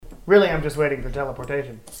Really, I'm just waiting for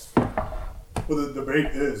teleportation. Well, the debate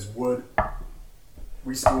is, would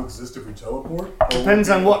we still exist if we teleport? Or Depends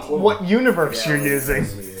would on we be clone? what universe you're using.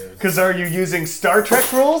 Usually is. Because are you using Star Trek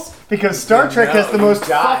rules? Because Star Trek has the most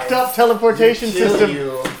fucked up teleportation system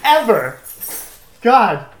ever.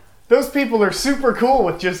 God, those people are super cool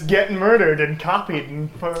with just getting murdered and copied and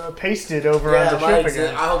pasted over on the ship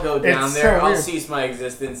again. I'll go down It's there. so I'll weird. cease my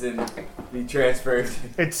existence and be transferred.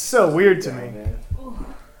 It's so weird to me.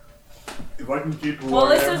 If I can keep Well,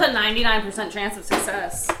 alive, this is a 99% chance of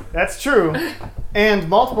success. That's true. And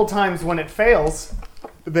multiple times when it fails,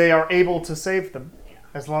 they are able to save them.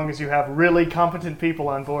 As long as you have really competent people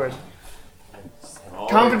on board.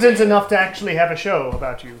 Competent enough to actually have a show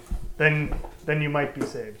about you. Then you might be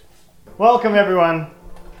saved. Welcome, everyone,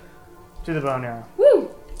 to the Bone Arrow.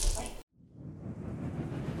 Woo!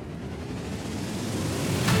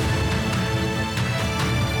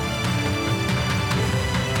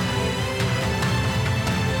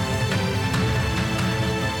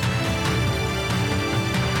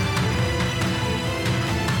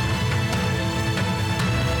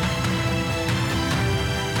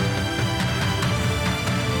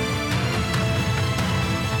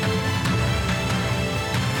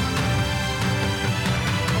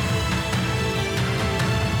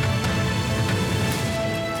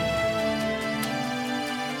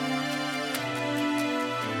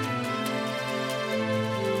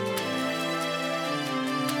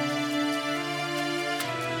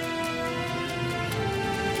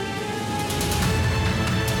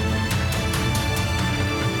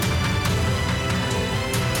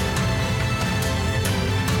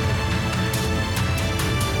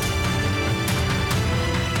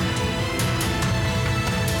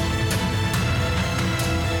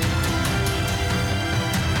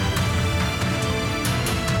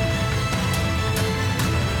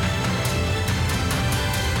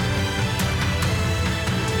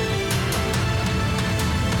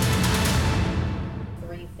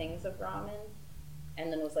 ramen,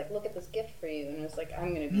 and then was like, look at this gift for you, and was like,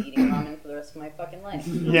 I'm gonna be eating ramen for the rest of my fucking life.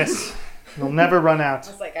 Yes. You'll never run I out.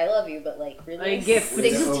 was like, I love you, but like, really? A gift.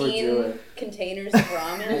 16 containers of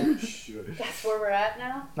ramen? That's where we're at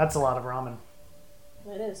now? That's a lot of ramen.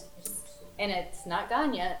 It is. And it's not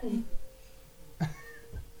gone yet.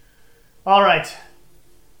 All right.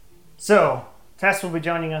 So, Tess will be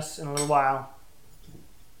joining us in a little while.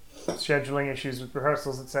 Scheduling issues with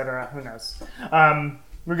rehearsals, etc. Who knows?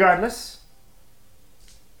 Regardless,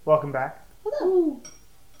 welcome back. Hello.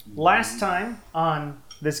 Last time on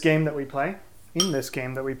this game that we play, in this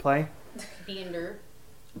game that we play, Beander.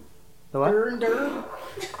 the what? Durnder.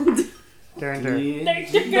 Durnder.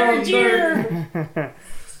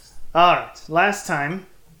 All right. Last time,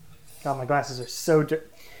 God, my glasses are so.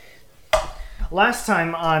 Last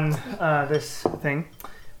time on this thing,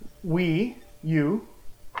 you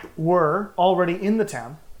were already in the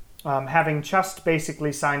town, having just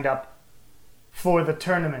basically signed up for the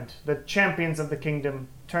tournament, the Champions of the Kingdom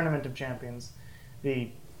Tournament of Champions.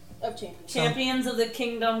 Champions of the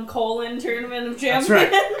Kingdom : Tournament of Champions. That's right,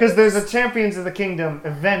 because there's a Champions of the Kingdom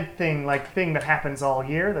event thing that happens all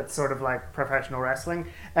year. That's sort of like professional wrestling,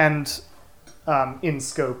 and in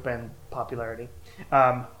scope and popularity.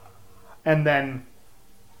 And then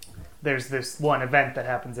there's this one event that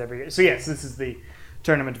happens every year. So yes, this is the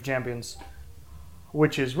Tournament of Champions,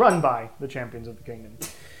 which is run by the Champions of the Kingdom.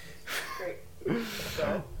 Great.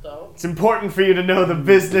 It's important for you to know the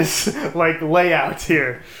business layout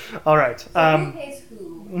here. All right. Who pays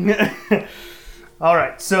who? All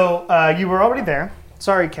right. So you were already there.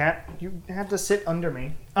 Sorry, Kat. You had to sit under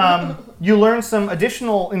me. You learned some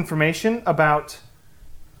additional information about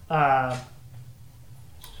how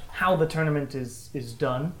the tournament is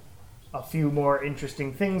done. A few more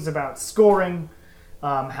interesting things about scoring.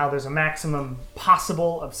 How there's a maximum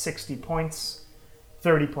possible of 60 points.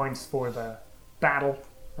 30 points for the battle,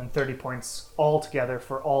 and 30 points altogether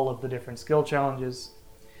for all of the different skill challenges.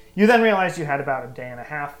 You then realized you had about a day and a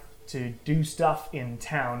half to do stuff in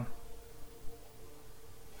town.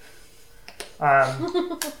 I'm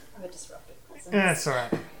a disruptive presence. That's all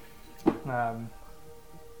right.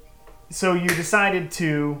 So you decided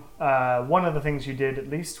to, one of the things you did at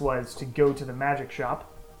least was to go to the magic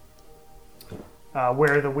shop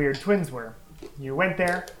where the weird twins were. You went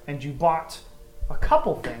there and you bought a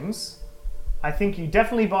couple things. I think you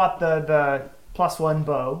definitely bought the +1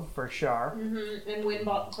 bow for Shar. Mm-hmm. And Wynn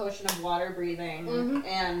bought the potion of water breathing,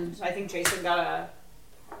 and I think Jason got a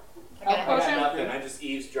I I potion. got nothing. I just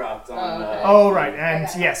eavesdropped on. okay. Oh, right. And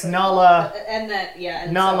Okay. yes, Nala And that, yeah.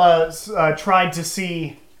 And Nala tried to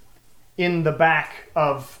see in the back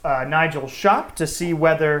of Nigel's shop to see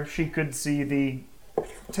whether she could see the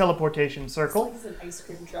teleportation circle. It's an ice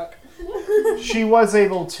cream truck. She was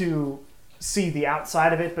able to see the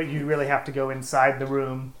outside of it, but you really have to go inside the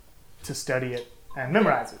room to study it and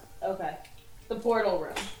memorize it. Okay. The portal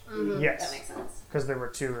room. That Yes, makes sense. because there were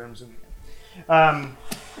 2 rooms in there.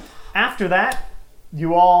 After that,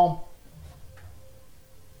 you all...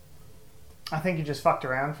 I think you just fucked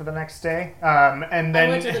around for the next day. And then... I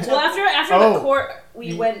went to the Well, after Oh. the court,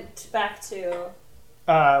 we went back to...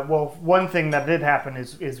 well, one thing that did happen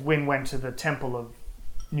is Wynn went to the Temple of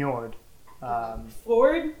Njord.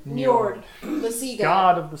 Ford? Njord. The sea guy.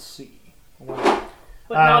 God of the Sea.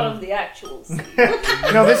 But not Um, of the actual sea.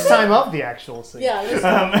 No, this time of the actual sea. Yeah, this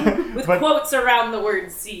With but- quotes around the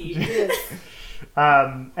word sea.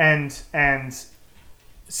 And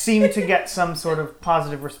seemed to get some sort of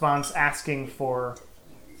positive response asking for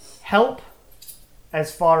help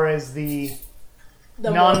as far as the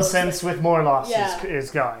nonsense with Morlos Yeah. is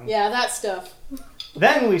going. Yeah, that stuff.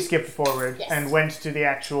 Then we skipped forward Yes. and went to the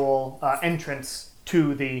actual entrance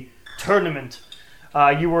to the tournament.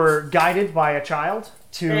 You were guided by a child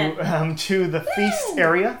to the feast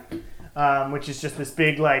area, which is just this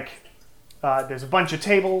big, there's a bunch of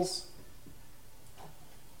tables.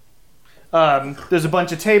 There's a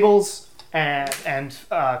bunch of tables and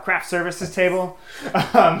craft services table,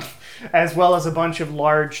 as well as a bunch of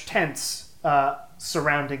large tents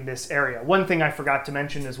surrounding this area. One thing I forgot to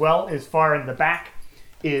mention as well is far in the back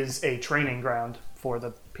is a training ground for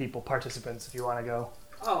the participants if you want to go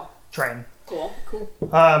Oh, train. cool.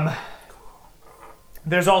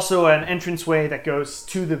 There's also an entranceway that goes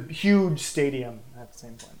to the huge stadium at the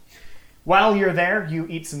same point. While you're there, you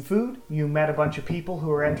eat some food. You met a bunch of people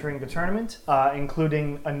who are entering the tournament,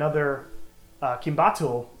 including another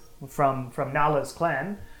Kimbatul from Nala's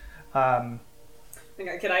clan. Can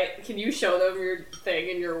you show them your thing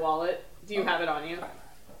in your wallet? Do you have it on you?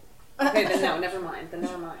 Okay, then no, never mind.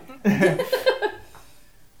 Okay.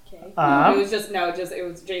 It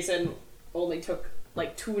was Jason only took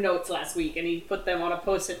like 2 notes last week, and he put them on a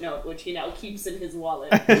Post-it note, which he now keeps in his wallet.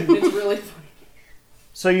 It's really funny.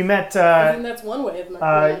 So you met I mean, that's one way of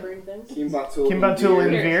remembering things. Kimbatul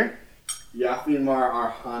and Veer, Yafimar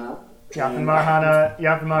Arhana.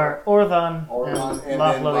 Yafimar Orthan, Orlan, and and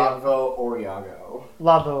then Lavlo Latvo Oriago.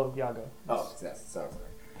 Yago. Oh, yes, sorry.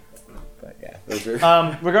 But yeah, those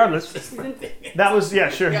are... Regardless, that was,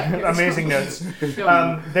 sure, amazing notes.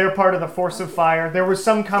 They're part of the Force of Fire. There was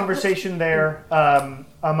some conversation there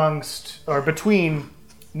between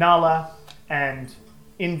Nala and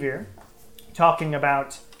Invir, talking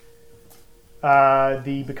about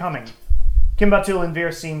the Becoming. Kimbatul and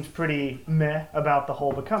Veer seemed pretty meh about the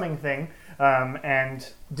whole Becoming thing, and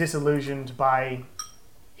disillusioned by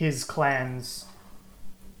his clan's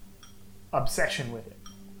obsession with it.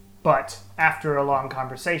 But after a long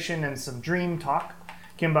conversation and some dream talk,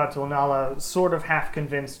 Kimbatul and Nala sort of half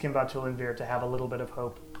convinced Kimbatul and Veer to have a little bit of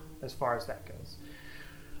hope as far as that goes.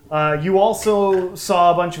 You also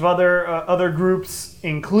saw a bunch of other groups,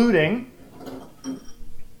 including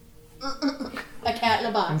A cat in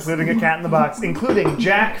a box. including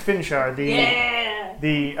Jack Finchar,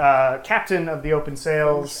 the captain of the Open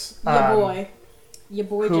Sails. Your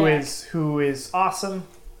boy Jack. Who is awesome.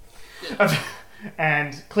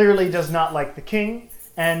 And clearly does not like the king,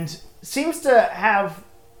 and seems to have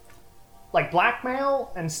like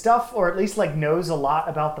blackmail and stuff, or at least like knows a lot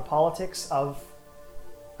about the politics of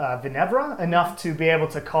Vinevra, enough to be able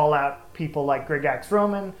to call out people like Grigax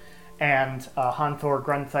Roman and Hanthor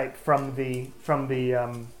Grunthite from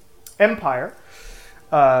the Empire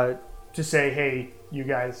to say, hey, you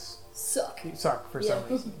guys suck for some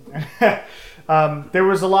reason. There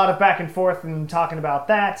was a lot of back and forth and talking about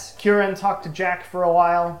that. Kieran talked to Jack for a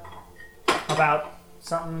while about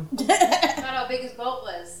something. Not how big his boat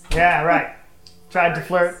was. Yeah, right. Tried to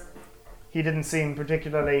flirt. He didn't seem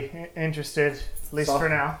particularly interested, at least for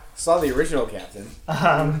now. Saw the original captain.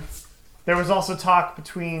 There was also talk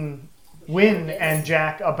between Wynn and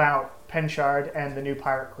Jack about Penchard and the new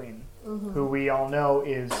Pirate Queen, who we all know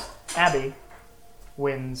is Abby,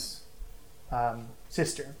 Wynn's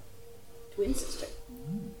sister. Twin sister.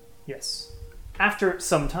 Yes. After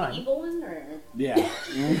some time. Evil one, or Yeah.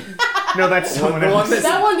 No, that's someone The one else. that's-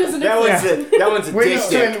 That one doesn't exist. That one's a Wynn's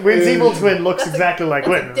dick. Wynn's evil twin looks exactly like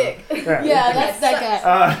Wynn. dick. Yeah. Yeah, that's that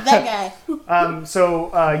guy. That guy.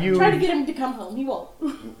 So you Try to get him to come home. He won't.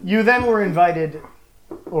 you then were invited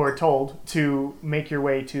or told to make your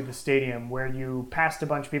way to the stadium, where you passed a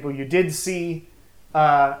bunch of people. You did see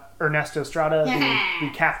Ernesto Strada, the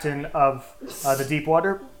captain of the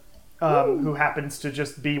Deepwater, who happens to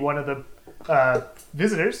just be one of the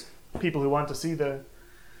visitors, people who want to see the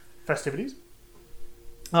festivities.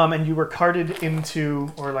 And you were carted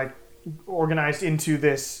into, or like organized into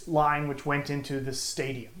this line which went into this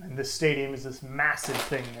stadium. And this stadium is this massive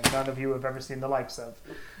thing that none of you have ever seen the likes of.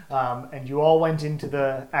 And you all went into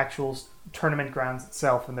the actual tournament grounds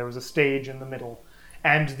itself, and there was a stage in the middle.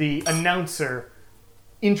 And the announcer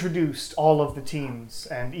introduced all of the teams,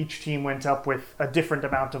 and each team went up with a different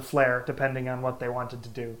amount of flair depending on what they wanted to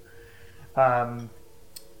do.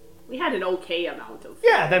 We had an okay amount of.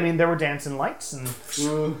 Yeah, I mean, there were dancing lights and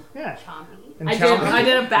yeah. Chompy. And I chomping.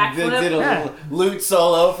 did a Did backflip. a Yeah. little loot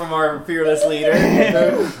solo from our fearless leader.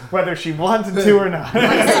 Whether she wanted to or not. Some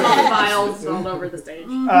of the vials all over the stage.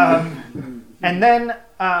 And then,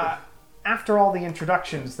 after all the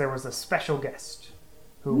introductions, there was a special guest,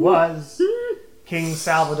 who was King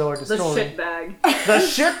Salvador The Distori. shit bag. The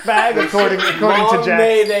shitbag, according Long to Jack.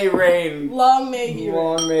 may they reign. Long may he reign.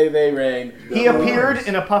 Long may they reign. He appeared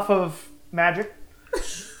in a puff of magic.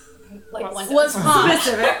 Like one Was hot.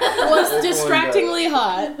 Specific. Was distractingly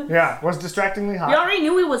hot. Yeah, was distractingly We hot, already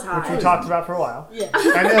knew he was which hot. we talked about for a while. Yeah.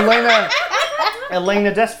 And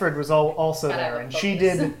Elena Desford was also Gotta have there, a and she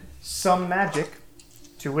focus. did some magic,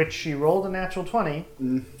 to which she rolled a natural 20,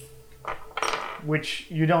 which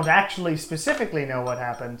you don't actually specifically know what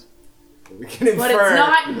happened, We can infer. But it's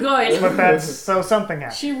not good. but that's so something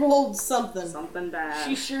happened. She rolled something. Something bad.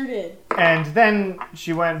 She sure did. And then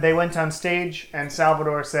they went on stage, and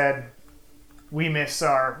Salvador said, "We miss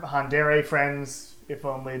our Handere friends. If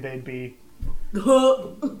only they'd be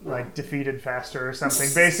like defeated faster or something."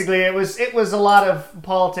 Basically, it was a lot of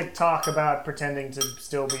politic talk about pretending to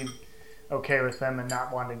still be okay with them and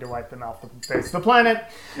not wanting to wipe them off the face of the planet.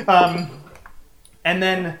 And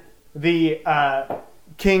then the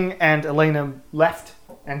king and Elena left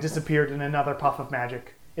and disappeared in another puff of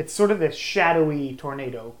magic. It's sort of this shadowy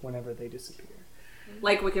tornado whenever they disappear.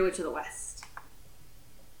 Like Wicked Witch of the West.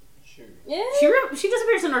 Yeah. She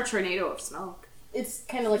disappears in a tornado of smoke. It's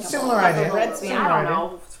kind of like a Similar ball, like a idea. red Yeah, smoke. Similar I don't idea.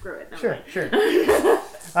 know. Screw it. Never Sure, mind.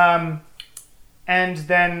 sure. And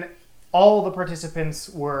then all the participants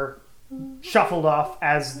were shuffled off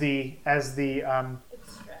as the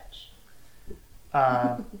stretch.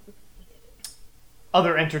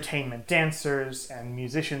 other entertainment, dancers and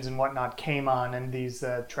musicians and whatnot came on, and these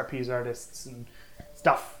trapeze artists and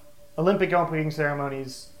stuff. Olympic opening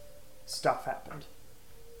ceremonies, stuff happened.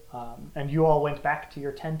 And you all went back to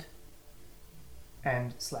your tent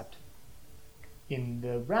and slept in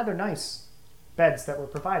the rather nice beds that were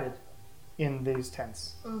provided in these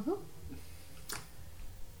tents.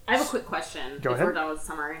 I have a quick question. Go if ahead. we're done with the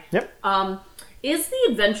summary. Yep. Is the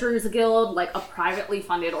Adventurers Guild like a privately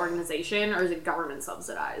funded organization, or is it government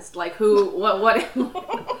subsidized? Like who? What?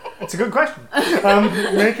 It's a good question.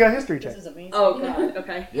 Make a history check. This is amazing. Oh god.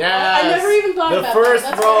 Okay. Yes. I never even thought the about first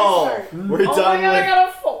that. That's roll. where I start. We're Oh done my god! I with. got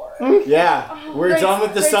a 4. Yeah, we're Great- done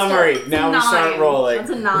with the great start. summary. Now we start 9. rolling. That's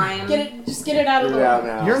a 9. Just get it out of Get the it out way.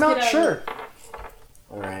 now. You're Let's not get out of sure,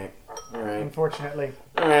 All right. All right. unfortunately.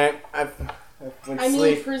 All right. I went I mean,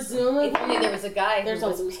 sleep. presumably. If only there was a guy There's who a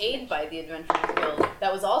was loose paid by the Adventurers Guild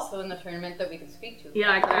that was also in the tournament that we could speak to.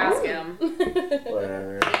 Yeah, I could ask him.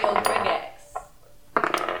 Whatever. The old Grigax.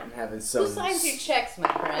 I'm having some. Who signs your checks, my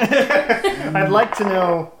friend? I'd like to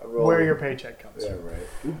know A roll. where your paycheck comes Yeah, from. right.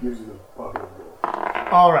 Who gives you the fucking gold?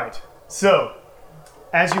 All right. So,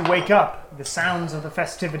 as you wake up, the sounds of the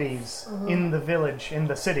festivities in the village, in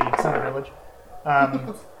the city, it's not a village,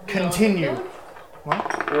 continue.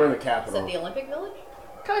 We're in the Is capital. that the Olympic Village?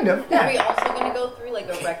 Kind of, Are yeah. we also going to go through like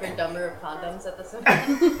a record number of condoms at the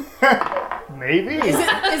symphony? Maybe. Is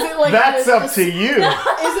it like That's the- up to you. Is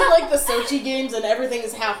it like the Sochi games and everything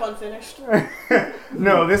is half unfinished?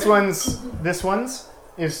 No, this one's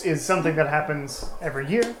is something that happens every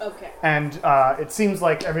year, Okay. and it seems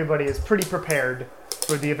like everybody is pretty prepared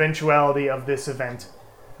for the eventuality of this event.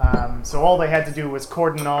 So all they had to do was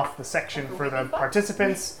cordon off the section for the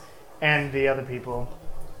participants and the other people.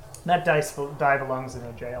 That die belongs in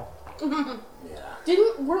a jail.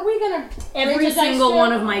 Weren't we gonna Every rent a dice single jail?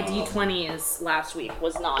 one of my D20s last week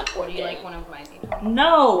was not. Or do you like one of my D20?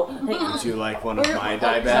 No. Would you like one of my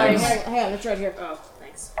dye Sorry, bags? hang on, it's right here. Oh,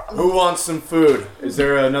 thanks. Who wants some food? Is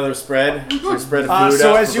there another spread? Is there a spread of food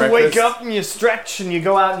So out as for you breakfast? wake up and you stretch and you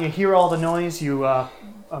go out and you hear all the noise, you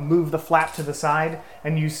move the flap to the side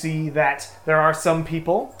and you see that there are some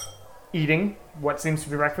people eating what seems to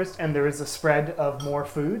be breakfast, and there is a spread of more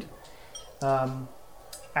food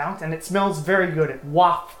out, and it smells very good. It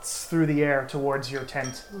wafts through the air towards your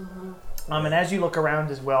tent. And as you look around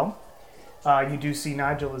as well, you do see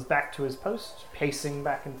Nigel is back to his post, pacing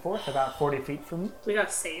back and forth about 40 feet from you. We gotta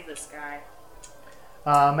save this guy.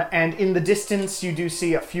 And in the distance, you do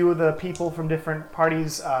see a few of the people from different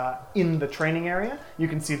parties in the training area. You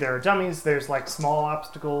can see there are dummies. There's like small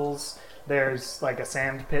obstacles. There's like a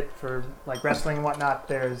sand pit for like wrestling and whatnot.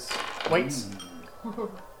 There's weights.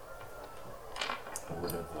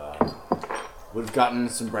 Would have gotten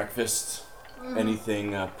some breakfast.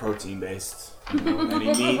 Anything protein based. Any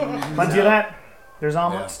meat. Plenty of that. There's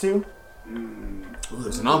omelets too. Ooh,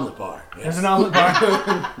 there's an omelet bar. Yes. There's an omelet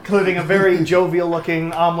bar, including a very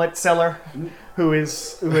jovial-looking omelet seller, who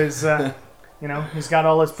is, he's got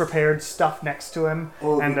all his prepared stuff next to him,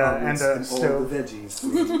 and a stove. all the veggies. I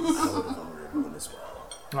would have ordered one as well.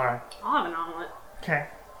 All right. I'll have an omelet. Okay.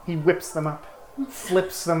 He whips them up,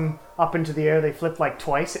 flips them up into the air. They flip like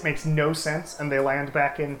twice. It makes no sense, and they land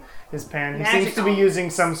back in his pan. He seems to be using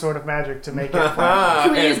some sort of magic to make it fly.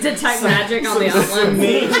 We used detect magic on the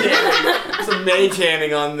omelet. Some mage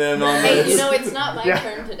handing on them. Hey, it's not my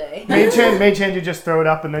turn today. Mage hand, you just throw it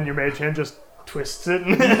up, and then your mage hand just twists it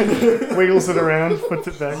and wiggles it around, puts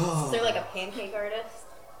it back. Is there like a pancake artist?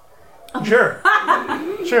 Sure.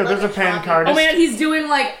 Sure, there's a pan card. Oh man, he's doing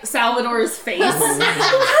like Salvador's face.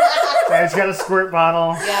 Yeah, he's got a squirt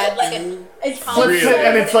bottle. Yeah, I'd like it. It's Flips it,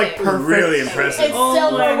 and it's like perfect. Really impressive. It's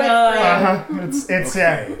silver my with God. green. It's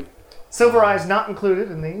yeah. Silver eye's not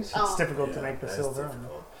included in these. It's Oh. difficult to make the silver.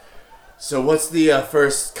 So what's the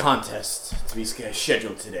first contest to be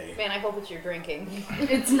scheduled today? Man, I hope it's your drinking.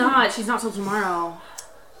 It's not. She's not till tomorrow.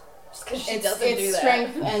 Just because she It's doesn't do that.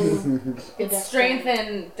 strength and It's strength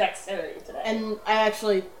and dexterity today. And I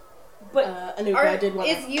actually, But Anuka, I did want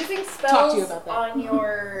is to using talk to you spells about that. on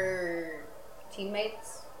your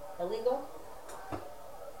teammates illegal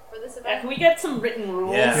for this event? can we get some written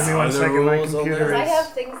rules? Yeah. Give me one Are there second, my rules on computer Because I is-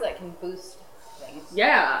 have things that can boost things.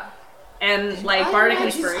 Yeah. And like bardic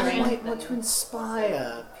inspiration. might want to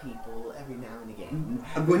inspire people every now and again.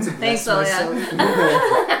 I'm going to Thanks, bless Lilia. myself.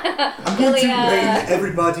 I'm going to Lilia. bane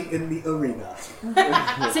everybody in the arena.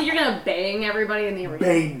 So you're gonna bang everybody in the arena.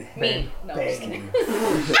 Bane. Me. No, I'm just kidding.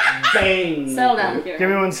 Bang! Settle down, Kieran. Give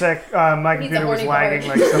me one sec. My Needs a computer was horny lagging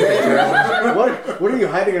barge. like something terrible. What are you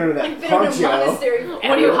hiding under that I've been in a poncho? monastery. What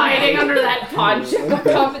are you hiding under that poncho?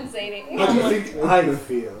 Compensating. How do you think I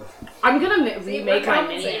feel? I'm gonna See, remake we're my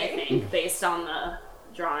mini, I compensating. think, based on the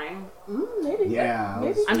drawing. maybe. Yeah.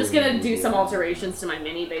 Maybe. I'm just gonna do some alterations to my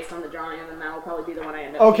mini based on the drawing, and then that'll probably be the one I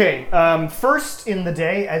end up. Okay, first in the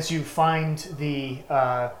day, as you find the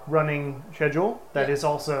running schedule, that is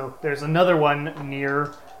also, there's another one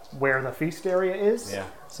near where the feast area is. Yeah.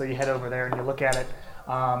 So you head over there and you look at it.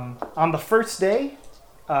 On the first day,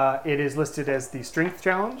 it is listed as the Strength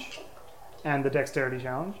Challenge and the Dexterity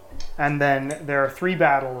Challenge. And then there are 3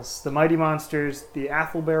 battles. The Mighty Monsters, the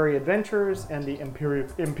Athelberry Adventurers, and the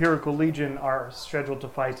Empirical Legion are scheduled to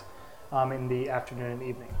fight in the afternoon and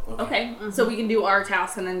evening. Okay, so we can do our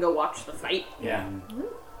task and then go watch the fight. Yeah.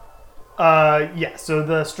 Yeah, so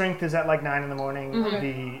the strength is at like 9 in the morning.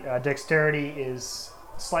 The dexterity is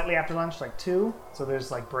slightly after lunch, like 2. So there's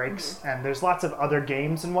like breaks. And there's lots of other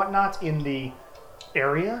games and whatnot in the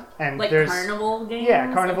area. And Like there's carnival games?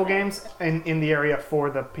 Yeah, carnival Okay. games in the area for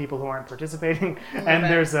the people who aren't participating. Okay. And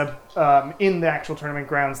there's a in the actual tournament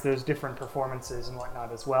grounds, there's different performances and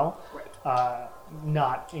whatnot as well. Right.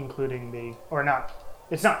 Not including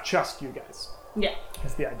it's not just you guys. Yeah.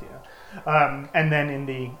 Is the idea. And then in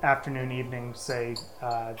the afternoon, evening, say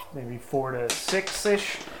maybe 4 to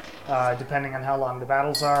 6-ish, depending on how long the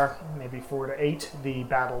battles are, maybe 4 to 8, the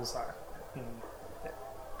battles are.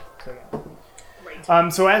 So, yeah.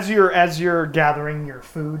 Right. So as you're gathering your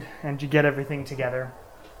food and you get everything together,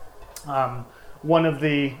 one of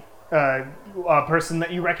the person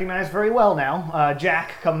that you recognize very well now,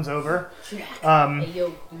 Jack, comes over. Hey,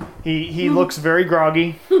 yo. He looks very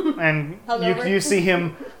groggy, and you see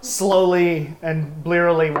him slowly and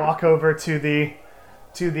blearily walk over to the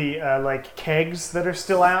like kegs that are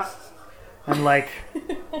still out, and like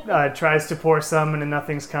tries to pour some, and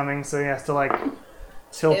nothing's coming, so he has to like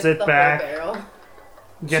tilt Tip it the back, whole barrel.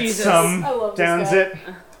 get Jesus. some, I love this downs guy.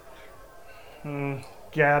 it,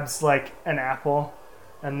 gabs like an apple,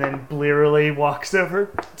 and then blearily walks over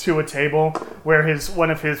to a table where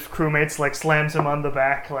one of his crewmates like slams him on the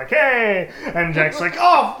back like, "Hey!" And Jack's like,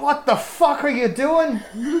 "Oh, what the fuck are you doing?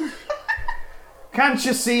 Can't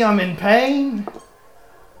you see I'm in pain?"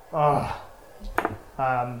 Oh.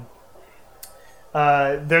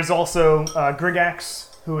 There's also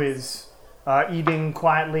Grigax, who is eating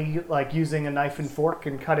quietly, like using a knife and fork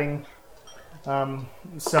and cutting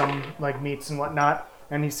some like meats and whatnot,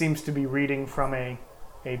 and he seems to be reading from a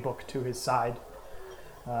book to his side.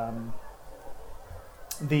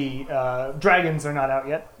 The dragons are not out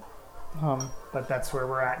yet. But that's where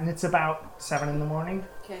we're at, and it's about 7 in the morning.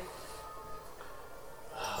 Okay.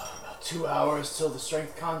 About 2 hours till the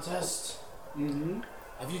strength contest. Mm-hmm.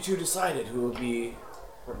 Have you two decided who will be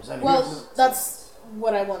representing Well, us? that's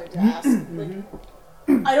what I wanted to ask.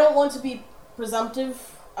 Like, I don't want to be presumptive,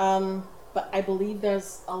 but I believe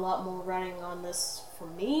there's a lot more riding on this for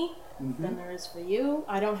me than there is for you.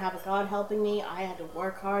 I don't have a god helping me. I had to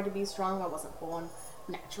work hard to be strong. I wasn't born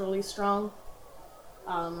naturally strong.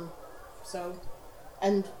 So,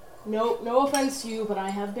 and no offense to you, but I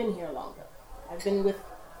have been here longer. I've been with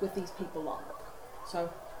these people longer. So,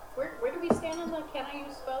 Where do we stand on the can I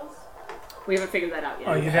use spells? We haven't figured that out yet.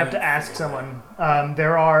 Oh, you'd have to ask someone.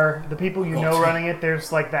 There are the people you know running it.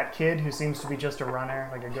 There's like that kid who seems to be just a runner,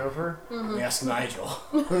 like a gopher. We ask Nigel.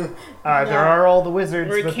 There are all the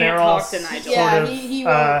wizards, We but can't they're all talk to Nigel. sort yeah, of he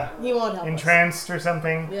won't help us. entranced or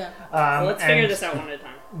something. Yeah. So let's figure and this out one at a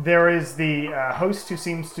time. There is the host who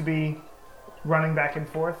seems to be running back and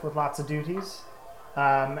forth with lots of duties,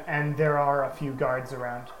 and there are a few guards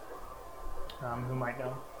around who might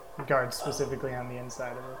know. Guards specifically on the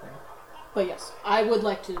inside of the thing. But yes, I would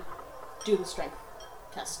like to do the strength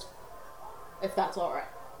test, if that's all right.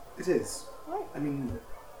 It is. I mean,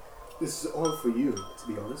 this is all for you, to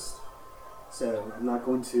be honest. So I'm not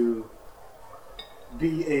going to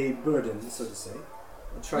be a burden, so to say.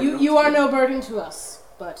 I'll try not You to are be. no burden to us,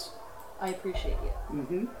 but I appreciate you.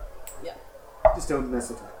 Mm-hmm. Yeah. Just don't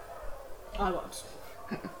mess it up. I won't.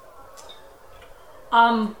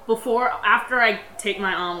 After I take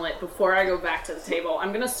my omelet, before I go back to the table,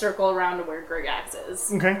 I'm gonna circle around to where Grigax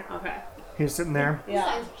is. Okay, Okay. he's sitting there Yeah.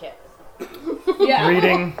 Signs of chip. Yeah.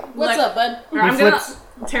 reading. What's Like- up, bud? Or I'm He gonna flips-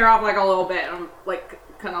 tear off like a little bit and like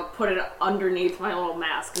kind of put it underneath my little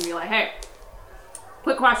mask and be like, "Hey,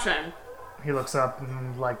 quick question. He looks up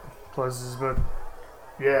and like closes his book.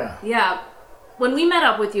 Yeah. Yeah, when we met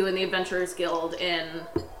up with you in the Adventurers Guild in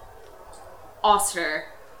Oster,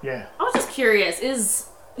 Yeah. I was just curious: is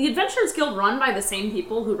the Adventurers Guild run by the same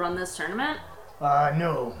people who run this tournament?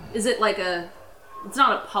 No. Is it like it's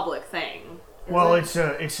not a public thing? is Well, it?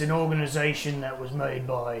 it's an organization that was made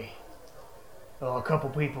by a couple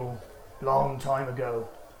people long time ago.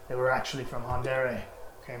 They were actually from Hondere.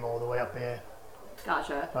 Came all the way up here.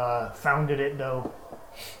 Gotcha. Founded it though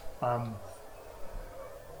on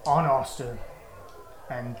Oster,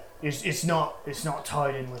 and it's not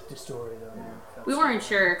tied in with the story though. We weren't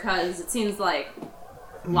sure because it seems like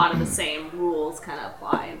a lot of the same rules kind of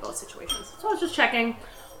apply in both situations. So I was just checking.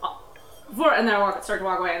 And then I start to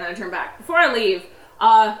walk away, and then I turn back. Before I leave,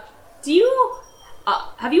 do you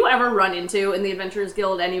have you ever run into in the Adventurers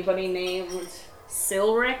Guild anybody named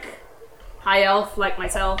Silric, High Elf like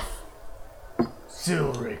myself?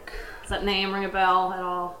 Silric. Does that name ring a bell at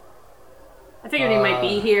all? I figured he might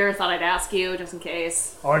be here. Thought I'd ask you just in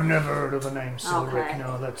case. I've never heard of the name Silric. Okay.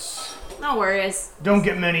 No, that's No worries. don't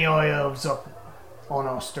get many high elves up on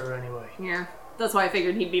Oster anyway. Yeah, that's why I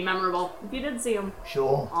figured he'd be memorable. If you did see him,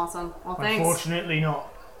 Sure. awesome. Well, thanks. Unfortunately not.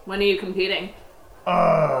 When are you competing?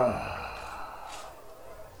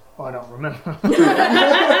 I don't remember.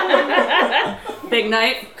 Big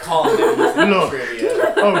night. Calling him Look.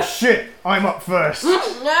 trivia. Oh shit, I'm up first.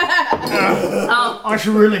 I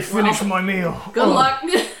should really finish my meal. Good luck.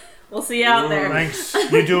 We'll see you out there. Thanks.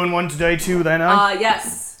 You doing one today too then, huh?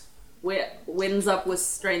 Yes. Wins up with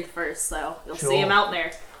strength first, so you'll see Sure. him out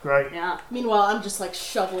there. Great. Yeah. Meanwhile, I'm just like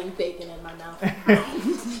shoveling bacon in my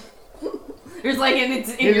mouth. There's like in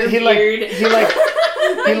your He beard.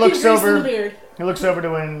 looks Greasing the over. beard. He looks over to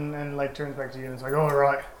Wynn and like turns back to you and is like, "All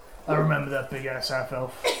right, I remember that big ass half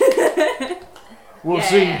elf. We'll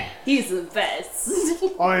Yeah, he's the best.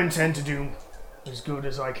 see. I intend to do as good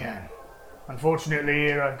as I can. Unfortunately,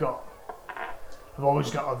 here I've always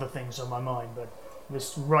got other things on my mind, but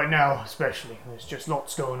this right now especially, there's just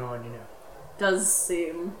lots going on, you know." Does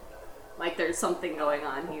seem like there's something going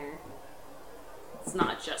on here. It's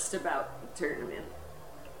not just about the tournament.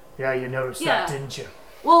 Yeah, you noticed Yeah. that, didn't you?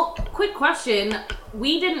 Well, quick question.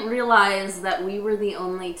 We didn't realize that we were the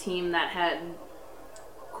only team that had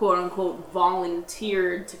quote-unquote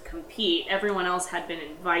volunteered to compete. Everyone else had been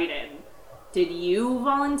invited. Did you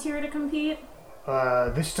volunteer to compete?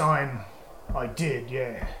 This time I did,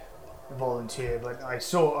 yeah. Volunteer, but I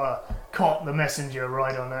sort of caught the messenger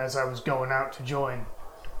right on as I was going out to join.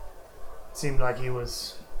 It seemed like he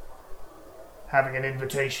was having an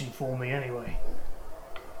invitation for me anyway.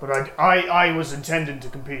 But I was intending to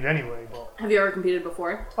compete anyway, but Have you ever competed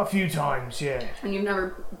before? a few times, yeah. And you've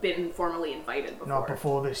never been formally invited before? Not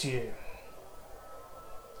before this year.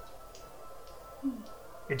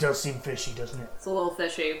 It does seem fishy, doesn't it? It's a little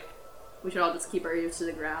fishy. We should all just keep our ears to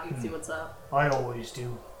the ground and see what's up. I always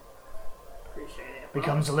do. Appreciate it.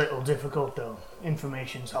 Becomes a little difficult, though.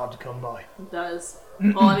 Information's hard to come by. It does.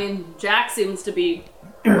 Well, I mean, Jack seems to be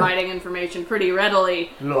providing information pretty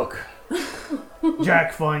readily. Look,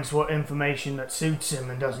 Jack finds what information that suits him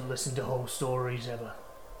and doesn't listen to whole stories ever.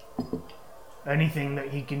 Anything that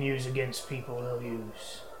he can use against people, he'll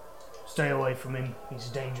use. Stay away from him. He's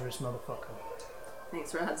a dangerous motherfucker.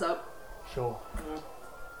 Thanks for the heads up. Sure.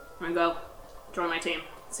 I'm gonna go join my team.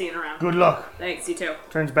 See you around. Good luck. Thanks, you too.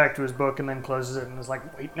 Turns back to his book and then closes it and is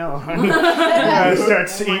like, wait, no. And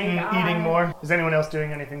starts Oh my eating God. more. Is anyone else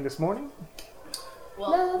doing anything this morning?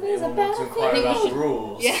 Well, Anyone want to inquire about the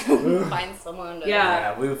rules? yeah. Find someone to.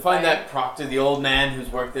 Yeah. We would find that Proctor, the old man who's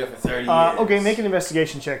worked there for 30 years. Okay, make an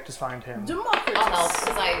investigation check to find him. Democracy. I'll help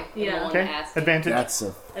because I Yeah. yeah. Okay, ask. advantage. That's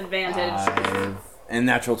a Advantage. 5 and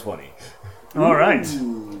natural 20. All right.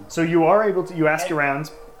 So you are able to, you ask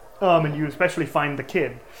around, and you especially find the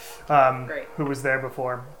kid Great. who was there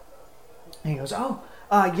before. And he goes,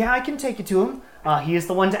 yeah, I can take you to him. He is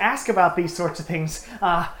the one to ask about these sorts of things.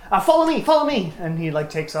 Follow me. And he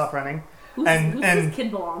takes off running. Who's and this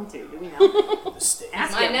kid belong to? Do we know? The state.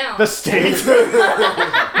 Ask Mine him. now. the state.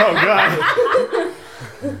 Oh god.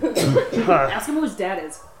 Ask him who his dad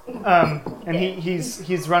is. And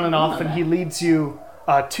he's running off, and he leads you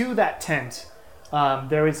to that tent.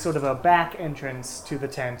 There is sort of a back entrance to the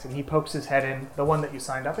tent, and he pokes his head in, the one that you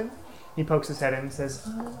signed up in. He pokes his head in and says,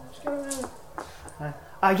 come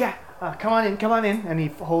on in. And he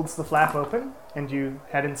holds the flap open, and you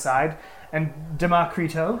head inside. And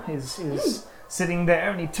Democrito is sitting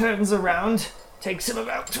there, and he turns around. Takes him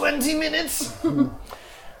about 20 minutes.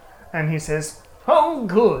 And he says, oh,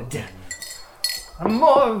 good.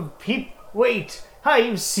 More people. Wait,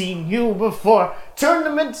 I've seen you before.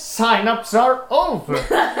 Tournament sign-ups are over.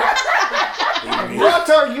 What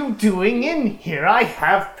are you doing in here? I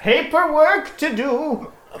have paperwork to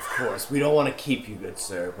do. Of course, we don't want to keep you, good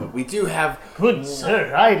sir, but we do have... Good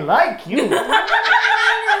sir, I like you.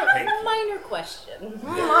 Minor question.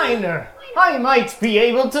 Minor. I might be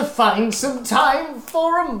able to find some time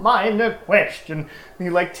for a minor question. He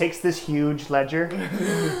takes this huge ledger,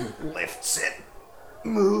 lifts it,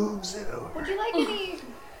 moves it over. Would you like any?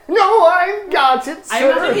 No, I got it, sir. I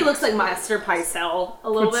imagine he looks like Master Pycelle a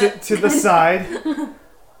little Puts bit. it to the side,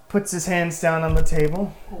 puts his hands down on the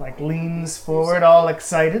table, leans forward all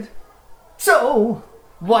excited. So,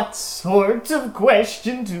 what sort of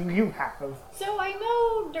question do you have? So I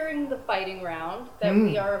know during the fighting round that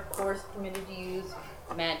we are, of course, permitted to use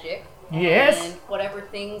magic. Yes. And whatever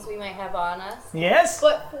things we might have on us. Yes?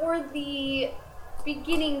 But for the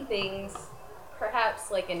beginning things,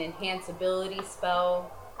 perhaps like an enhance ability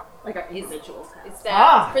spell. Like our individual test. Is that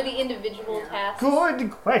Ah. for the individual tasks?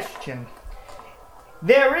 Good question.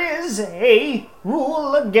 There is a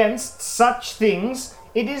rule against such things.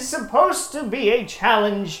 It is supposed to be a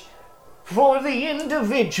challenge for the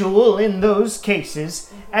individual in those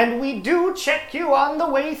cases, and we do check you on the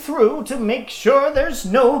way through to make sure there's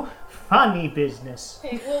no funny business.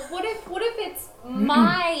 Okay, well, what if it's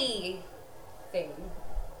my thing?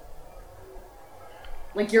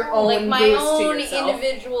 Like your own Like my boost to own yourself.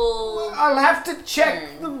 individual. I'll have to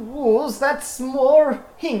check the rules. That's more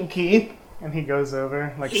hinky. And he goes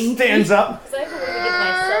over, Hinky? stands up. Because I have a way to give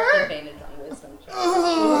myself advantage on wisdom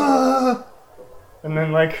checks. And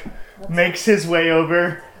then makes his way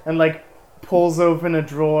over and pulls open a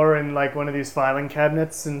drawer in one of these filing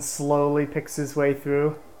cabinets and slowly picks his way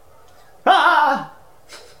through. Ah!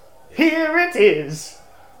 Here it is!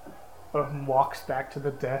 And walks back to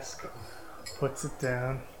the desk, puts it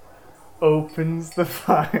down, opens the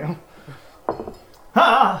file.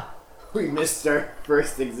 Ah! We missed our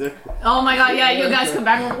first exhibit. Oh my god, yeah, you guys come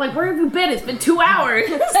back and we're like, where have you been? It's been 2 hours.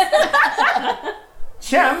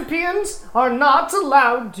 Champions are not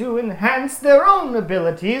allowed to enhance their own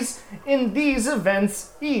abilities in these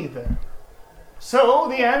events either. So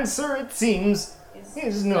the answer, it seems,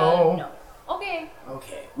 is no. No. Okay.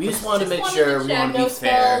 Okay, we just want to make wanted sure to we check. want to No be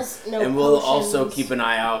fair, spells, no and we'll also potions. keep an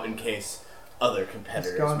eye out in case other It's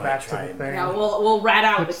competitors going might back to try the and... thing. Yeah, we'll rat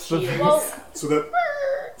out the Puts the- cheaters. Well,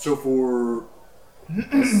 So for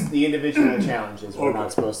The individual challenges, we're Okay.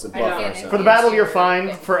 not supposed to I buff know. ourselves. For the battle, you're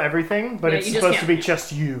fine for everything, but Yeah, it's you just supposed to be can't-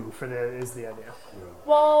 just you is the idea.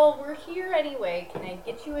 while we're here anyway, can I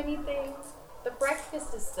get you anything? The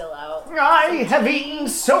breakfast is still out. I have eaten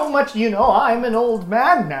so much, I'm an old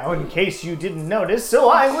man now, in case you didn't notice, so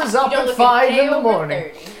I was up You don't at look 5 a day in the over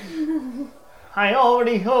morning. 30. I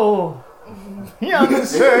already young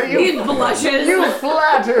sir, He blushes. you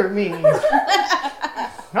flatter me.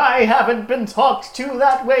 I haven't been talked to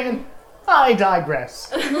that way in I digress.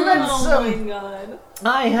 Let's, Oh my god.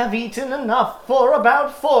 I have eaten enough for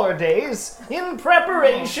about 4 days in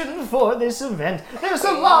preparation for this event. There's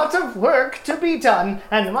a lot of work to be done,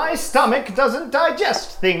 and my stomach doesn't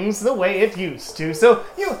digest things the way it used to, so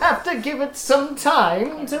you have to give it some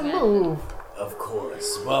time to move. Of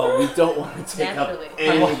course. Well, we don't want to take up Naturally.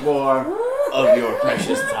 any more of your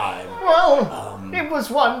precious time. Well, it was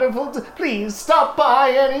wonderful to please stop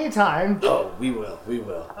by any time. Oh, we will. We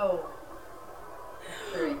will. Oh.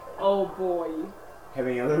 Three. Oh boy. Have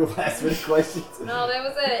any other last minute questions? No, that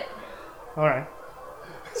was it. All right.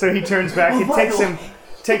 So he turns back. It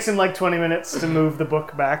takes him like 20 minutes to move the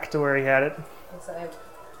book back to where he had it. So I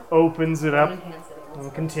Opens it up enhance it.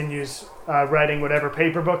 and continues writing whatever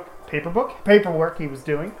paperwork he was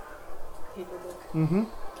doing. Mm-hmm.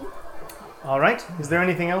 All right. Is there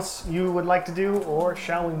anything else you would like to do, or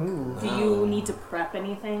shall we move? Do you need to prep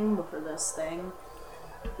anything before this thing?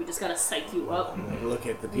 We just gotta psych you up. Look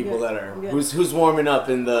at the people good. that are I'm good. who's warming up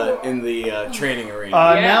in the training arena.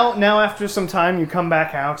 Yeah. Now after some time, you come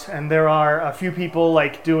back out, and there are a few people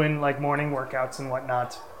like doing like morning workouts and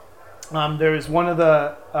whatnot. There is one of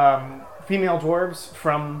the female dwarves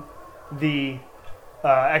from the,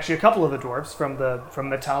 actually a couple of the dwarves from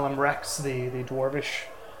Metallum Rex, the dwarvish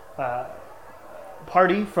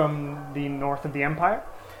party from the north of the Empire.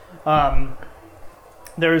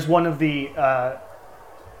 There is one of the.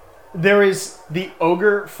 There is the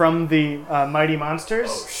ogre from the Mighty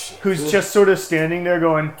Monsters, who's just sort of standing there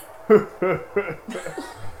going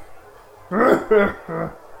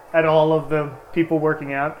at all of the people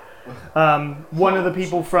working out. One of the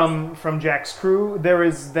people from Jack's crew. There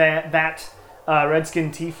is that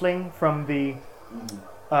redskin tiefling from the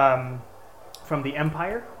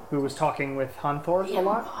Empire, who was talking with Hanthor a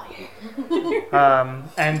lot.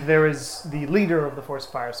 And there is the leader of the Force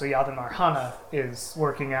of Fire, so Yadamar Hana is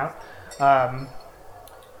working out.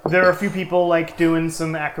 There are a few people like doing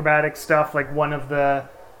some acrobatic stuff, like one of the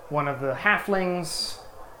halflings,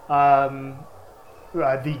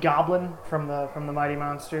 the goblin from the Mighty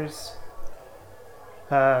Monsters.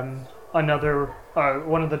 Another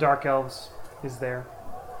one of the dark elves is there.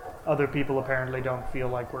 Other people apparently don't feel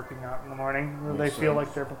like working out in the morning. They feel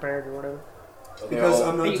like they're prepared or whatever. Because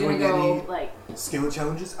I'm Are not you gonna doing go any like? skill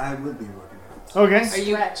challenges, I will be working out. Okay. Are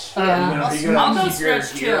you? Stretch. Yeah. Are you gonna I'll go keep your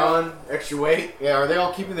stretch gear too. on? Extra weight? Yeah. Are they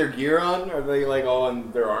all keeping their gear on? Are they like all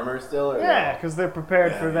in their armor still? Or Yeah, because they're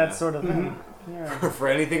prepared Yeah, for that yeah. sort of thing. Yeah. for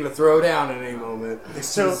anything to throw down at any moment. It's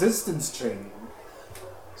So- resistance training.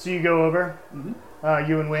 So you go over,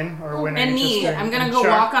 you and Win, or Win And me, Sister I'm gonna and go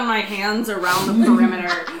Shark. walk on my hands around the perimeter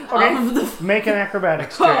of the. Make an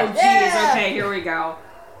acrobatics Oh check. jeez. Okay, here we go.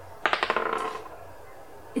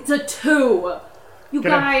 It's a 2. You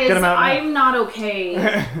Get 'em- guys, get 'em out now. I'm not okay.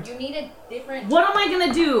 You need a different. What am I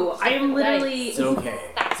gonna do? I am literally. It's okay.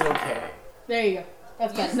 It's okay. There you go.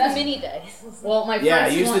 That's Use better. the mini dice. Well, my Yeah,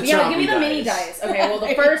 first use one. the Yeah, give me chompy the mini dice. dice. Okay, well,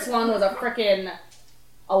 the first one was a frickin'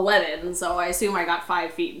 11, so I assume I got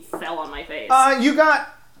 5 feet and fell on my face. You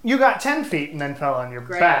got 10 feet and then fell on your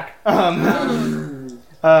Great. back.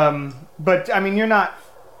 But I mean,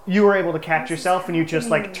 you were able to catch yourself and you just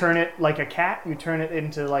like turn it like a cat. You turn it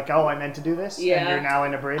into like, oh, I meant to do this. Yeah. And you're now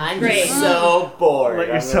in a bridge. I'm Great. just so bored. Let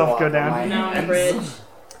I'm yourself gonna go walk on down. my now on a hands. bridge.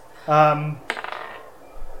 Um,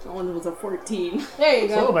 That one was a 14. There you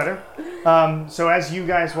it's a little go. better. So as you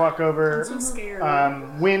guys walk over, I'm so scared.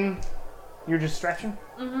 Win, you're just stretching?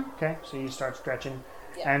 Mhm. Okay, so you start stretching.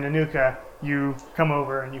 Yeah. And Anuka, you come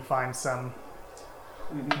over and you find some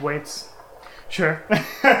weights. Sure.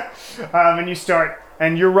 And you start,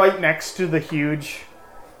 and you're right next to the huge,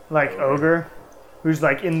 like, ogre, who's,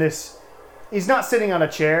 like, in this... He's not sitting on a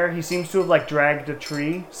chair. He seems to have, like, dragged a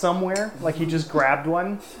tree somewhere. Like, he just grabbed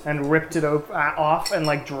one and ripped it off and,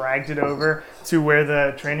 like, dragged it over to where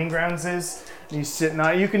the training grounds is. And he's sitting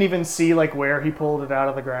on... You can even see, like, where he pulled it out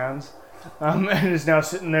of the ground. And is now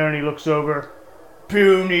sitting there and he looks over.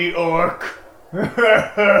 Puny orc.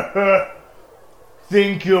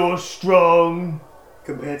 Think you're strong.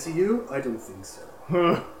 Compared to you, I don't think so.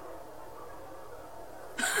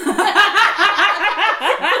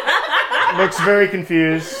 Looks very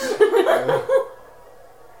confused.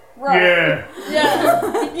 Right. Yeah. Yeah.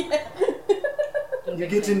 You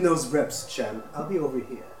get in those reps, champ. I'll be over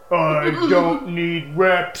here. I don't need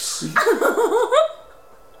reps.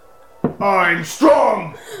 I'm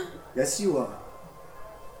strong. Yes, you are.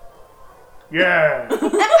 Yeah.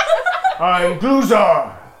 I'm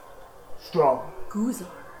Gluzar. Strong.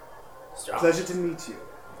 Pleasure to meet you.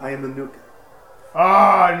 I am Anuka.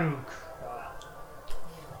 Luke.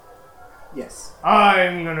 Yes.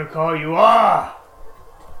 I'm gonna call you Ah.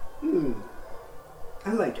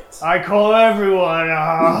 I like it. I call everyone.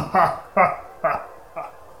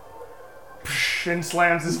 And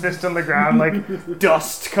slams his fist on the ground, like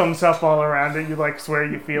dust comes up all around it. You like swear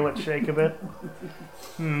you feel it shake a bit.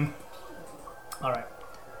 All right.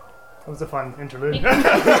 That was a fun interlude. All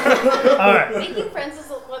right. Making friends is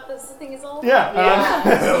what this thing is all about. Yeah.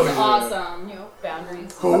 This is awesome. You know,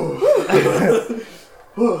 boundaries.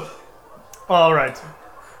 All right.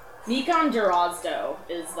 Nikon Durazdo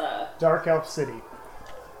is the... Dark Elf City.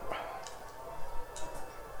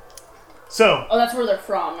 So, Oh, that's where they're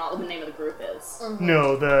from, not what the name of the group is.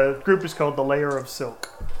 no, the group is called the Layer of Silk.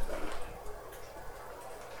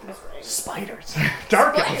 That's right. Spiders.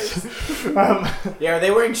 Dark Elves. Yeah, are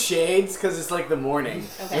they wearing shades? Because it's like the morning.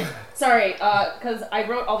 Okay. Sorry, because I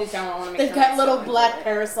wrote all these down. I want to make They've sure. got I'm little spelling black it.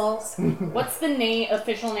 parasols. What's the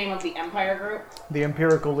official name of the Empire group? The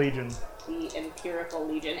Empirical Legion. The Empirical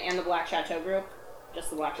Legion and the Black Chateau group? Just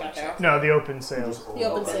the Black Chateau. No, the Open Sails. The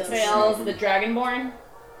open sails. Sales, the Dragonborn,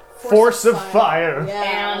 Force of Fire.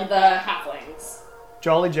 Yeah. and the Halflings.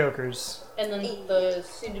 Jolly Jokers. And then the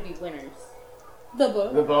soon-to-be winners. The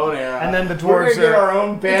book. The bone era. And then the We're dwarves gonna get are our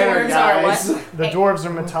own banner, dwarves are guys. what? the dwarves are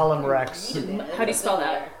Metallum Rex. How do you spell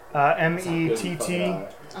that? METTALUM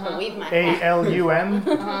I'll wave my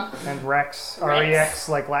hat. and Rex REX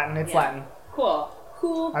like Latin. It's Yeah. Latin. Cool.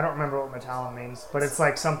 Cool. I don't remember what Metallum means, but it's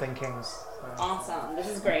like something kings. Awesome. This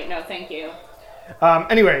is great. No, thank you.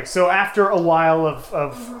 Anyway, so after a while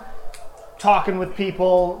of talking with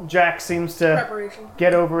people, Jack seems to Preparation.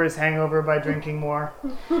 get over his hangover by drinking more.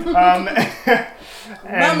 My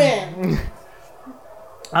man.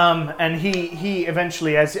 And he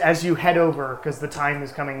eventually, as you head over, because the time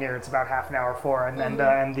is coming near, it's about half an hour for, and then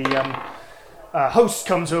the host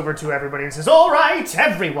comes over to everybody and says, "All right,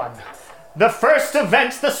 everyone, the first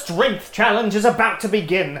event, the Strength Challenge, is about to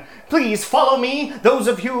begin. Please follow me. Those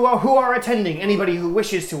of you who are attending, anybody who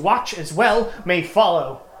wishes to watch as well, may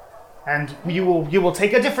follow, and you will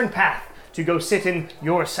take a different path to go sit in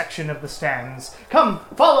your section of the stands. Come,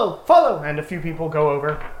 follow!" And a few people go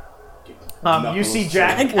over. You see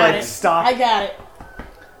Jack stop. I got it.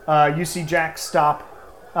 You see Jack stop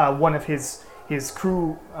one of his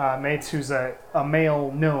crew mates, who's a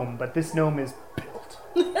male gnome, but this gnome is built.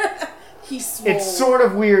 He's swole. It's sort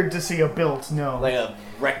of weird to see a built gnome Like a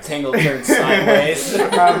rectangle turned sideways.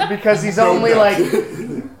 because he's only like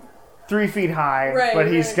 3 feet high, Right, but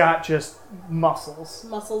he's right. got just muscles.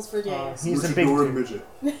 Muscles for days. He's a big dude. midget.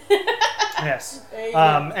 Yes. There you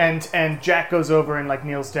go. And Jack goes over and like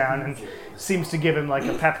kneels down and seems to give him like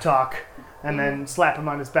a pep talk, and then slap him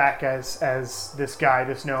on his back as this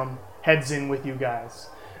gnome, heads in with you guys.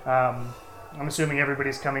 I'm assuming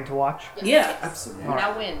everybody's coming to watch. Yeah. Absolutely. And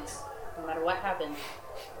that wins. No matter what happens,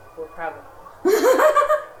 we're proud of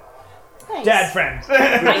Thanks. Dad friends.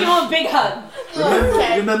 I give him a big hug.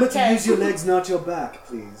 Okay, Remember to okay. use your legs, not your back,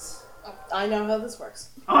 please. I know how this works.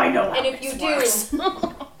 I know. it. And if you do,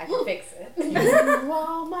 I can fix it. You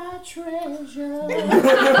are my treasure.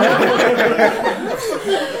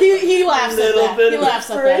 he laughs at that. He laughs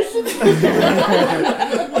at that.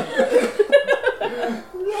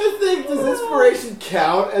 I think, does inspiration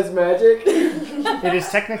count as magic? It is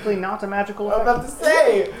technically not a magical I'm effect. about to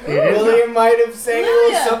say. It is Lily might have sang a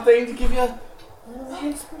little Yeah. something to give you a...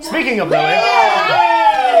 Speaking of Lily,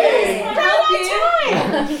 Hey!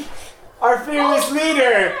 Happy Our fearless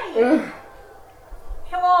leader!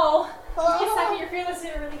 Hello. Yes, I think your fearless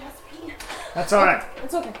leader really has to pee. that's all right.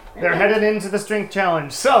 It's okay. They're headed into the strength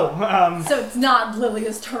challenge. So, So it's not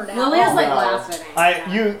Lilia's turn out. Lilia's like no. last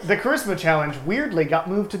minute. the charisma challenge weirdly got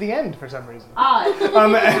moved to the end for some reason. Odd.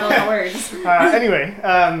 No words. Anyway,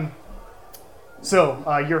 so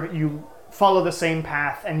you follow the same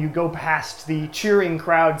path and you go past the cheering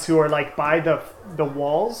crowds who are like by the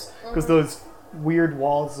walls, because those weird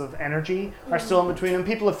walls of energy are still in between them.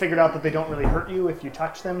 People have figured out that they don't really hurt you if you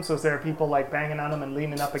touch them, so there are people like banging on them and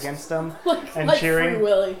leaning up against them and like cheering. Free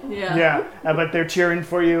Willy. Yeah. But they're cheering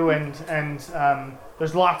for you, and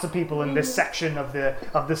there's lots of people in this section of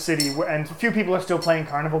the city, and a few people are still playing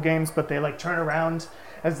carnival games, but they like turn around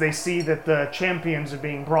as they see that the champions are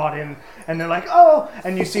being brought in, and they're like, "Oh!"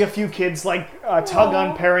 And you see a few kids like tug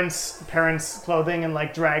on parents' clothing and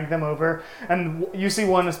like drag them over, and you see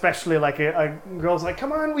one especially, like a girl's like,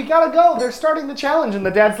 "Come on, we gotta go! They're starting the challenge," and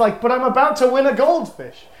the dad's like, "But I'm about to win a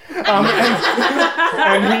goldfish."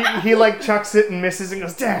 And he like chucks it and misses and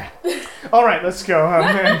goes, "Dad! All right, let's go."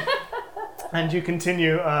 And you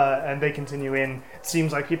continue, and they continue in. It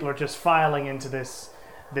seems like people are just filing into this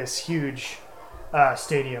huge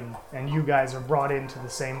stadium, and you guys are brought into the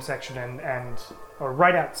same section or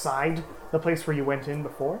right outside the place where you went in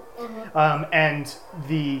before. And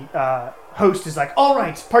the host is like, all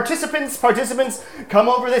right, participants, come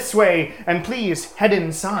over this way, and please head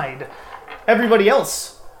inside. Everybody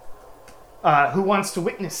else who wants to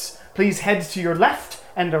witness, please head to your left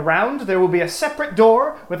and around. There will be a separate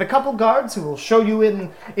door with a couple guards who will show you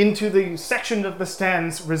into the section of the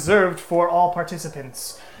stands reserved for all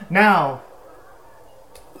participants. Now,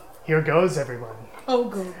 here goes everyone. Oh,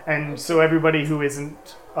 good. And so everybody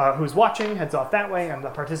who's watching heads off that way, and the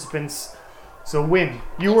participants. So Wynn,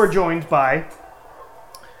 you were joined by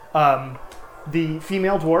the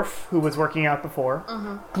female dwarf who was working out before,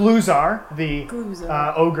 Gluzar, the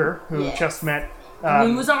ogre who just met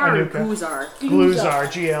Gluzar or Anuka. Gluzar? Gluzar,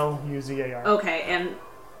 Gluzar. Okay, and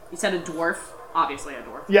you said a dwarf? Obviously a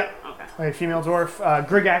dwarf. Yeah, Okay. a female dwarf.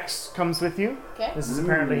 Grigax comes with you. Okay. This is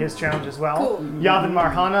apparently his challenge as well. Cool. Yavin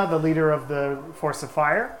Marhana, the leader of the Force of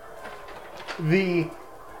Fire. The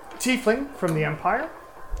Tiefling from the Empire.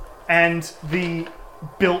 And the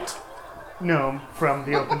built gnome from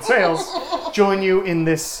the Open Sails join you in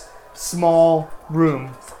this small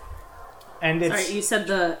room. And it's... Sorry, you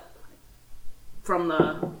said from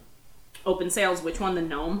the Open Sails, which one? The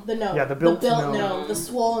gnome? The gnome. Yeah, the built gnome. gnome. The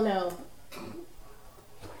swole gnome.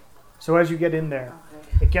 So as you get in there,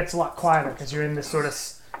 it gets a lot quieter because you're in this sort of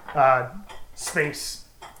space.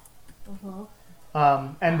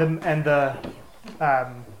 And the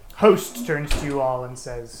host turns to you all and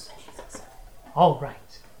says, all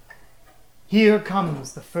right, here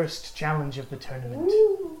comes the first challenge of the tournament.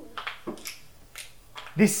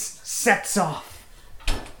 This sets off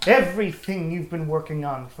everything you've been working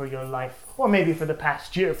on for your life, or maybe for the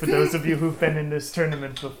past year, for those of you who've been in this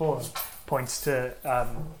tournament before. Points to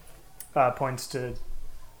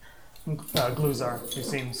Gluzar, who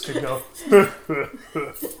seems to go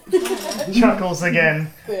chuckles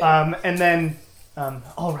again. And then,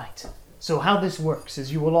 all right. So how this works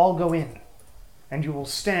is you will all go in, and you will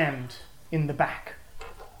stand in the back.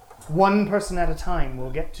 One person at a time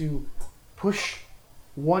will get to push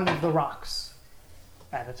one of the rocks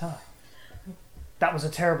at a time. That was a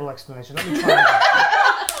terrible explanation. Let me try again.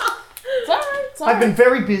 It's alright. I've been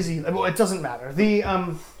very busy. Well, it doesn't matter.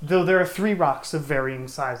 Though there are 3 rocks of varying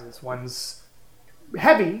sizes. One's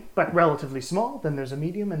heavy, but relatively small. Then there's a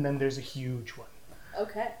medium, and then there's a huge one.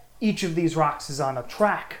 Okay. Each of these rocks is on a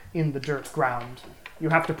track in the dirt ground. You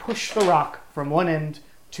have to push the rock from one end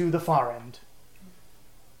to the far end.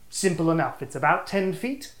 Simple enough. It's about 10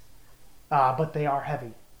 feet, but they are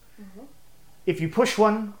heavy. If you push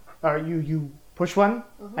one, or you push one,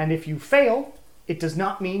 and if you fail, it does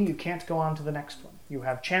not mean you can't go on to the next one. You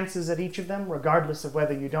have chances at each of them, regardless of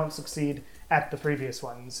whether you don't succeed at the previous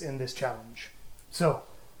ones in this challenge. So,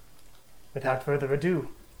 without further ado,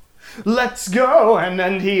 let's go! And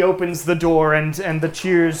then he opens the door, and the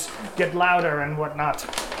cheers get louder and whatnot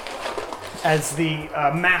as the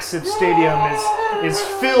massive stadium is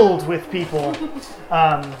filled with people.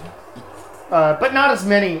 But not as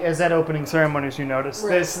many as at opening ceremony, as you notice.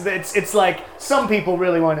 Right. It's like some people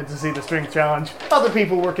really wanted to see the strength challenge. Other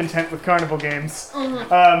people were content with carnival games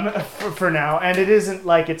for now. And it isn't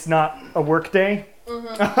like it's not a work day.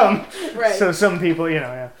 Right. So some people,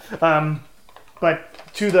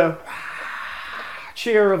 but to the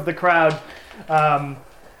cheer of the crowd,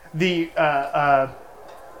 the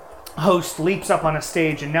host leaps up on a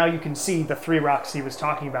stage, and now you can see the 3 rocks he was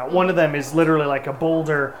talking about. One of them is literally like a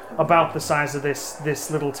boulder about the size of this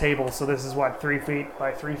little table. So this is 3 feet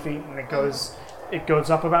by 3 feet, and it goes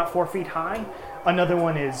up about 4 feet high. Another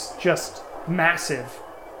one is just massive,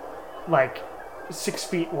 like 6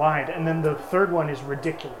 feet wide, and then the third one is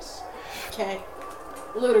ridiculous. Okay.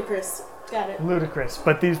 Ludicrous. Got it. Ludicrous.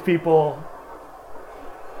 But these people,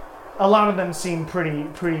 a lot of them seem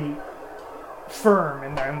pretty firm,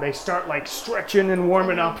 and they start like stretching and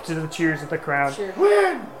warming up to the cheers of the crowd. Sure.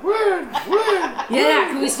 Win! Yeah,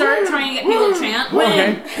 can we start trying to get people to chant?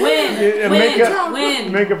 Win! Okay. Win!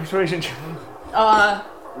 Win! Make a persuasion check.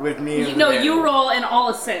 With me. You roll and I'll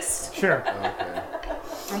assist. Sure. Okay.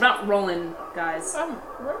 I'm not rolling, guys.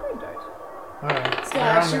 Where are my dice? All right.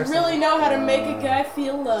 Gosh, you really know how to make a guy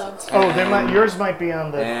feel loved. Oh, yours might be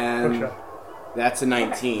on the And bookshelf. that's a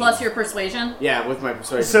 19. Plus your persuasion. Yeah, with my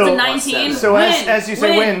persuasion. So- It's a Plus 19. 7. So Win, as you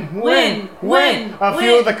say, win. A few win.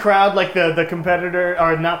 of the crowd, like the competitor,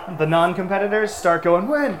 or not the non-competitors, start going,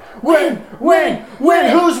 win.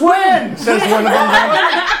 Who's win? Says one of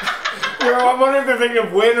them. I'm wondering if they're thinking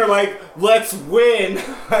of win or like, let's win.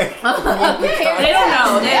 Like, They don't know. They don't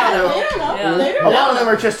know. They don't know. Yeah. They don't A know. lot of them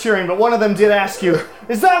are just cheering, but one of them did ask you,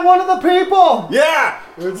 is that one of the people? yeah.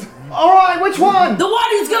 All right, which one? The one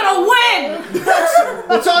who's gonna win!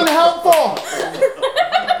 It's unhelpful.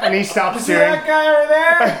 And he stops See cheering. that guy over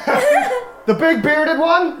there? The big bearded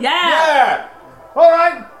one? Yeah. All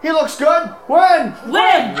right, he looks good. Win! Win!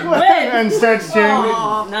 And starts cheering.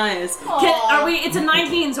 Oh, nice. Are we? It's a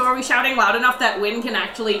 19, so are we shouting loud enough that Win can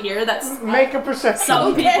actually hear? That's Make a perception.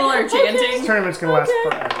 some people are chanting. This tournament's gonna last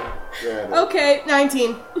forever. Yeah, Okay,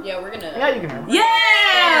 19. Yeah, we're gonna. Yeah, you can.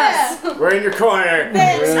 Yes. we're in your corner.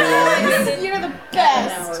 Thanks, guys. You're the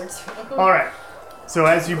best. All right. So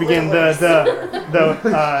as you begin, there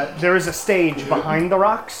is a stage behind the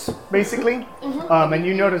rocks, basically, and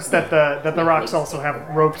you notice that the rocks also have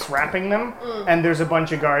ropes wrapping them, and there's a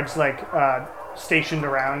bunch of guards stationed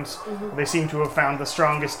around. They seem to have found the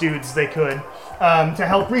strongest dudes they could to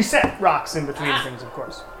help reset rocks in between things, of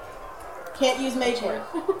course. Can't use mage hand.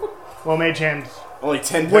 Well, Mage Hand Only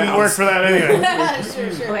 10 pounds. wouldn't work for that anyway.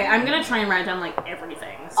 Sure. Okay, I'm gonna try and write down like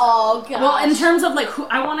everything. So. Oh, God. Well, in terms of like who,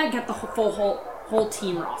 I want to get the whole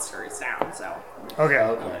team rosters down. So.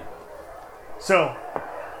 Okay. So,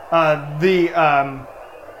 the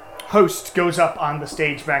host goes up on the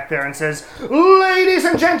stage back there and says, "Ladies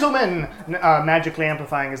and gentlemen," magically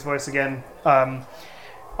amplifying his voice again,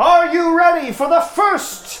 "are you ready for the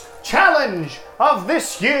first challenge of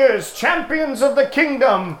this year's Champions of the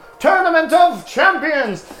Kingdom Tournament of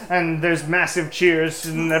Champions?" And there's massive cheers,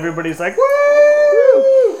 and everybody's like,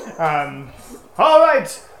 "Woo!" All right.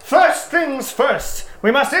 First things first,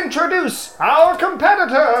 we must introduce our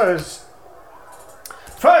competitors.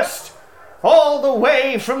 First, all the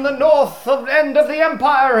way from the north end of the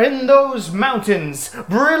Empire in those mountains,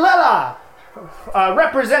 Brilella,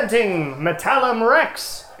 representing Metallum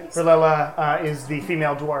Rex. Brilella is the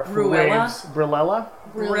female dwarf who Bruella? waves. Brilella?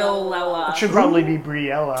 Brillella. It should probably be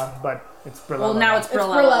Briella, but it's Brilella. Well, now it's It's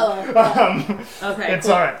Brillella. Brillella. Okay. It's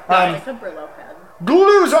cool. alright. Like a Brillo pad.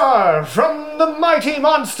 Gluzar from the Mighty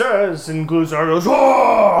Monsters, and Gluzar goes,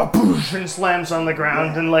 "Oh!" Boosh, and slams on the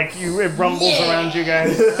ground, and it rumbles around you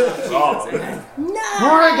guys.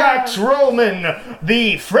 Brigax Roman,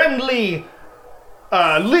 the friendly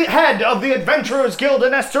head of the Adventurers Guild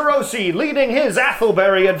in Esterosi, leading his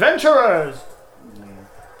Athelberry adventurers.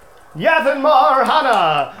 Yathanmar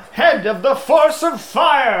Hana, head of the Force of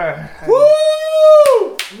Fire.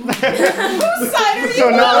 Woo! Whose side are you So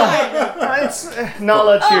on?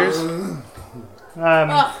 Nala cheers.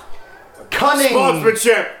 Cunning.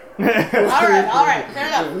 Sportsmanship. Alright, fair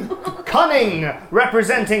enough. Cunning,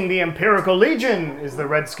 representing the Empirical Legion, is the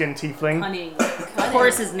Redskin Tiefling. Cunning. Of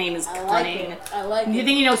course, his name is I like Cunning. it. I like Do you it.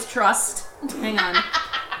 think he knows trust? Hang on.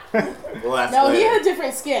 We'll ask No, he later. had a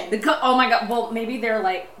different skin. Oh my god. Well, maybe they're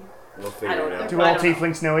like. We'll figure I don't it know. out. Do all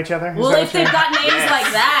tieflings know each other? Is Well, that if what you're- they've got names Yes. like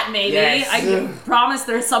that, maybe. Yes. I can promise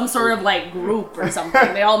there's some sort of like group or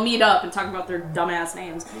something. They all meet up and talk about their dumbass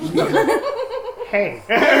names. Hey.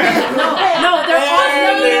 No, they're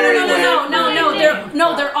awesome.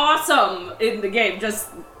 No, they're awesome in the game. Just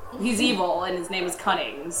he's evil and his name is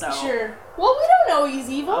Cunning. So Sure. Well, we don't know he's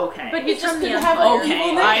evil. Okay. But He's he just from the didn't have an Okay, evil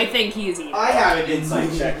name. I think he's evil. I haven't insight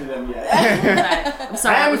checked them yet. Okay. I'm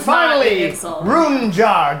sorry. that And was not an finally, insult.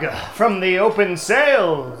 Runejog from the Open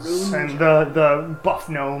Sails, and the buff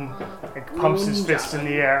gnome pumps his fist in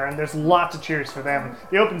the air, and there's lots of cheers for them.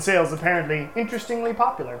 The Open Sails apparently interestingly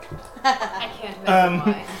popular. I can't imagine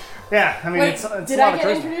why. Yeah, I mean Wait, it's did a lot I of get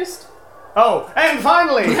charisma. introduced? Oh, and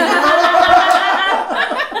finally,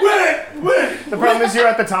 the problem is you're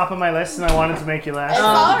at the top of my list, and I wanted to make you last. It's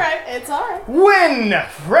alright. It's alright. Win,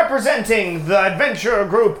 representing the adventure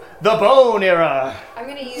group, the Bone Era. I'm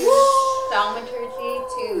gonna use thaumaturgy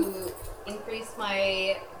to increase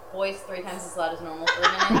my voice 3 times as loud as normal for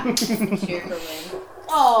a minute. Cheer for Win.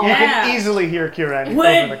 Oh. You Yeah. can easily hear Kieran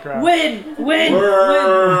over the crowd. Win.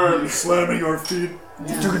 Burn. Slamming your feet.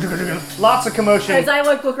 Lots of commotion. As I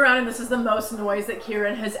look around, and this is the most noise that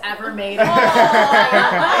Kieran has ever made. Yeah.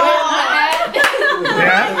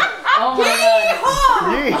 Oh my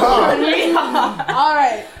Yeehaw. god.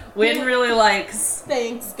 Alright. Win really likes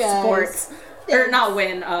Thanks, guys. sports. Or not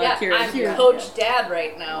Win, Yeah, Kieran. I'm Coach Dad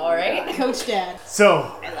right now, alright? Coach Dad.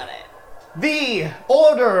 So, I love it. the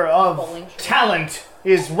order of Bowling tree. talent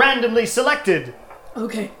is randomly selected.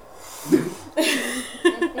 Okay.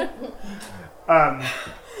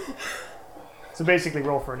 So basically,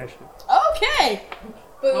 roll for initiative. Okay.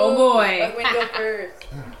 Boom. Oh, boy. Let Win go first.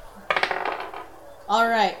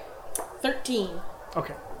 Alright. 13.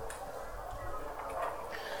 Okay.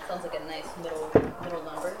 Sounds like a nice middle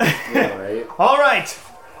number. Yeah, right. All right.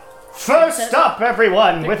 First up,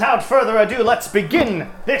 everyone. Without further ado, let's begin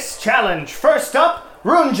this challenge. First up,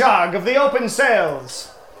 Runejog of the Open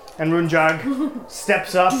Sails. And Runejog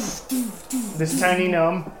steps up. This tiny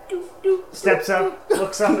gnome steps up,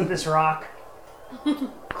 looks up at this rock,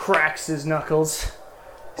 cracks his knuckles,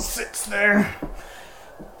 sits there,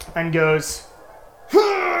 and goes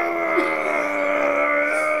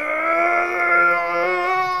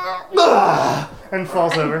and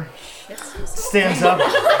falls over. Stands up.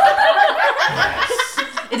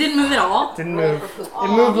 It didn't move at all. Didn't move. It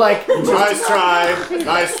moved like, Nice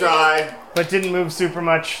try. but didn't move super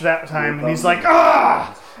much that time. And he's like,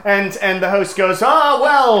 ah! And the host goes,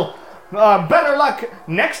 well, better luck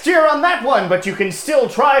next year on that one, but you can still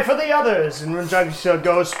try for the others. And Runjag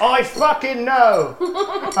goes, I fucking know.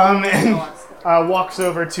 And walks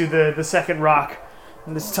over to the second rock.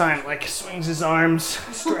 And this time, like, swings his arms,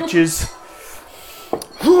 stretches.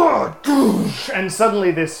 And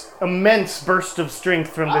suddenly this immense burst of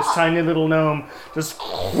strength from this tiny little gnome just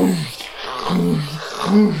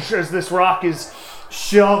as this rock is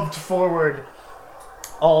shoved forward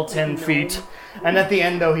all 10 feet. And at the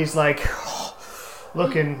end, though, he's like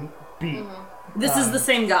looking beat. This is the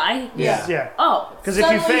same guy? Yeah. Oh. Because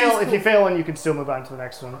if you fail one, you can still move on to the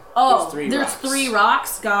next one. Oh, There's there's 3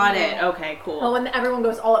 rocks? Got it. Okay, cool. Oh, and everyone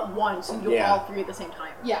goes all at once, and you do Yeah. all 3 at the same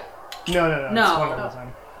time. Yeah. No. No. It's one at a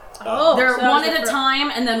time. Oh, They're so one that was at a the time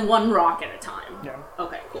and then 1 rock at a time. Yeah.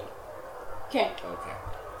 Okay, cool. Okay. Okay.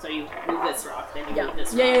 So you move this rock, then you Yeah. move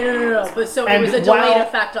this Yeah, rock. no. But so And it was a delayed while-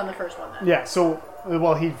 effect on the first one then. Yeah, so,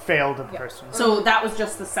 well, he failed at the first one. So that was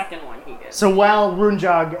just the second one he did. So while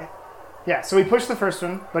Runjag... Yeah, so he pushed the first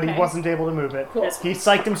one, but he Okay. wasn't able to move it. Cool. He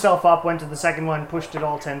psyched himself up, went to the second one, pushed it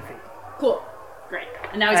all 10 feet. Cool. Great.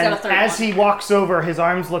 And now he's And got a third as one. he walks over, his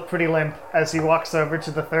arms look pretty limp as he walks over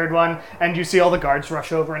to the third one, and you see all the guards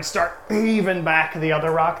rush over and start heaving back the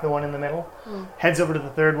other rock, the one in the middle. Heads over to the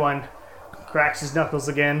third one, cracks his knuckles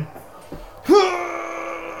again.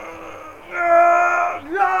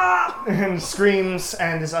 And screams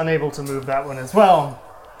and is unable to move that one as well.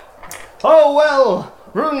 Oh well,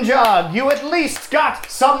 Runjag, you at least got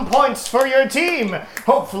some points for your team.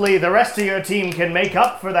 Hopefully the rest of your team can make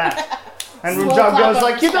up for that. And Small Runjag clap goes of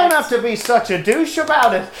like, you don't respect. have to be such a douche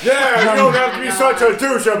about it. Yeah, you don't have to be such a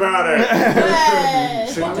douche about it. Hey.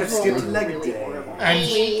 So you just skipped leg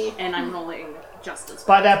day. And I'm rolling just as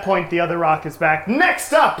By that point, the other rock is back.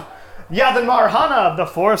 Next up, Yadin Marhana of the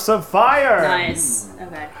Force of Fire. Nice.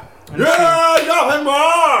 Okay. Yeah, nothing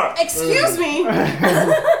more. Excuse me.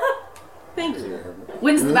 Thank you.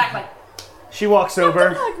 Wins the back leg. She walks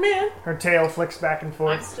over, Fuck, man. her tail flicks back and I'm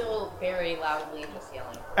forth, still very loudly just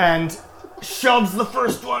yelling. and shoves the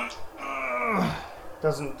first one.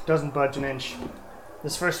 Doesn't budge an inch.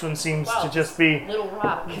 This first one seems to just be Little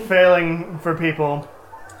rock. failing for people.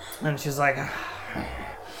 And she's like,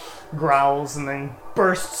 growls and then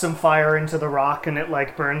bursts some fire into the rock and it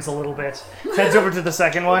like burns a little bit. Heads over to the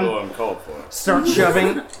second one, Although uncalled for. starts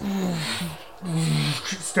shoving,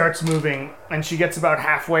 starts moving, and she gets about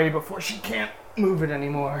halfway before she can't move it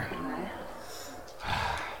anymore.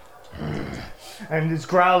 And is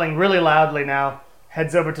growling really loudly now.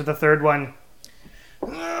 Heads over to the third one.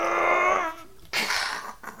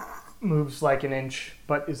 Moves like an inch,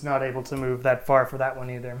 but is not able to move that far for that one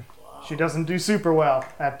either. She doesn't do super well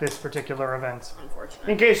at this particular event.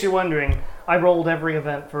 Unfortunately. In case you're wondering, I rolled every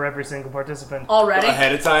event for every single participant. Already?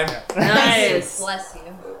 Ahead of time. Nice. Bless you.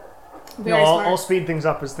 Very I'll smart. speed things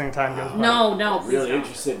up as time goes by. No, please Really don't.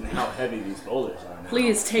 interested in how heavy these boulders are now.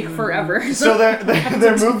 Please take forever. So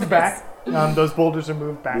they're moved back. Those boulders are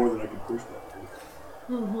moved back. More than I could push that.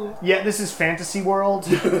 Yeah, this is Fantasy World.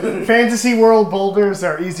 Fantasy World boulders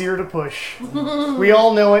are easier to push. We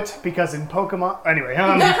all know it because in Pokemon. Anyway,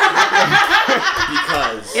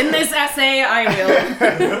 Because In this essay,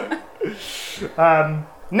 I will.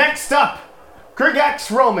 next up,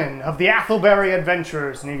 Grigax Roman of the Athelberry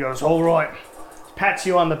Adventurers, and he goes, "All right." Pats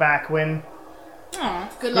you on the back, Win. Good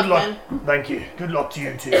Good luck, luck. man. Thank you. Good luck to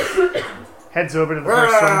you too. Heads over to the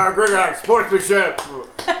first one. Grigax, sportsmanship.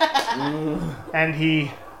 And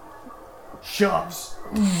he shoves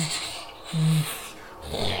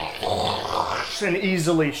and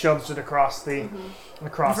easily shoves it across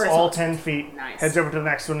across First all one. 10 feet. Nice. Heads over to the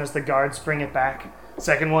next one as the guards bring it back.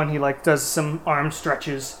 Second one, he like does some arm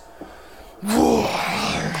stretches.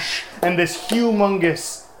 And this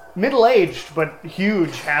humongous, middle-aged but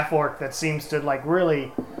huge half-orc that seems to like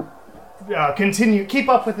really keep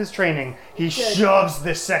up with his training. He shoves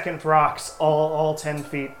this second rocks all 10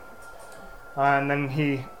 feet. And then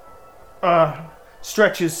he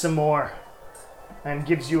stretches some more and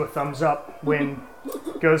gives you a thumbs up when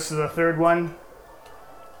goes to the third one.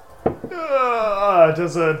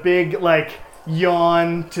 Does a big like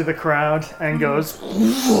yawn to the crowd and goes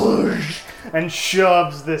and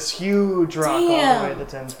shoves this huge rock all the way to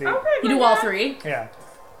 10 feet. You do all 3? Yeah.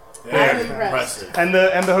 Very impressed. impressive. And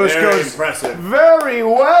the host Very goes, impressive. "Very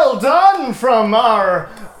well done from our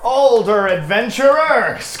older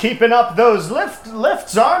adventurers, keeping up those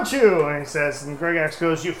lifts, aren't you?" And he says, and Gregax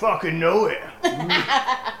goes, "You fucking know it."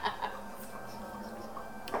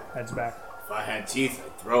 Heads back. If I had teeth,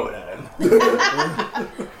 I'd throw it at him.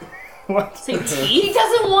 What? Say teeth? He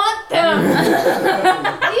doesn't want them.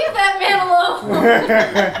 Leave that man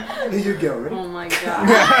alone. Here you go, ready? Oh my god.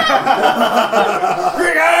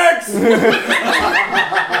 Gregax!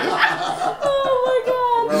 Oh my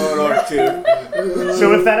god. Throw an orc tooth.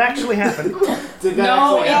 So if that actually happened, Did that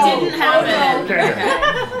No, it actually didn't happen.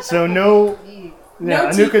 okay. So no. Yeah, No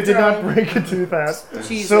Anuka teeth did not thrown. break a tooth out,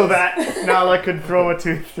 Jesus. so that Nala could throw a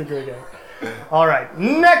tooth to Gregax. All right,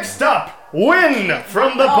 next up, Win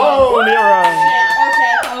from the Bone Era.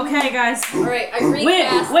 Okay. Okay, guys. Alright, I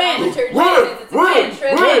recast Win. Thaumaturgy Win. because it's a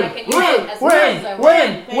cantrip and I can use it as much as I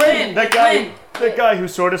want. Win. That guy who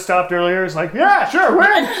sort of stopped earlier is like, yeah, sure,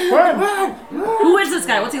 win. Who is this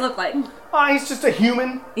guy? What's he look like? He's just a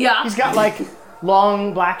human. Yeah. He's got like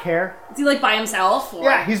long black hair. Is he like by himself? Or?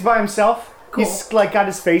 Yeah, he's by himself. Cool. He's like got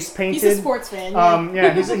his face painted. He's a sports fan.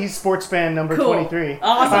 Yeah. Yeah, he's sports fan number Cool. 23.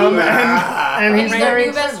 Awesome. and he's He's their very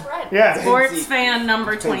new best friend. yeah. Sports fan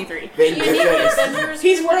number 23. Venti Unique Chase. Adventures.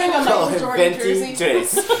 He's wearing a Call Michael him Jordan Venti jersey.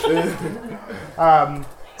 Chase.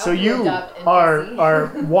 So How do you you adopt NPC?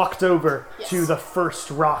 are walked over Yes. to the first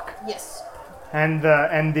rock, Yes. and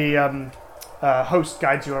the host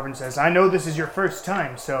guides you over and says, "I know this is your first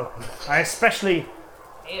time, so I especially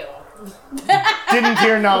Ew. didn't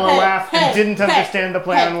hear Nala laugh and hey, didn't hey, understand the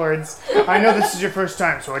play hey. on words. I know this is your first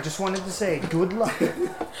time, so I just wanted to say good luck.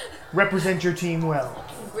 Represent your team well."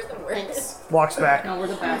 We're the worst. Walks back. No, we're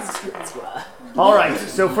the best. All right,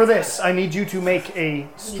 so for this, I need you to make a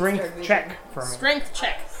strength check for me. Strength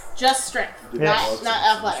check. Just strength. Yes. Not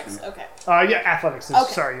athletics. Okay. Yeah, athletics.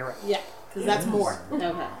 Okay. Sorry, you're right. Yeah, because that's more.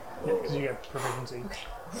 Okay. Because you get proficiency.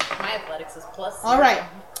 My athletics is plus. All right.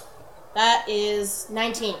 That is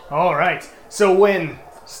 19. All right. So Win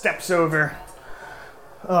steps over,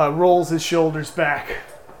 rolls his shoulders back,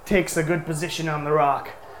 takes a good position on the rock,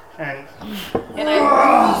 and And I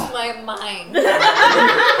lose my mind.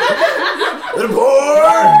 Little boy!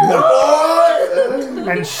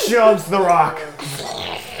 and shoves the rock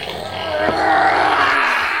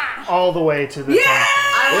all the way to the top.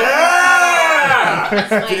 Yeah!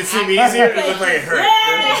 Did it seem easier? It looked like it hurt.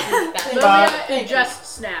 Lilia, it just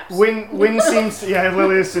snaps. Win seems to, yeah,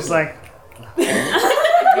 Lilia's just like,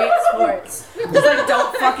 Great sports. Just like,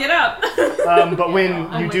 don't fuck it up. but Win,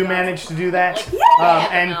 you do manage to do that,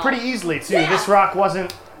 and pretty easily too. This rock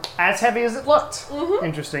wasn't as heavy as it looked,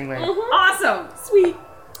 interestingly. Awesome. Sweet.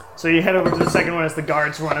 So you head over to the second one as the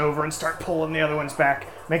guards run over and start pulling the other ones back.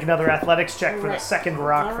 Make another athletics check for the second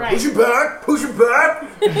rock. All for right. Push it back! Push it back!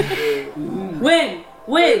 Win.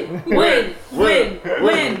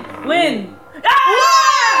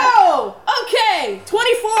 Whoa! Okay,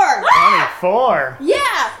 24. 24.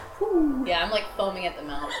 Yeah. Yeah, I'm like foaming at the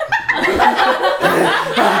mouth.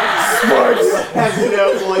 Has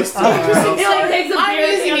no voice to He like takes a I'm beer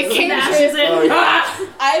using and a smashes it.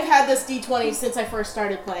 I've had this D20 since I first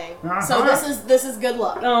started playing, so this is good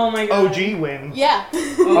luck. Oh my god. OG Win. Yeah.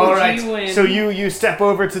 All right. Win. So you step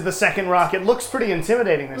over to the second rock. It looks pretty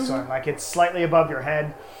intimidating this one. Like it's slightly above your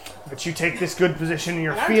head, but you take this good position and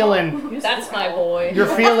you're feeling That's my boy.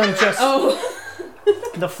 just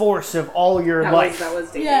the force of all your life That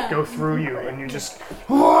was David. Yeah. go through you, and you just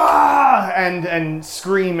and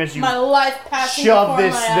scream as you My life passing shove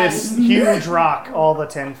before this my eyes. huge rock all the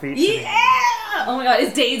 10 feet. To the Yeah! Oh my god,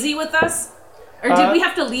 is Daisy with us? Or did we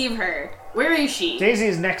have to leave her? Where is she? Daisy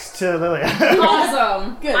is next to Lilia.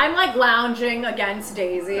 Awesome. Good. I'm like lounging against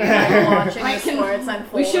Daisy, like watching the sports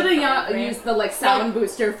unfold. We should in front have of me. used the like sound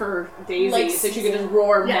booster for Daisy Like so she could just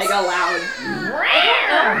roar Yes. mega loud.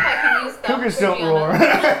 I can use Cougars don't roar.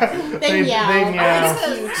 They meow. They meow.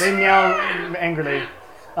 They meow angrily.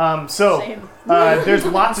 There's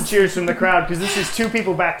lots of cheers from the crowd because this is two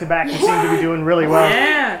people back to back who seem to be doing really well.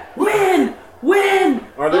 Yeah. Win! Win!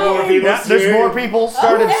 Are there more people? Yeah, there's cheering? more people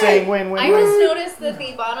started saying win, win, I win. just noticed that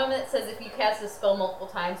the bottom it says if you cast a spell multiple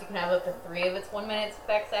times, you can have up to 3 of its 1 minute's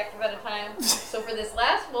effects active at a time. So for this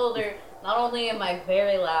last boulder, not only am I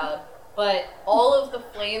very loud, but all of the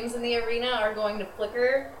flames in the arena are going to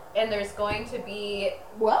flicker, and there's going to be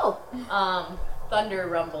Whoa. thunder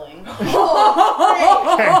rumbling. Win!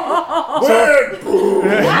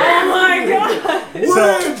 Oh my god!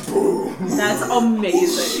 Win! Boom! That's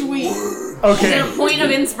amazing. Sweet. Okay, A point of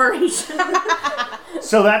inspiration.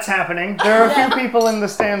 so that's happening. There are a few people in the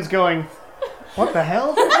stands going, what the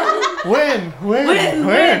hell? Win, win, Win,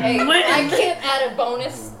 win. Hey, Win. I can't add a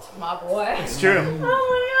bonus to my boy. It's true. Oh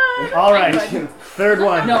my god. All right, third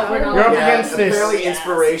one. No, we're not. You're up Yeah, against this. apparently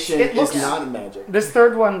inspiration It looks- is not magic. This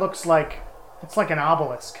third one looks like it's like an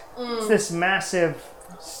obelisk. It's this massive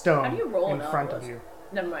stone How do you roll in an front of obelisk? you.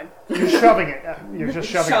 Never mind. You're shoving it. You're just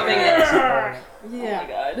shoving Shoving it. it. Oh my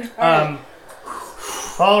Yeah. god.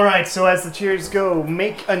 All right. So as the cheers go,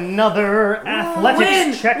 make another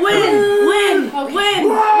athletics check. for me. Win! Okay.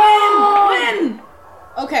 Win!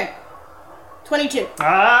 Okay. 22.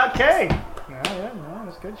 Okay. No,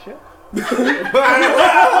 that's good shit. We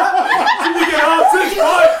get all 6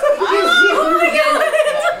 points!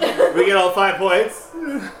 We get all 5 points.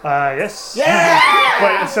 Yes. Yeah.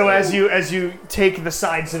 But so as you take the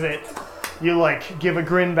sides of it, you like give a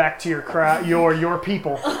grin back to your crowd, your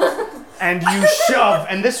people, and you shove.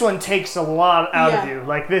 And this one takes a lot out of Yeah. you.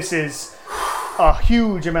 Like this is a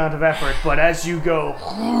huge amount of effort. But as you go,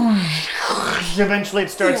 eventually it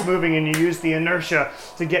starts moving, and you use the inertia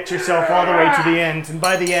to get yourself all the way to the end. And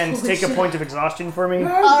by the end, take a point of exhaustion for me.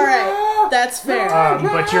 Alright. That's fair.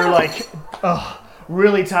 But you're like,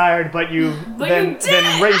 really tired, but you then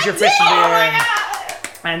raise your fist in the air,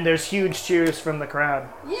 and there's huge cheers from the crowd.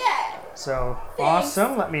 Yeah. So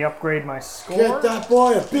awesome! Let me upgrade my score. Get that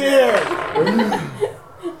boy a beer!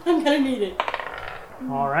 I'm gonna need it.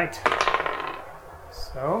 All right.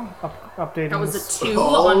 So updating. That was this- a 2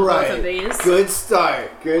 All on right. both of these. Good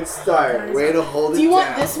start. Good start. Way to hold it Do you want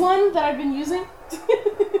down. this one that I've been using?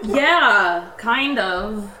 Yeah, kind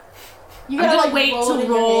of. You I'm gotta gonna like wait roll to it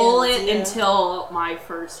in your roll hands, it yeah. until my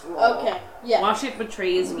first roll. Okay. Yeah. Watch it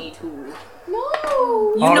betrays me too. No.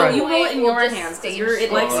 You All know, right. you roll it in We'll your just hands because stage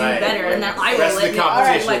it likes All right. you better, and then I Rest roll of it. the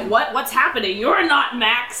And it's competition. like, what's happening? You're not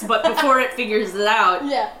max, but before it figures it out,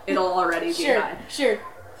 Yeah. it'll already be Sure. high. Sure.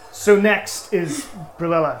 So next is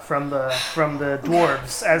Brillella from the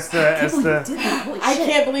dwarves as the I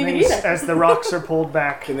can't believe it either. as the rocks are pulled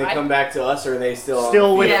back. Can they come back to us, or are they still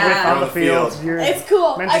Still with Yeah. on the field. You're It's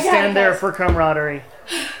cool. meant I to got stand it, there guys. for camaraderie.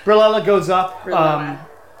 Brillella goes up, Brillella.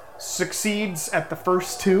 succeeds at the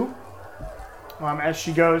first 2. As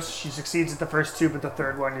she goes, she succeeds at the first 2, but the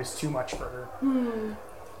third one is too much for her.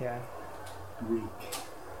 Yeah. Weak.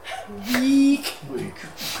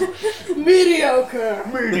 Mediocre.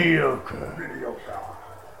 Mediocre.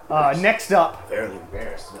 Next up, Fairly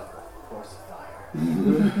embarrassed about the force of fire.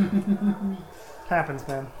 happens,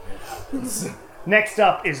 man. Next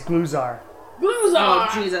up is Gluzar, Oh,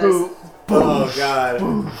 Jesus. who Oh god.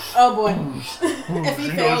 Oh boy. If he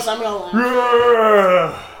fails, I'm gonna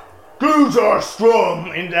laugh. Gluzar strong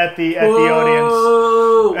at the audience.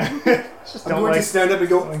 Just I'm don't going to like. stand up and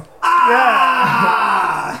go.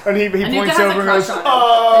 Yeah. And he Anuka points has a over and goes, crush on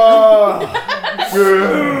him.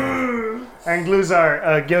 oh! And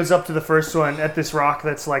Gluzar goes up to the first one at this rock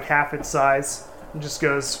that's like half its size and just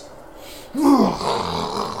goes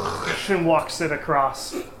and walks it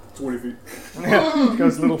across. 20 feet.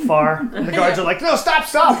 Goes a little far. And the guards are like, no, stop!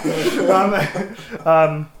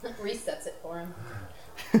 Resets it for him.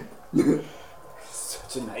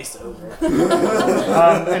 Such a nice over.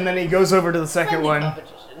 And then he goes over to the second Friendly one.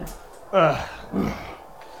 competition.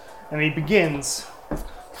 And he begins.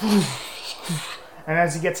 And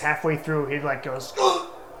as he gets halfway through, he like goes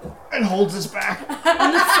and holds his back.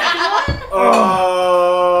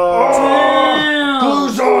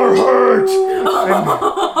 Gluzar hurt.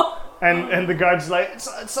 And the guard's like,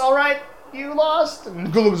 it's all right. You lost. And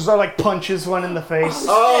Gluzar like punches one in the face.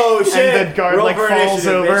 Oh shit! And the guard Roll like for falls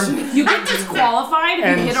initiative, over. bitch. You get disqualified if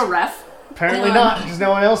And- you hit a ref. Apparently not, because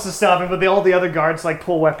no one else is stopping. But all the other guards like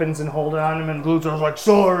pull weapons and hold it on him. And Gluzar's like,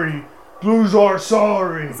 sorry, Gluzar,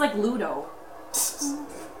 sorry, It's like Ludo.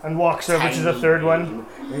 and walks over to the third one.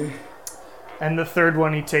 And the third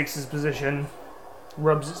one, he takes his position,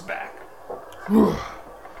 rubs his back, and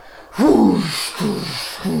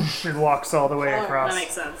walks all the way That across,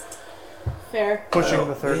 makes sense. Fair. pushing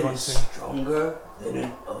the third one too. Stronger than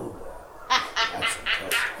an ogre. That's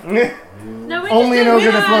impressive. No, we Only an just ogre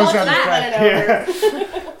did that flows well. down his That back. went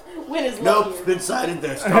Yeah. Win is Nope, lucky. it's been cited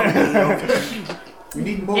there. Stronger than an ogre. We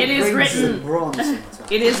need more It is brains written. than bronze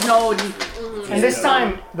sometimes. It is known. And this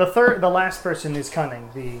time, the last person is Cunning,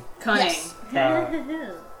 the Cunning.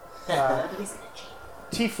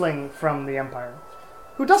 tiefling from the Empire,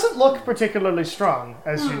 who doesn't look particularly strong,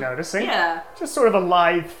 as you're noticing. Yeah. Just sort of a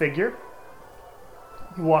lithe figure.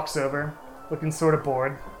 He walks over, looking sort of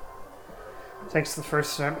bored. Takes the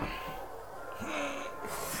first step.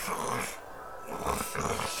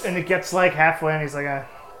 And it gets like halfway, and he's like,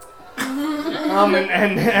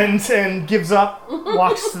 and gives up.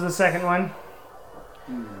 Walks to the second one.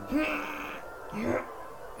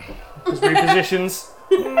 Just repositions.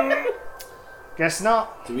 Guess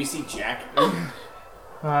not. Do we see Jack?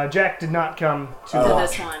 Jack did not come to To the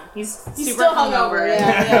this watch. one. He's He's super still hungover.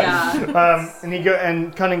 Yeah.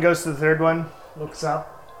 And Cunning goes to the third one, looks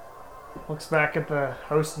up, looks back at the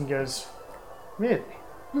host and goes, "Really?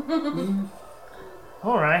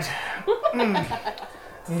 All right."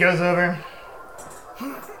 And goes over,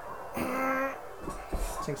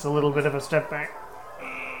 takes a little bit of a step back.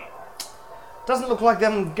 Doesn't look like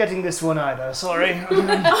them getting this one either, sorry.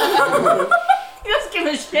 He doesn't give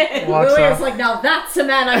a shit. Walks Lily off. is like, now that's a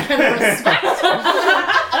man I can respect.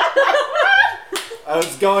 I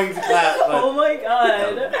was going to clap, but Oh my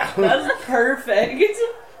god. That's perfect.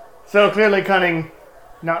 So clearly Cunning,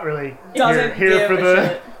 not really Doesn't here give for a the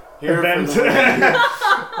shit. here for event.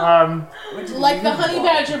 the Like the honey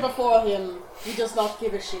badger before him, he does not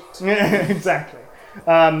give a shit. Exactly.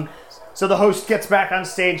 So the host gets back on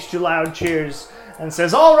stage to loud cheers and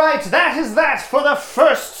says, "All right, that is that for the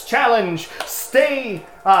first challenge. Stay.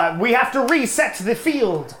 We have to reset the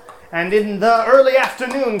field. And in the early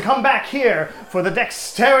afternoon, come back here for the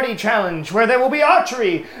dexterity challenge, where there will be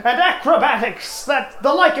archery and acrobatics, that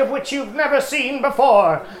the like of which you've never seen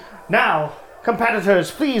before. Now,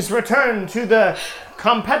 competitors, please return to the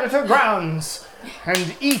competitor grounds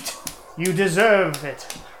and eat. You deserve it.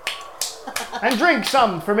 And drink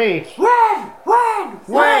some for me." When?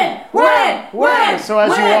 So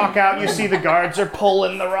as you walk out, you see the guards are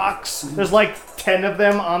pulling the rocks. There's like 10 of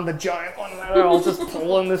them on the giant one. They're all just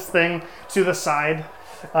pulling this thing to the side.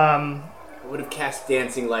 I would have cast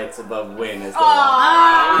dancing lights above Win as the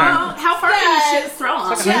How far can you shit throw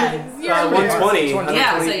him? Yeah, 120.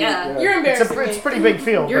 Yeah, so yeah. you're embarrassing It's a me. pretty big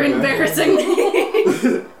field. You're embarrassing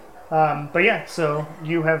me. But yeah, so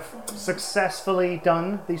you have successfully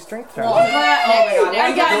done the strength challenge. Oh my god.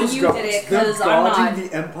 I got Those you did it because Them I'm guarding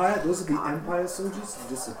not. the Empire, those are the Empire soldiers?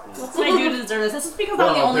 Disappear. What did I do to deserve this? This is because I'm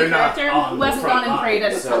the Well, only they're not character on who the hasn't front gone and prayed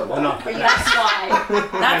at a line, so temple. they're not gonna- That's why.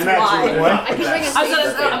 That's And that's why. what? I can bring a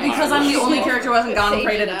I said because I'm the only character who hasn't gone and Sage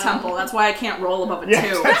prayed at it a out. temple. That's why I can't roll above a 2. Yeah,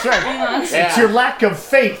 that's right. Yeah. It's your lack of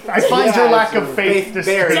faith. I find your lack of faith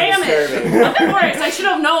very Damn disturbing. it! Of course, I should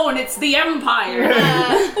have known it's the Empire.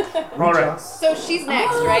 All right. So she's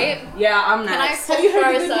next, right? Yeah, I'm Can I next. pull Have you heard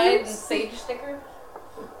far of the aside and news? sage sticker?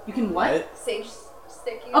 You can what? Sage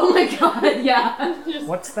stick you? Oh my god, yeah.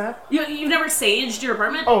 What's that? You've never saged your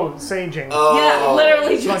apartment? Oh, saging. Yeah,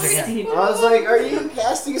 literally just Slugging, yeah. saged. I was like, are you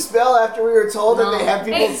casting a spell after we were told that they have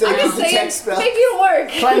people Hey, say I'm to just saying, detect spells? maybe it'll work.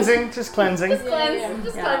 Cleansing, just cleansing. Just cleanse,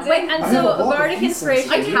 just Yeah. cleanse Wait, it. and I have a so ball of bardic incense.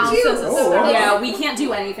 inspiration I do counts too. as a Oh, spell. wow. Yeah, we can't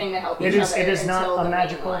do anything to help It each is. other It is until not the a main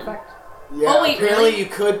magical one. effect. Yeah, Oh, wait, Apparently, really? you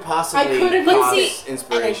could possibly I could've- cause see,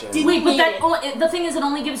 inspiration. Wait, but that Needed. the thing is, it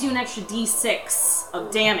only gives you an extra D6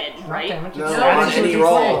 of damage, Not right? damage. No, It's No, added on to a any D20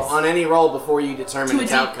 roll. On any roll before you determine To a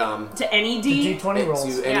its D- outcome. To any The D. D20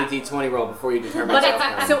 rolls. To any Yeah. D20 roll before you determine But its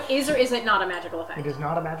outcome. so is or is it not a magical effect? It is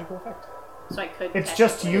not a magical effect. So I could. It's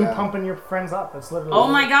just you Yeah. pumping your friends up. That's literally. Oh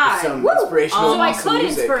my god. Some inspirational So I awesome could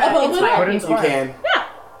music. inspire Could inspire inspire. people. You can.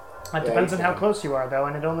 It depends on how close you are, though,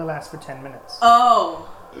 and it only lasts for 10 minutes. Oh.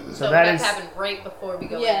 So that that is. happened right before we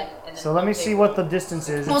go Yeah. in. And then So let me we'll see take what the distance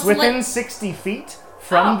is. Well, It's so within let- 60 feet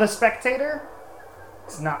from Oh. the spectator.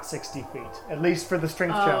 It's not 60 feet. At least for the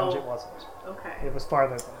strength challenge, it wasn't. Okay. It was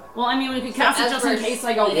farther than that. Well, I mean, we could cast it as just in we're case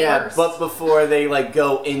I go Yeah, first. but before they like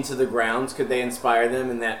go into the grounds, could they inspire them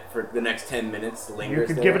in that for the next 10 minutes? Lingers You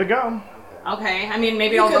could there? give it a go. Okay, I mean,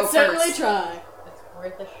 maybe You I'll go could certainly first. try. It's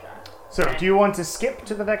worth a shot. So, do you want to skip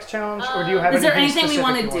to the next challenge, or do you have Is there anything anything we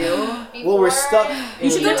want to specific you do? Well, we're stuck.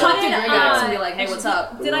 You should go talk to Yeah. Grigax and be like, hey, what's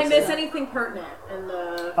up? Did I miss anything pertinent in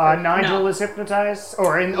the? Nigel No. is hypnotized,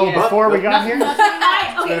 or in Yeah. before we got here. Hold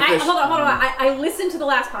on. I listened to the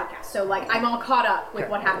last podcast, so like I'm all caught up with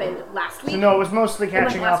Okay. what happened last week. So no, it was mostly went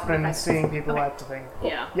catching last up week, and I- seeing people okay. at the thing.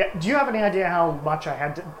 Yeah. Yeah. Do you have any idea how much I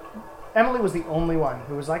had to? Emily was the only one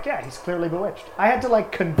who was like, "Yeah, he's clearly bewitched." I had to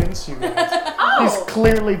like convince you guys. He's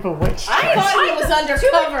clearly bewitched. I guys. thought he was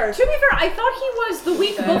undercover. To be fair, I thought he was the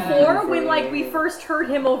week before when like we first heard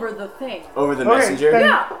him over the thing. Over the Okay, messenger? then-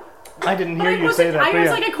 Yeah, I didn't but hear I you wasn't. say that. I but was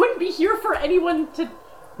yeah. like, I couldn't be here for anyone to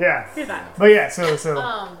Yeah. do that. But yeah, so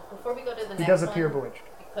Before we go to the next he does one, appear bewitched.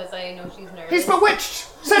 because I know she's nervous. He's bewitched!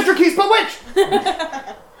 Cedric, he's bewitched!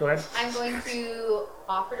 Go ahead. I'm going to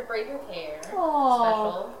offer to braid her hair. Aw.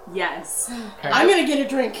 Special. Yes. I'm gonna get a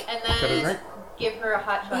drink. And Get a then drink. give her a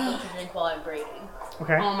hot chocolate to drink while I'm braiding.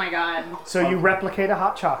 Okay. Oh my god. So you replicate a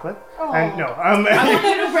hot chocolate. Aw. And no, I want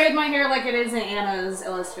you to braid my hair like it is in Anna's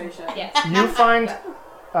illustration. Yes. you find,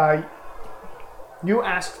 you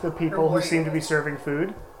ask the people who warrior. seem to be serving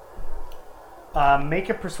food, make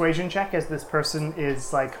a persuasion check as this person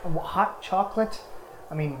is like, hot chocolate?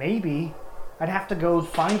 I mean, maybe. I'd have to go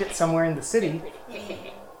find it somewhere in the city. 15.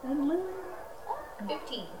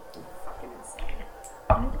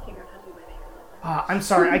 I'm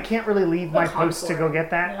sorry, I can't really leave my post to go get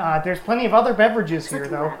that. There's plenty of other beverages here,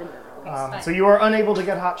 though. So you are unable to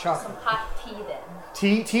get hot chocolate. Some hot tea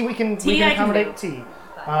then. Tea, we can Tea I can accommodate do. tea.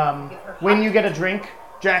 When you get a drink,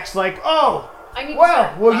 Jack's like, oh, I need to well,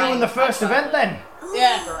 start were you buying in the hot first event chocolate. then?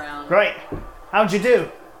 Yeah. Around. Great. How'd you do?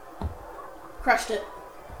 Crushed it.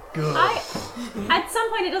 Good. At some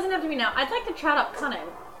point, it doesn't have to be now. I'd like to chat up Cunning.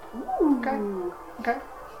 Okay.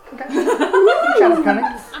 Chat of cunning.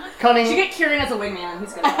 Cunning. You get Kieran as a wingman.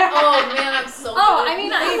 He's good. Oh man, I'm so good. I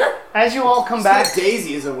mean, As you all come It's back, not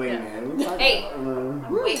Daisy is a wingman. Hey,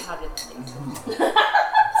 I'm way hotter than Daisy.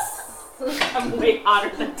 I'm way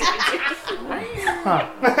hotter than Daisy.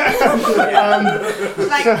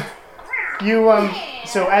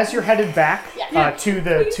 So as you're headed back to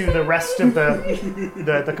the rest of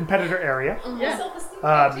the competitor area,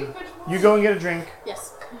 you go and get a drink.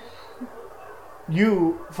 Yes.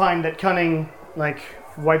 You find that Cunning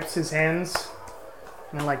wipes his hands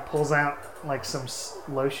and pulls out some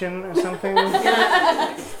lotion or something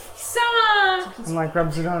so, and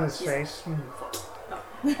rubs it on his face.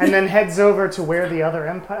 And then heads over to where the other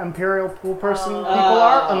Imperial Pool person people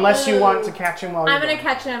are, unless you want to catch him while you're I'm gonna there.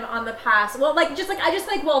 catch him on the pass. Well, I just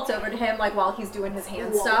waltz over to him while he's doing his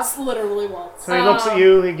hand stuff. Literally waltz. So he looks at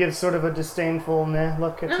you, he gives sort of a disdainful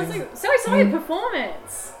look at And I was you. like, sorry,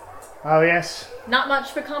 performance. Oh yes, Not much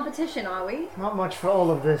for competition, are we? not much for all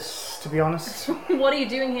of this, to be honest. What are you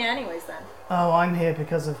doing here anyways then? Oh, I'm here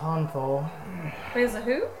because of Hanthor. There's a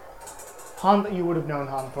who? You would have known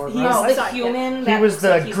Hanthor, He's right? the human. He that was looks the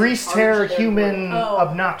like he's in greased charge hair of their human, group.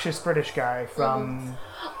 obnoxious British guy from...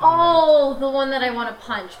 Oh, the one that I want to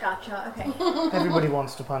punch. Gotcha. Okay. Everybody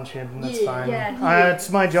wants to punch him, and that's fine. yeah. It's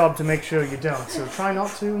my job to make sure you don't, so try not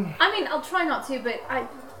to. I mean, I'll try not to, but I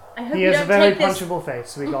hope He you has don't a very take this. punchable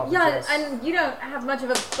face, we got it, Yeah, yes. and you don't have much of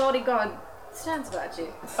a bodyguard stance about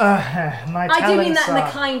you. My I do mean talents that in the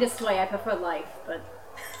are... kindest way. I prefer life, but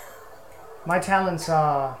My talents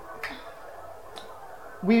are...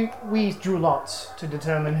 We drew lots to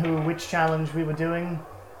determine which challenge we were doing,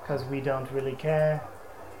 because we don't really care.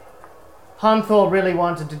 Hanthor really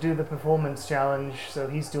wanted to do the performance challenge, so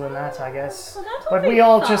he's doing that, I guess. well, that'll But be we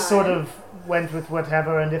all fun. just sort of went with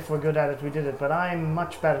whatever, and if we're good at it, we did it. But I'm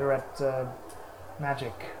much better at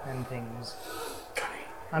magic and things.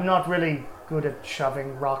 I'm not really good at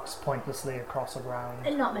shoving rocks pointlessly across the ground.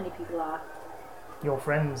 And not many people are. Your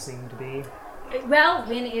friends seem to be. Well,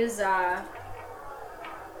 Vin is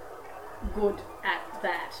good at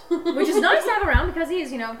that, which is nice to have around because he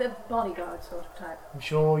is, the bodyguard sort of type. I'm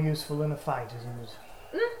sure useful in a fight, isn't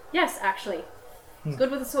it? Yes, actually, he's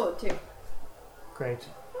good with a sword too. Great.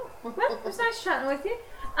 Well, it was nice chatting with you.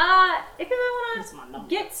 If you want to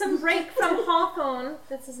get some break from Hawthorne,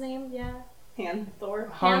 that's his name, yeah.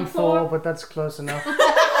 Hanthor. Hanthor, but that's close enough.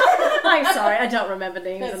 I'm sorry, I don't remember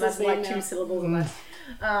names, That's and that's his like name 2 now. syllables. Of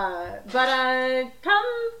that. But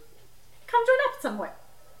come join up at some point.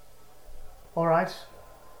 All right.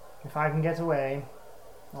 If I can get away,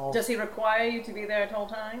 Does he require you to be there at all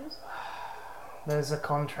times? there's a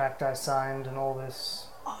contract I signed and all this.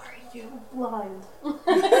 Are you blind?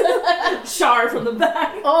 Char from the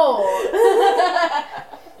back. Oh,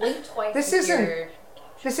 Blink twice. This if isn't- you're-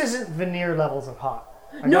 This isn't veneer levels of hot.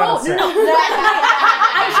 I no. gotta say.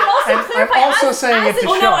 I should also And clarify. I'm also as- saying as it to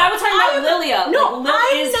Oh no, Char. I was talking about Lilia. No, Like,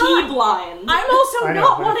 I'm is not. he blind? I'm also I know,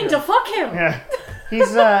 not but wanting if to you're- fuck him. Yeah.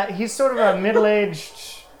 He's sort of a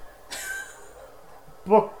middle-aged,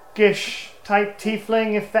 bookish type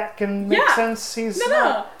tiefling, if that can make Yeah. sense. He's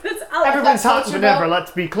No. That's everyone's hot in culture, Venevra, though.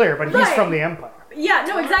 let's be clear, but he's Right. from the Empire. Yeah,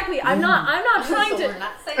 no, exactly. I'm not trying So to. we're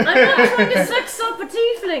not saying I'm not trying to sex up a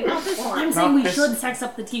tiefling. Not this one. I'm saying we this- should sex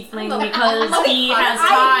up the tiefling I'm a- because I'm a- he has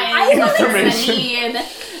I ties will to Information. Ian.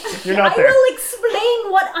 You're I not there. will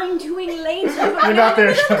explain what I'm doing later. You're not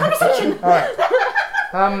there. All right.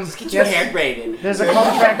 Get your Yes, hair braided. there's a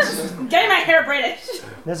contract. Getting my hair braided.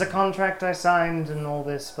 There's a contract I signed and all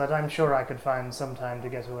this, but I'm sure I could find some time to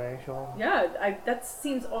get away. Sure. Yeah, that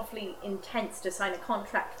seems awfully intense to sign a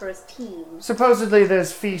contract for a team. Supposedly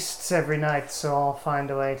there's feasts every night, so I'll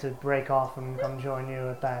find a way to break off and come join you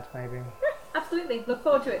at that, maybe. Absolutely, look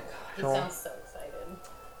forward to it. He Sure. sounds so excited.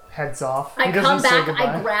 Heads off. I He doesn't come say back,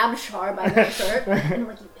 goodbye. I grab Char by the shirt, and I'm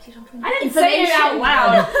like, you don't I didn't say it out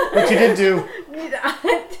loud. But you did do,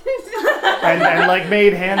 and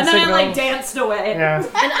made hand And then signals. I danced away. Yeah.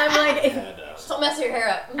 And I'm like, Just don't mess your hair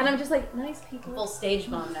up. and I'm just like, nice people Full stage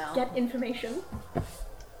mom now. get information.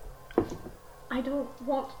 I don't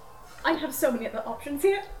want. I have so many other options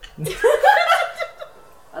here.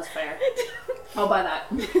 That's fair. I'll buy that.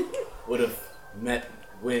 Would have met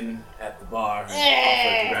Win at the bar.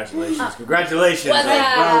 And congratulations. Congratulations. What's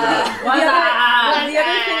Well done. The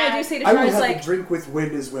other thing I do say to I Shar will is have like, a drink with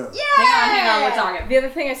Win as well. Hang on, we're talking. the other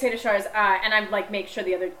thing I say to Shar is, and I like make sure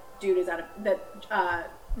the other dude is out of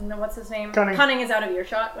that. No, what's his name? Cunning. is out of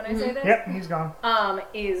earshot when I say this. Yep, he's gone. I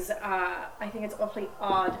think it's awfully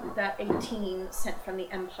odd that a team sent from the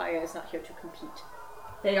Empire is not here to compete.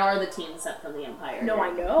 They are the team sent from the Empire. No,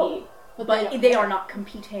 I know. But But they are not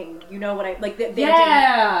competing. You know what I like? They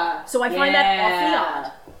Yeah. So I find that awfully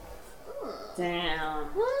odd. Damn.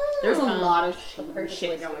 There's a lot of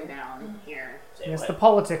shit going down here. Yes, the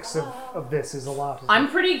politics of this is a lot. I'm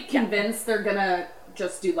pretty convinced they're gonna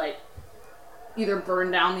just do like either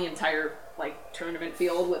burn down the entire like tournament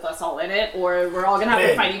field with us all in it, or we're all gonna have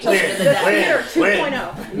to fight each other to the death. Theater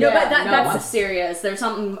 2.0. No, but I'm that's serious. There's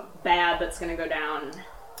something bad that's gonna go down.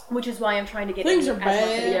 which is why I'm trying to get Things in are as much of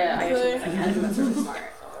bad. the Yeah, Empire actually, as I can. that's really smart.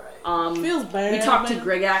 Feels bad. We talked to man.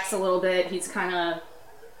 Grigax a little bit. He's kind of.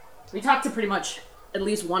 We talked to pretty much at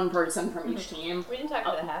least one person from each team. We didn't talk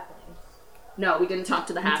to the halflings. No, we didn't talk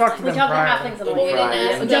to the We talked to halflings. We them talked prior. about halflings a We little didn't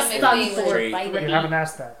bit. ask them Just if thought they for were three. You fighting. haven't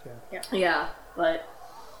asked that yet. Yeah, but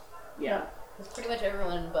yeah. Because pretty much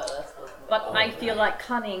everyone but us was. But I feel like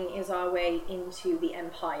Cunning is our way into the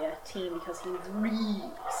Empire team because he really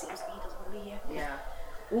seems like he doesn't want to be here. Yeah.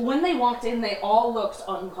 Well, when they walked in, they all looked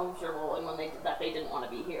uncomfortable, and when they did that, they didn't want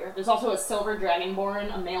to be here. There's also a silver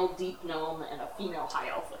dragonborn, a male deep gnome, and a female high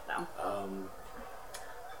elf with them.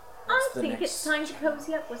 I the think next it's time to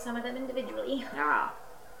cozy up with some of them individually. Ah.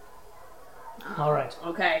 All right.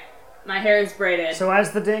 Okay. My hair is braided. So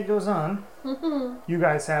as the day goes on, you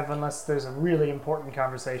guys have, unless there's a really important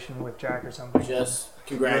conversation with Jack or something, Just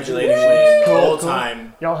congratulating Win the whole Cool.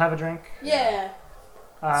 time. y'all have a drink. Yeah.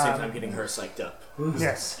 Same time getting her psyched up.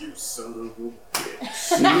 Yes. You son of a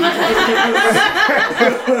bitch.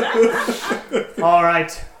 All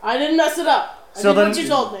right. I didn't mess it up. I So did then- what you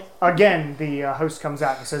told me. Again, the host comes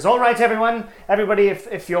out and says, "All right, everybody,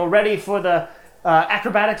 if you're ready for the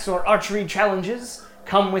acrobatics or archery challenges,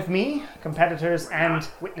 come with me, competitors and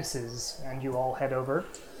witnesses." And you all head over.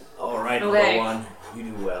 All right, Okay. little one. You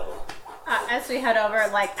do well. As we head over,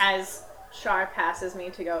 like as Shar passes me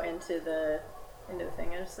to go into the thing,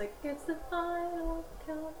 I'm just like, it's the final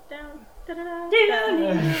countdown. Is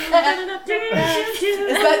that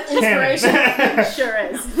inspiration? Sure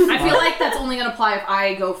is. I feel like that's only going to apply if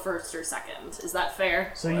I go first or second. Is that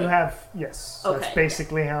fair? So you have, yes. Okay. That's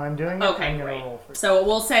basically how I'm doing it. Okay, I'm gonna great. roll for it. So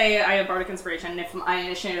we'll say I have Bardic Inspiration. If my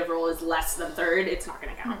initiative roll is less than third, it's not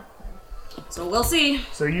going to count. So we'll see.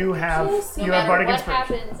 So you have No you have matter Bardic what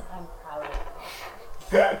Inspiration. happens, I'm proud of you.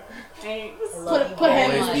 Thanks. I love you Put very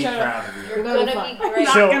hands Always on much. be Shut up. proud of you. You're You're gonna fine. be great.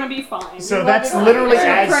 So- Not going to be fine. So that's literally I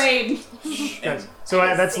as prayed. guys, so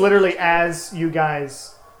that's literally as you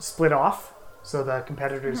guys split off. So the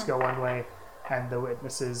competitors go one way, and the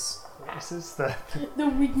witnesses, the The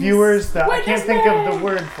weakness. viewers, I can't think of the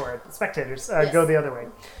word for it. The spectators go the other way.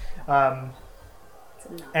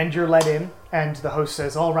 And you're let in, and the host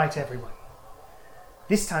says, "All right, everyone.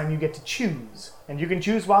 This time you get to choose, and you can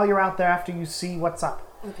choose while you're out there after you see what's up.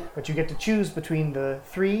 Okay. But you get to choose between the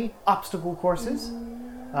 3 obstacle courses.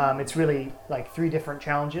 It's really like 3 different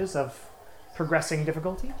challenges of progressing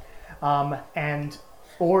difficulty,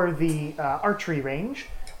 or the archery range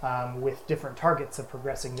with different targets of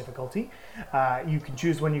progressing difficulty. You can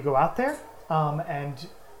choose when you go out there, and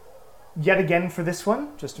yet again for this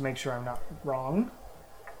one, just to make sure I'm not wrong.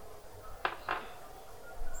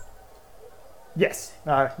 Yes,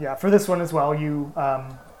 yeah, for this one as well, you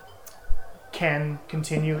can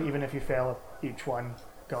continue even if you fail each one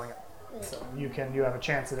going up. So you have a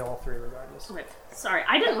chance at all 3 regardless. Wait, sorry,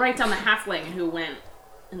 I didn't write down the halfling who went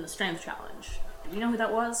in the strength challenge. Do you know who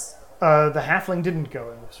that was? The halfling didn't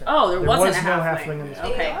go in this round. Oh, there wasn't was a no halfling. halfling in this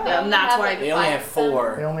Okay, Yeah. then that's why. They only have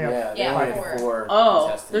 4. They only have- yeah, they Yeah, only four. have 4. Oh,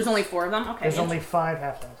 contestants. there's only 4 of them? Okay. There's only 5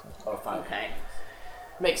 halflings. Or 5. Okay.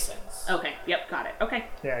 Makes sense. Okay, yep, got it. Okay.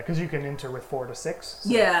 Yeah, because you can enter with 4 to 6. So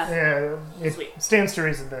Yeah. Yeah, it Sweet. stands to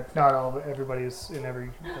reason that not everybody is in every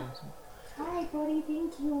thing. So. Hi, buddy.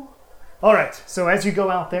 Thank you. All right, so as you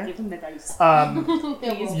go out there, Give him the dice.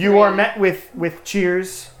 you are met with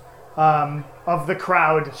cheers of the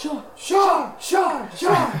crowd.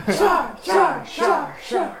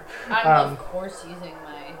 I'm of course using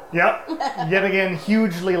my. Yep, yet again,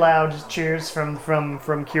 hugely loud cheers from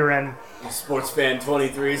Kieran. Sportsfan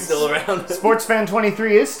 23 is still around. Sportsfan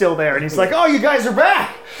 23 is still there, and he's like, "Oh, you guys are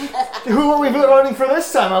back! Who are we voting for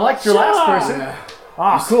this time? I liked your last person.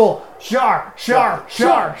 Ah, cool. Shar. I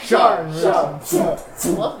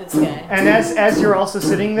love this guy. And as you're also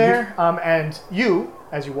sitting there, and you,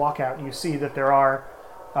 as you walk out, you see that there are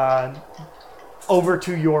over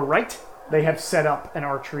to your right. They have set up an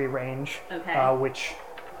archery range, Okay. which,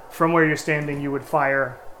 from where you're standing, you would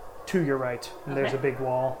fire to your right. And there's Okay. a big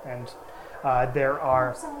wall, and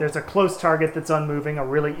there's a close target that's unmoving, a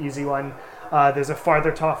really easy one. There's a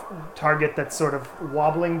farther target that's sort of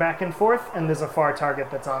wobbling back and forth, and there's a far target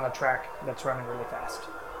that's on a track that's running really fast.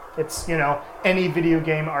 It's, any video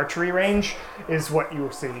game archery range is what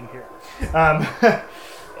you're seeing here.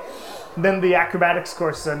 Then the acrobatics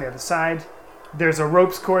course is on the other side. There's a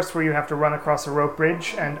ropes course where you have to run across a rope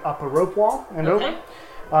bridge and up a rope wall and over.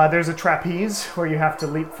 There's a trapeze where you have to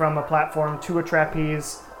leap from a platform to a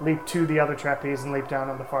trapeze, leap to the other trapeze, and leap down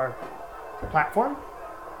on the far platform.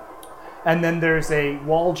 And then there's a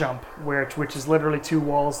wall jump, which is literally 2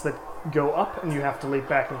 walls that go up, and you have to leap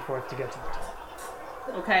back and forth to get to the top.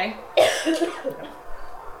 Okay.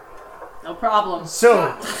 No problem.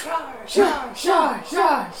 So,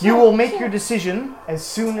 you will make your decision as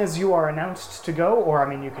soon as you are announced to go, or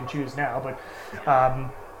you can choose now,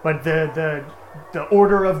 but the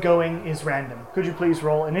order of going is random. Could you please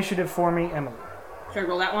roll initiative for me, Emily? Should I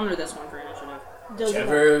roll that one or this one for initiative?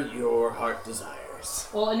 Whichever your heart desires.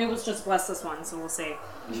 Well, and it was just bless this one, so we'll see.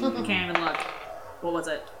 I can't even look. What was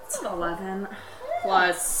it? It's 11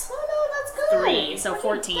 plus that's good. 3, so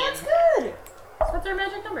 14. That's good. What's our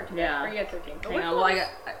magic number today? Yeah. Or you got 13. But Hang on, well,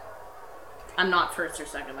 I'm not first or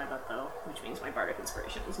second, I bet, though, which means my bardic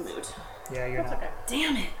inspiration is moot. Yeah, you're not. okay.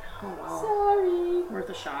 Damn it! Oh, well. Sorry. Worth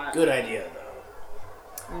a shot. Good idea,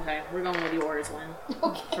 though. Okay, we're going with yours one.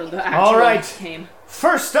 Okay. For the actual All right. game.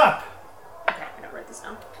 First up, Okay, I gotta write this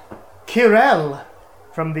down. Kirel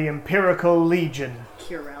from the Empirical Legion.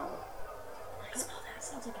 Kirel. I spell that.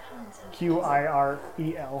 Sounds like a hound sound.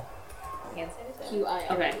 Qirel. Can't say this.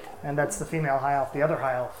 QI. Okay. And that's the female high elf, the other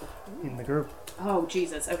high elf in the group. Oh,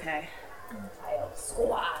 Jesus, okay.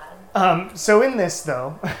 Squad. So in this,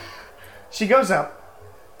 though, she goes up,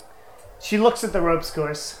 she looks at the ropes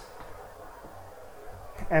course,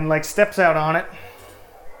 and, steps out on it,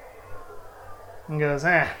 and goes,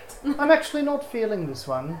 I'm actually not feeling this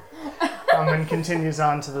one. And continues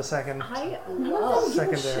on to the second. I love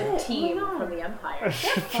Secondary. the team from the Empire. I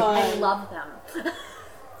Fine. love them.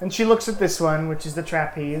 And she looks at this one, which is the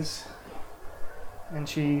trapeze, and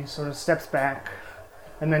she sort of steps back,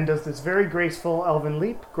 and then does this very graceful elven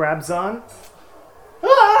leap, grabs on,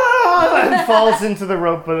 and falls into the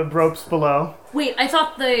ropes below. Wait, I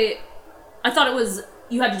thought it was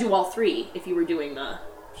you had to do all 3 if you were doing the.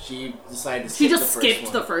 She decided to She skip just the skipped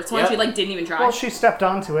first the one. first one. Yep. She didn't even try. Well, she stepped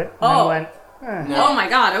onto it, and Oh. then went, Oh my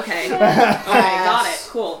god. Okay. Okay, got it.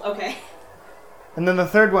 Cool. Okay. And then the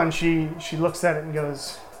third one, she looks at it and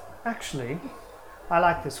goes, actually, I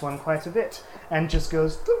like this one quite a bit. And just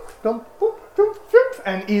goes, doop, doop, boop, doop, doop,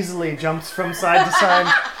 and easily jumps from side to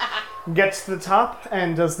side, gets to the top,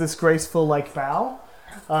 and does this graceful, bow.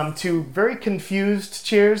 To very confused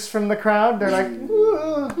cheers from the crowd. They're like,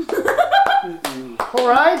 all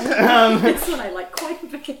right. This one I like quite a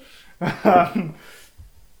bit.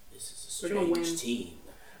 This is a They're gonna win. strange team.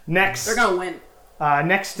 Next, They're gonna win.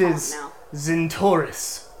 next is now.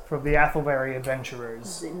 Zintoris from the Athelberry Adventurers.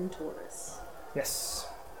 Zintoris. Yes.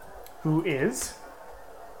 Who is?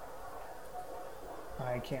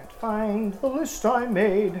 I can't find the list I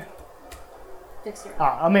made. Dexter.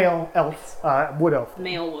 A male elf, wood elf.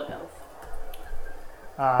 Male wood elf.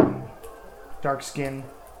 Dark skin,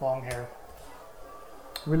 long hair.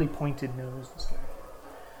 Really pointed nose, this guy.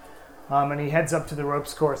 And he heads up to the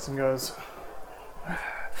ropes course and goes...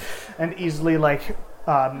 and easily,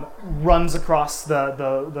 runs across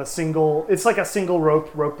the single... It's like a single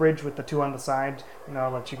rope bridge with the 2 on the side.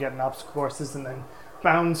 Let you get in obstacle courses, and then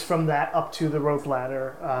bounds from that up to the rope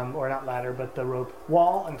ladder, or not ladder, but the rope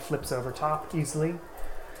wall, and flips over top easily.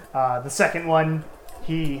 The second one,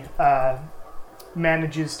 he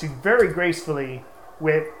manages to very gracefully,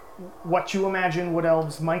 with what you imagine wood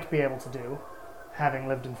elves might be able to do, having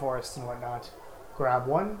lived in forests and whatnot, grab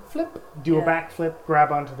one, flip, do a back flip,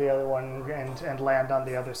 grab onto the other one, and land on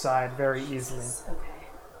the other side very easily. Okay.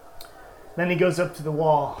 Then he goes up to the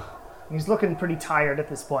wall. He's looking pretty tired at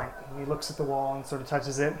this point. He looks at the wall and sort of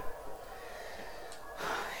touches it.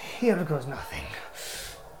 Here goes nothing.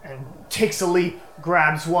 And takes a leap,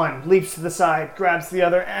 grabs one, leaps to the side, grabs the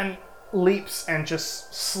other, and leaps and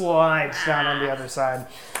just slides down on the other side.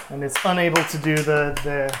 And is unable to do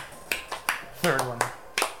the third one.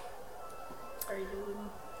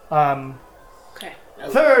 Okay.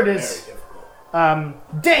 Third Very is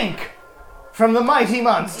difficult. Dink from the Mighty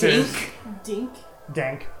Monsters. Dink.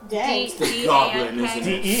 Dank. Dang. The goblin, isn't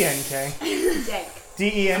it? D-E-N-K. Dank.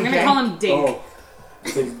 D-E-N-K. I'm gonna call him Dink. Oh.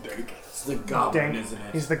 Dink. It's the goblin, Dank. isn't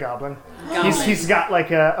it? He's the goblin. Goblin. He's got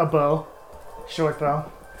like a bow, short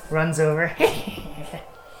bow. Runs over,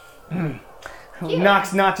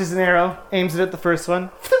 notches an arrow, aims it at the first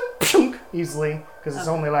one, easily because it's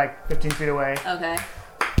only like 15 feet away. Okay.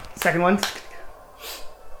 Second one,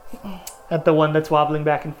 at the one that's wobbling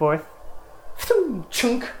back and forth.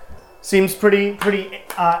 Chunk. Seems pretty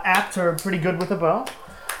apt or pretty good with a bow.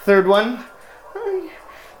 Third one.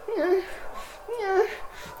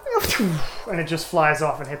 And it just flies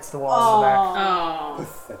off and hits the wall in the back. Oh.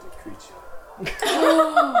 Pathetic creature.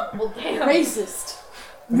 Well, damn. Racist.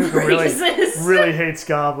 Nuka Racist. really hates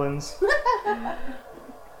goblins.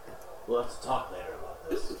 We'll have to talk later about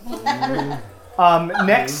this.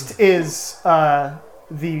 Next is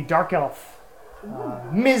the dark elf,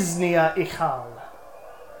 Miznia Ichal.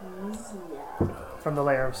 From the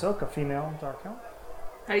Layer of Silk, a female dark elf.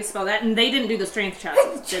 How do you spell that? And they didn't do the strength checks,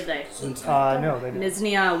 did they? No, they didn't.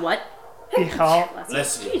 Miznia what? Ichal,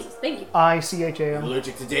 Bless you. Jesus, thank you. I'm Icham.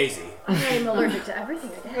 allergic to Daisy. I'm allergic to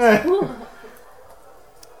everything, I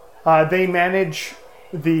guess. They manage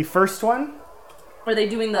the first one. Are they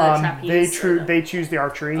doing the trapeze? They choose the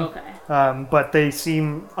archery. Okay. But they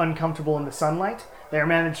seem uncomfortable in the sunlight. They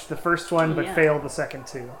managed the first one, but Yeah. fail the second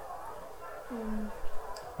two.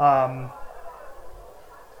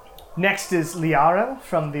 Next is Liara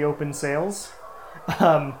from the Open Sails,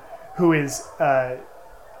 who is,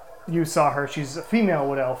 you saw her, she's a female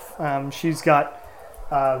wood elf. She's got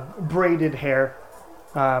braided hair,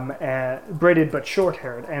 braided but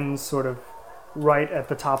short-haired, and sort of right at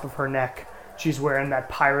the top of her neck. She's wearing that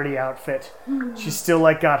piratey outfit. She's still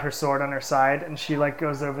like got her sword on her side, and she like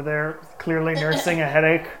goes over there, clearly nursing a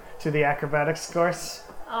headache to the acrobatics course,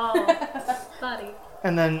 Oh, buddy.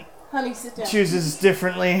 and then Honey, sit down. chooses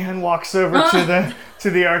differently and walks over to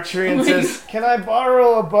the archery and says, "Can I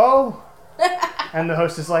borrow a bow?" And the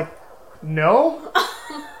host is like, "No."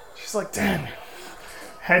 She's like, "Damn."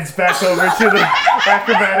 Heads back over to the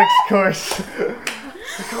acrobatics course.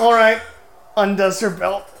 Like, all right, undoes her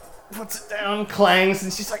belt, puts it down, clangs,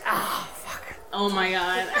 and she's like, "Ah, fuck." Oh my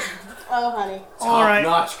god. Oh, honey. All right,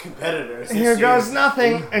 Top-notch competitors. this here year. goes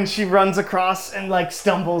nothing. And she runs across and like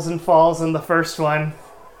stumbles and falls in the first one.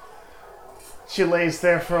 She lays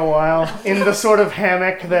there for a while in the sort of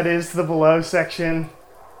hammock that is the below section.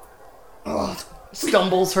 Ugh,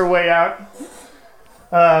 stumbles her way out.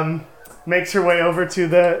 Makes her way over to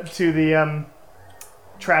the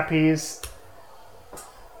trapeze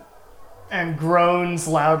and groans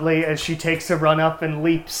loudly as she takes a run up and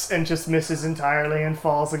leaps and just misses entirely and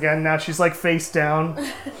falls again. Now she's like face down.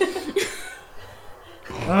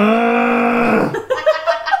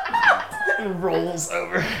 And rolls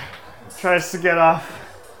over. Tries to get off.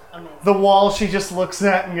 The wall she just looks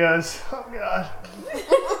at and goes, "Oh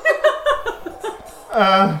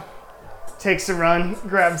god." Takes a run,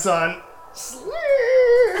 grabs on,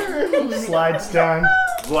 slides down.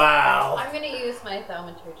 Wow. I'm gonna use my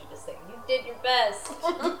thaumaturgy to say you did your best.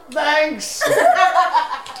 Thanks!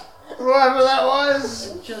 Whoever that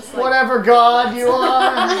was, Just like, whatever god you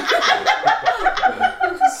are,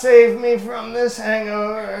 save me from this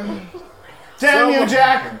hangover. Damn you,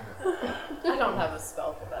 Jack! I don't have a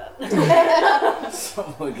spell for that.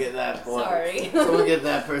 Someone get that boy. Sorry. Someone get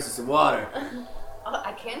that person some water.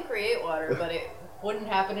 I can create water, but it wouldn't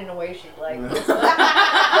happen in a way she'd like.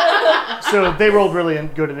 So they rolled really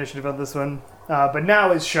good initiative on this one. But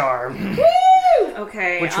now is Shar.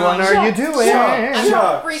 Okay. Which one are you doing? I'm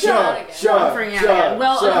not freaking out again. I'm freaking out again.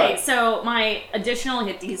 Well, okay, so my additional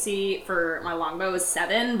hit DC for my longbow is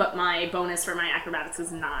 7, but my bonus for my acrobatics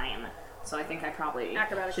is 9. So I think I probably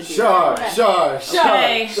Acrobatics. should do Sure, that. sure,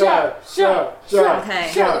 Okay. sure, sure, sure. Okay.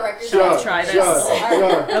 For the record, Let's try this.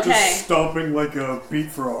 Okay. Stomping like a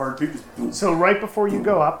beat for a heartbeat. So right before you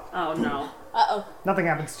go up, Oh no. Uh-oh. nothing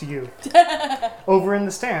happens to you. Over in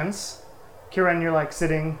the stands, Kieran, you're like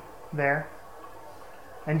sitting there,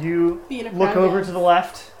 and you Being a look proud over dad. to the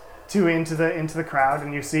left, into the crowd,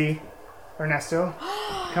 and you see Ernesto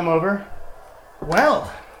come over.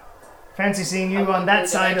 Well, fancy seeing you on that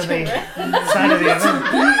side of the event.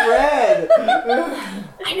 Red.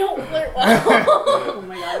 I know Flirt well. Oh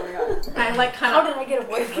my god, oh my god. I like kind How of. did I get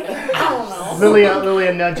away from it? I don't know.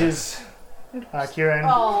 Lilia nudges Kieran.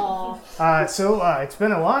 Aww. So it's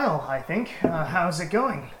been a while, I think. How's it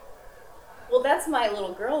going? Well, that's my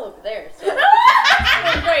little girl over there. So.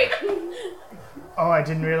 Great. Oh, I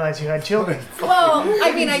didn't realize you had children. Well,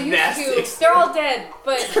 I mean, I used to. They're all dead,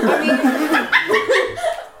 but I mean,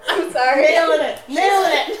 I'm sorry. Nailing it.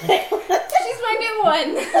 She's my new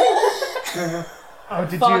one. Oh,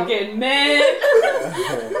 did Fucking man.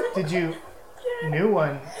 you? New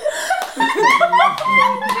one.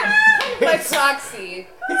 by proxy.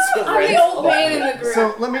 It's a I'm red the old color. man in the group.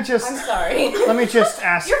 So let me I'm just sorry.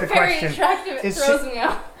 ask You're the very question. attractive. It Is throws she- me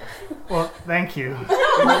out. Well, thank you.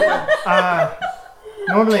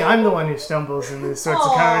 Normally, I'm the one who stumbles in these sorts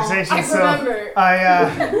of conversations. I so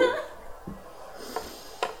remember.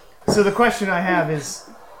 So the question I have is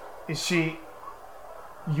she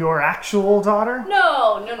your actual daughter?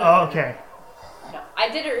 No. Oh, okay. No. I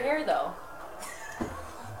did her hair though.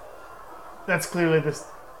 That's clearly the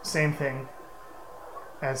same thing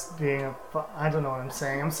as being a. I don't know what I'm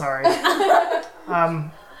saying. I'm sorry.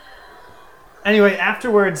 Anyway,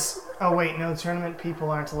 afterwards. Oh wait, no. Tournament people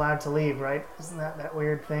aren't allowed to leave, right? Isn't that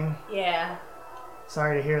weird thing? Yeah.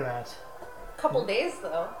 Sorry to hear that. Couple days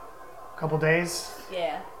though. Couple days.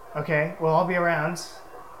 Yeah. Okay. Well, I'll be around.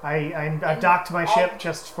 I've docked my ship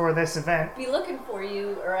just for this event. Be looking for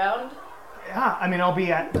you around. Yeah. I mean, I'll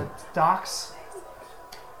be at the docks.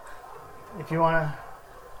 If you wanna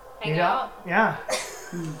Hang meet out. up, yeah.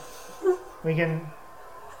 We can.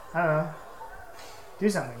 I don't know. Do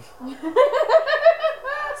something.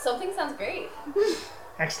 Something sounds great.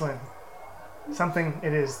 Excellent. Something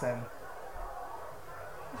it is then.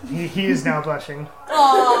 He is now blushing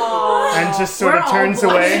and just sort of turns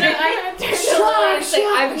away. I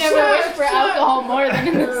I've never wished for alcohol more than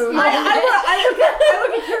in this moment. I look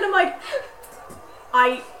at Karen and I'm like,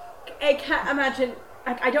 I can't imagine.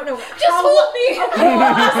 I don't know. Just hold me. I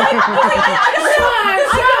don't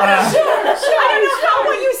know how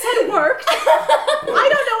what you said worked. I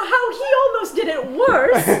don't know how he almost did it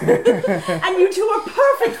worse. And you two are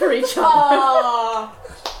perfect for each other.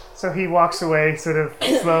 So he walks away, sort of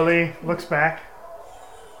slowly, looks back,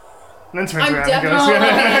 and then turns I'm around and definitely goes. looking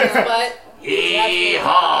at his butt.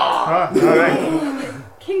 Oh, all right.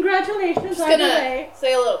 Congratulations, Just by the gonna way.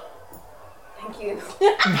 say a little. Thank you.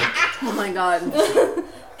 Oh my god.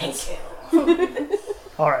 Thank you.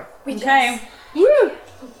 All right. Okay.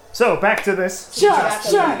 So back to this. Sure.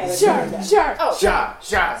 Oh, Shot.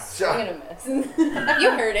 I'm gonna miss. You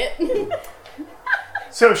heard it.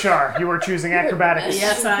 So Shar, you are choosing acrobatics.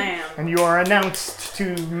 Yes, I am. And you are announced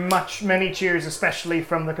to many cheers, especially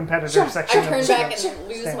from the competitor section. I turn of back the and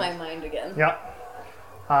lose stand. my mind again. Yep.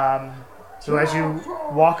 So as you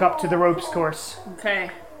walk up to the ropes course, Okay.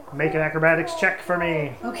 make an acrobatics check for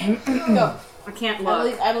me. Okay, go. I can't I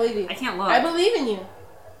look. believe you. I can't look. I believe in you.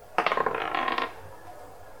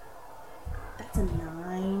 That's a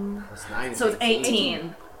 9. That's 9. So it's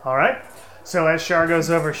 18. All right. So as Shar goes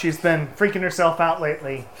over, she's been freaking herself out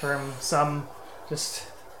lately from some just.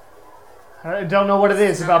 I don't know what it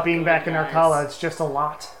is about being back in Arcala. It's just a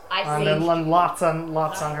lot. Lots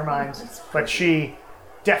on her mind. But she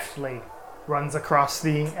deftly runs across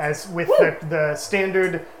with the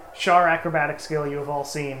standard Shar acrobatic skill you have all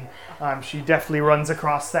seen. She deftly runs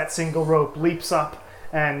across that single rope, leaps up,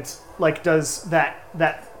 and does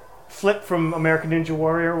that flip from American Ninja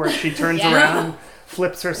Warrior where she turns around,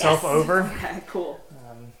 flips herself over. Okay, cool.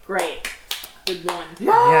 Great. Good one.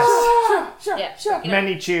 Yes. Yeah.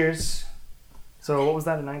 Many cheers. So what was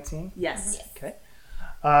that, a 19? Yes. Okay.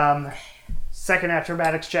 Second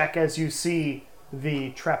acrobatics check as you see the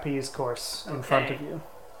trapeze course in front of you.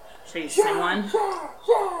 Should I use the same one?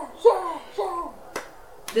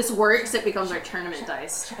 This works, it becomes our tournament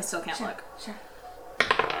dice. I still can't look.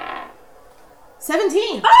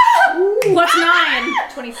 17. Plus 9!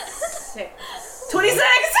 26. 26!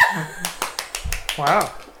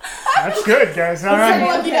 Wow. That's good, guys. All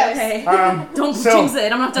right. Okay. Don't So, jinx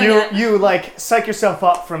it, I'm not done yet. You psych yourself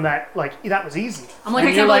up from that, that was easy. I'm like,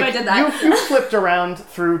 And I you're can't believe I did that. You flipped around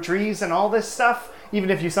through trees and all this stuff, even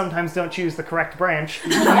if you sometimes don't choose the correct branch. In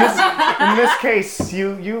this case,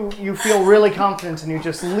 you feel really confident and you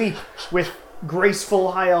just leap with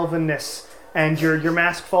graceful high elvenness, and your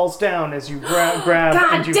mask falls down as you grab God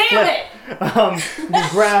and you damn flip. it!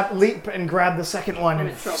 You leap and grab the second one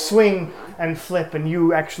and swing and flip, and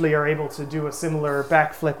you actually are able to do a similar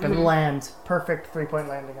backflip and land. Perfect 3-point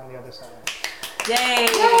landing on the other side. Yay!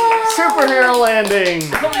 Superhero landing!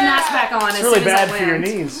 I put my mask back on It's as really soon as bad I for your land.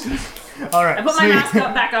 knees. All right. I put my mask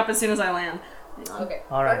back up as soon as I land. Okay.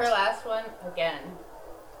 All right. For her last one, again.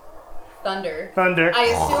 Thunder. Thunder. I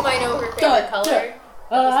assume I know her favorite color.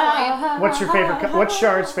 At this point. What's your favorite? What's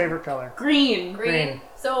Shard's favorite color? Green. Green.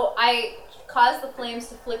 So I cause the flames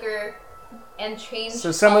to flicker and change.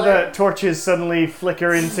 So some of color. the torches suddenly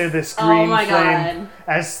flicker into this green Oh my flame god.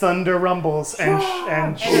 as thunder rumbles and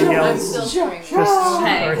she And I'm yells. still screaming.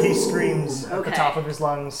 Okay. Or he screams at the Okay. top of his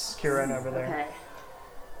lungs, Kieran over there. Okay.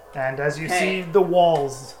 And as you Okay. see the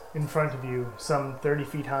walls in front of you, some 30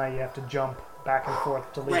 feet high, you have to jump back and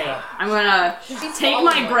forth to leap Right. up. I'm gonna take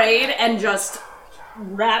my braid and just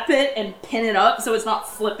wrap it and pin it up so it's not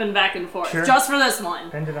flipping back and forth. Sure. Just for this one.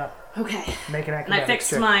 Pinned it up. Okay. Make an And I acrobatics fixed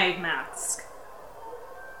check. my mask.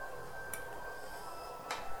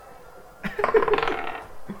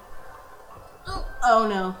 Oh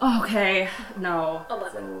no. Okay. No.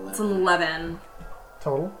 11. It's an 11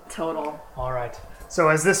 Total. total. All right. So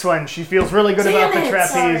as this one, she feels really good about the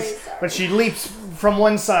trapeze, but she leaps from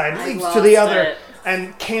one side, I leaps to the lost other, it.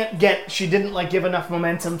 and can't get. She didn't give enough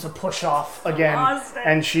momentum to push off again, lost it.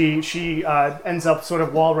 and she ends up sort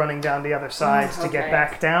of wall running down the other side to get okay.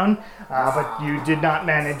 back down. But you did not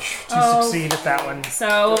manage to Oh. succeed at that one.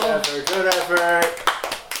 So, Good effort.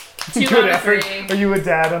 2 Good out of effort. 3. Are you a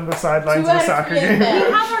dad on the sidelines of a soccer game? We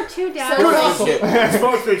have our 2 dads. Supposed to be shit.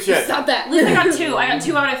 Supposed to be shit. Stop that. At least I got 2. I got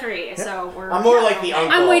 2 out of 3. So we're. I'm more like the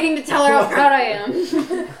uncle. I'm waiting to tell her how proud I am.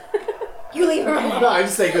 You leave her alone. No, I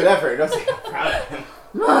just say good effort. Don't say I'm proud of him.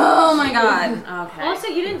 Oh my god. Okay. Also,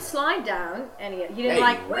 you didn't slide down any. You didn't Hey,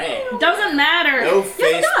 like. ran. Doesn't matter. No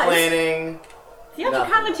face does. planning.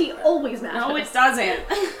 Theatricality always matters. No, it doesn't.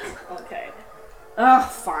 Okay.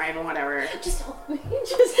 Ugh, fine, whatever. Just help me.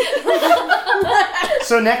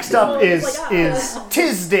 So next up is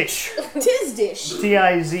Tizdish. Tizdish.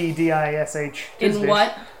 T-I-Z-D-I-S-H. In Tizdish.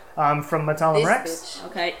 what? From Metallum Rex.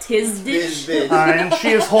 Okay, tis dish. And she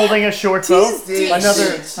is holding a short bow.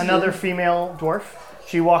 Tizdish. Another female dwarf.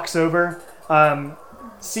 She walks over,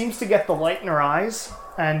 seems to get the light in her eyes,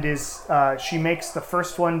 and is she makes the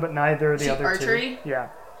first one, but neither of the She other archery? two. Yeah.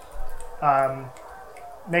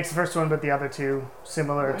 Makes the first one, but the other two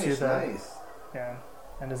similar to the Nice. yeah,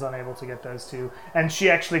 and is unable to get those two. And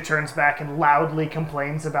she actually turns back and loudly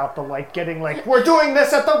complains about the light getting we're doing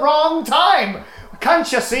this at the wrong time! Can't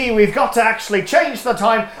you see we've got to actually change the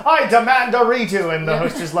time? I demand a redo! And the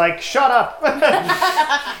host is like, shut up!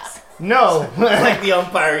 No. Like the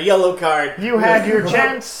umpire, yellow card. You had your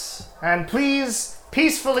chance, and please,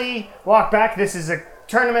 peacefully walk back. This is a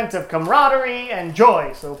tournament of camaraderie and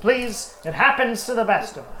joy, so please, it happens to the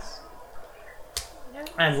best of us.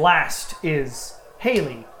 And last is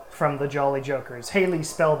Haley from the Jolly Jokers. Haley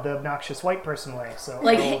spelled the obnoxious white person way, so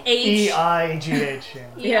Like H. E-I-G-H.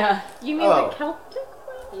 Yeah. You mean Oh. the Celtic?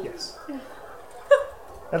 Yes.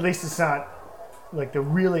 At least it's not the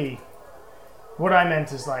really. What I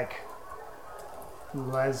meant is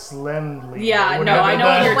Leslemly. Yeah, or no, I know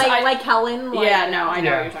what whatever you're the- Like Helen? Like, Yeah, no, I know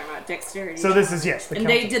Yeah. what you're talking about. Dexterity. So this is, yes, the And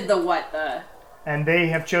they Celtic. did the what? The. And they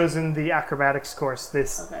have chosen the acrobatics course.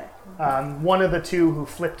 This Okay. one of the two who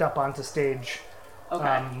flipped up onto stage Okay.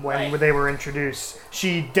 when right. they were introduced.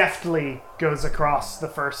 She deftly goes across the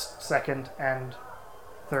first, second, and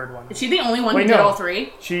third one. Is she the only one Wait, who did no. all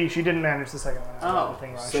 3? She didn't manage the second one. I got Oh. the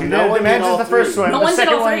thing wrong. So she no one did manages all the first three. one. No the one did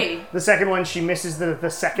second all one, 3. the second one, she misses the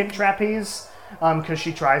second trapeze because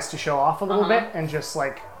she tries to show off a little Uh-huh. bit and just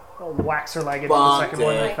whacks her leg into the Bonked second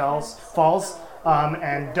one it. and falls.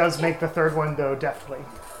 And does make the third one though deftly.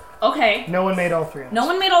 Okay. No one made all 3. No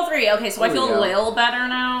one made all 3. Okay, so I There we feel a go. little better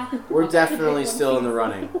now. We're definitely still in the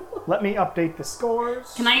running. Let me update the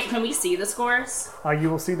scores. Can we see the scores? You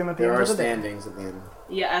will see them at the There end are of the day. standings at the end.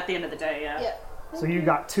 Yeah, at the end of the day, yeah. Yeah. So you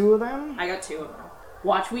got 2 of them. I got 2 of them.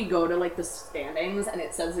 Watch, we go to the standings, and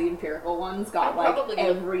it says the empirical ones got Probably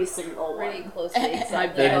every single Pretty one. close to the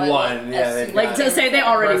exact. They I won, love yeah, they SC. Like to say they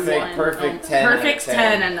already Perfect- won. perfect 10 out of Perfect 10.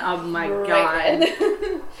 10, and oh my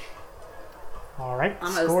god. All right,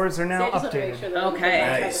 I'm a- scores are now I just want to make updated. sure that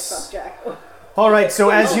Okay. Nice. Jack. All right, so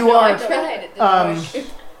as you I are tried. It didn't um, work.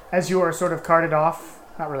 as you are sort of carted off,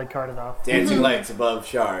 not really carted off. Dancing legs above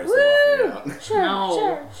Shars. Walking out. Sure,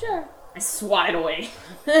 No. sure. I swatted away.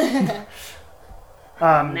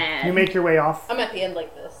 Man. You make your way off I'm at the end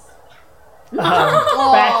like this.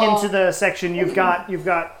 back into the section. You've got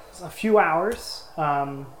a few hours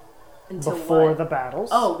Until before what? the battles.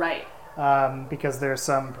 Oh, right. Because there's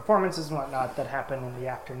some performances and whatnot that happen in the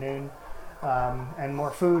afternoon, and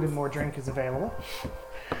more food and more drink is available.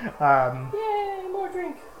 Yay, more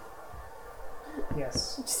drink.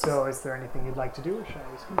 Yes. So, is there anything you'd like to do, or shall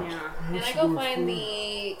we? Yeah. Can I go find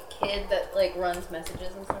the kid that runs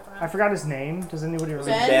messages and stuff around? I forgot his name. Does anybody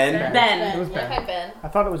remember? Ben? Ben. It was Yeah, Ben. hi Ben. I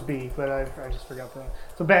thought it was B, but I just forgot that.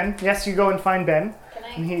 So Ben, yes, you go and find Ben.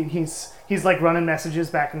 Can And I? he's running messages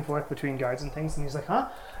back and forth between guards and things, and he's like, huh?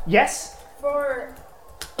 Yes. For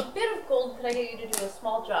a bit of gold, could I get you to do a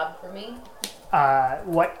small job for me?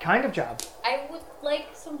 What kind of job? I would like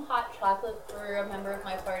some hot chocolate for a member of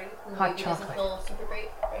my party who Hot maybe doesn't chocolate. feel super great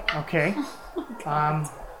right now. Okay.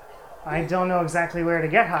 I don't know exactly where to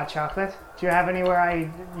get hot chocolate. Do you have anywhere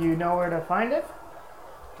you know where to find it?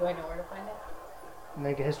 Do I know where to find it?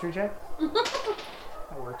 Make a history check.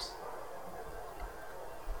 That works.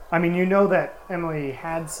 I mean, you know that Emily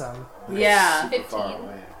had some. Yeah. Super far 15.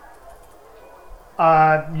 away.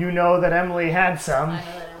 You know that Emily had some I know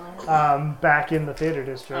that Emily. back in the theater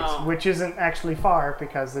district, Oh. which isn't actually far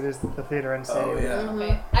because it is the theater and stadium. Oh,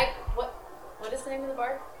 yeah. Okay. What is the name of the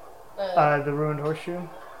bar? The Ruined Horseshoe.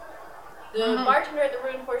 The bartender at the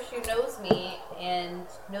Ruined Horseshoe knows me and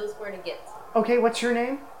knows where to get some. Okay, what's your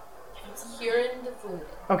name? Kieran DeFunde.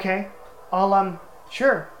 Okay, I'll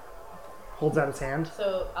sure. Holds out his hand.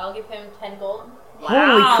 So I'll give him 10 gold.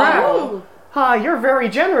 Holy crap! You're very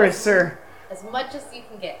generous, sir. As much as you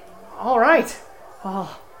can get. All right. Wow.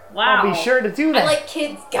 I'll be sure to do that. I like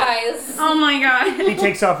kids, guys. Oh my god. He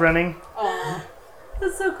takes off running,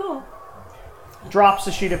 That's so cool. drops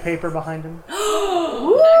a sheet of paper behind him. Can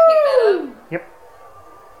I pick that up? Yep.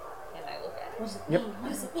 And I look at it. Yep. What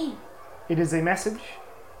does it mean? It is a message,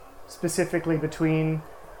 specifically between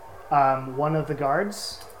one of the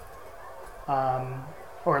guards,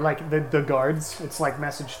 or like the guards. It's like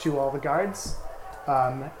message to all the guards,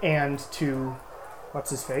 and to what's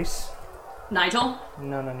his face? Nigel?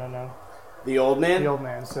 No. The old man? The old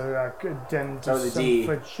man. So the D.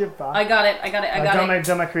 I got it.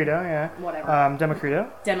 Democrito, yeah. Whatever. Democrito.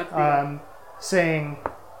 Democrito. Saying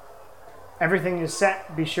everything is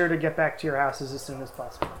set. Be sure to get back to your houses as soon as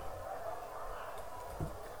possible.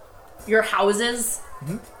 Your houses?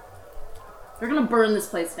 Mhm. They're gonna burn this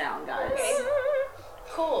place down, guys. Okay.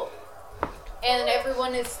 Cool. And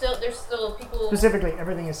everyone is still, there's still people, Specifically,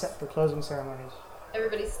 everything is set for closing ceremonies.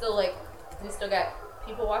 everybody's still like, we still got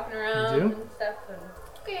people walking around do? and stuff. And,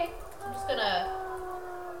 okay, I'm just gonna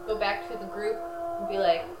go back to the group and be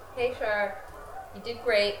like, hey Shar, you did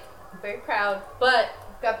great. I'm very proud, but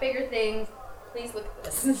we've got bigger things. Please look at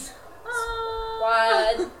this.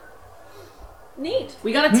 Squad. Neat.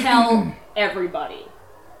 We gotta tell everybody.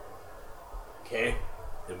 Okay.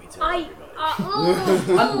 Then we tell I. everybody.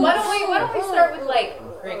 Why don't we start with like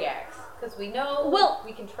Grigax? Because we know Well-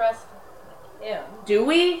 we can trust him. Do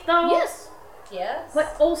we, though? Yes. Yes.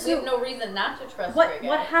 But we also, have no reason not to trust what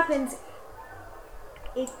Grigax. happens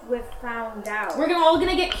if we're found out? We're all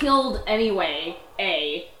gonna get killed anyway,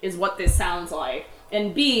 A, is what this sounds like.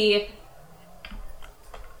 And B,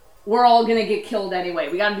 we're all gonna get killed anyway.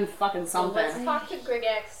 We gotta do fucking So let's something. talk to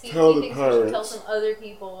Grigax, see Tell if he the thinks we should tell pirates. some other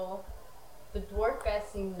people. The dwarf guy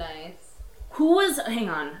seemed nice. Who was, hang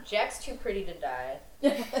on, Jack's too pretty to die.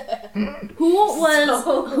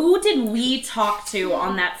 who did we talk to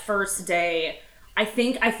on that first day? I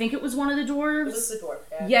think it was one of the It was dwarves. the dwarf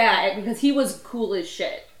guy. Yeah, because he was cool as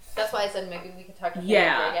shit. That's why I said maybe we could talk to him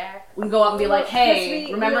Yeah. and Grigax. We can go up and be like, Because hey,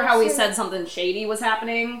 we remember how we also- said something shady was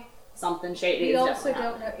happening? Something shady We is also definitely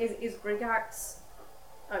don't happening. know, is Grigax,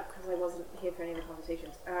 because I wasn't here for any of the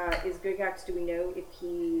conversations, is Grigax, do we know if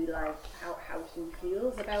he, like, how he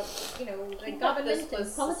feels about, the He thought government this was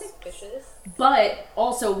and politics? suspicious. But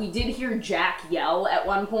also, we did hear Jack yell at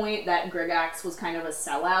one point that Grigax was kind of a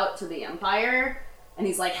sellout to the Empire. And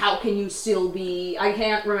he's like, how can you still be... I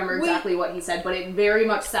can't remember exactly what he said, but it very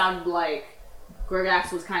much sounded like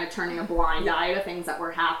Grigax was kind of turning a blind eye to things that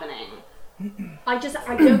were happening. I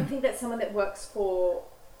don't think that someone that works for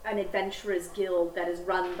an adventurers guild that is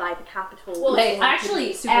run by the capital Well, is Hey, going to actually,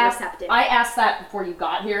 be super receptive. I asked that before you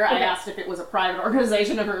got here. I Okay. asked if it was a private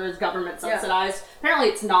organization or if it was government Yeah. subsidized. Apparently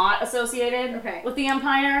it's not associated Okay. with the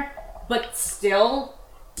Empire, but still,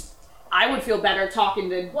 I would feel better talking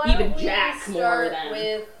to Why even don't we Jack more start than...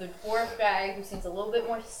 with the dwarf guy who seems a little bit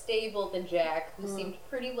more stable than Jack, who seemed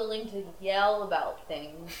pretty willing to yell about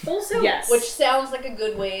things, Also, Yes. which sounds like a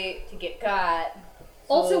good way to get got.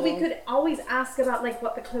 also So- we could always ask about like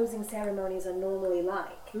what the closing ceremonies are normally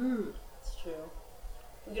like. It's true.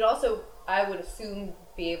 We could also, I would assume,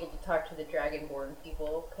 be able to talk to the Dragonborn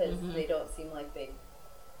people because they don't seem like they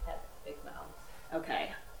have big mouths. Okay.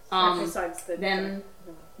 Besides the Then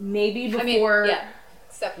maybe I before... mean, yeah,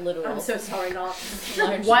 except literal. I'm so sorry, not.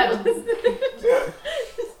 large What? mouths.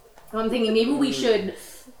 I'm thinking maybe we should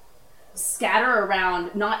scatter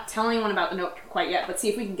around, not tell anyone about the note quite yet, but see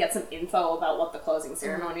if we can get some info about what the closing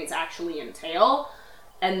ceremonies actually entail.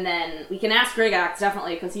 And then we can ask Grigax,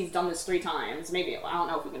 definitely, because he's done this 3 times. Maybe, I don't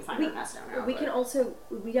know if we can find her mess down now. We but- can also,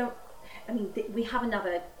 we don't, I mean, we have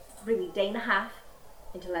another really day and a half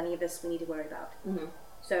until any of this we need to worry about. Mhm.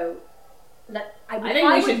 So, I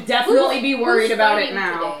think we should definitely be worried Who's about it fighting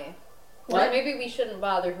now. today? What? Or maybe we shouldn't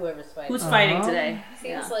bother whoever's fighting. Who's fighting Uh-huh. today?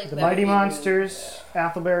 Seems Yeah. like The that Mighty would be Monsters,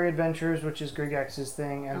 Athelberry Adventures, which is Grigax's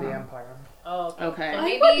thing, and the Empire. rude. Oh, okay. Okay. But I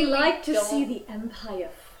maybe would we like to don't- see the Empire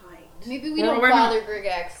fight. Maybe we Well, don't we're not- bother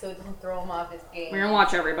Grigax so it doesn't throw him off his game. We're gonna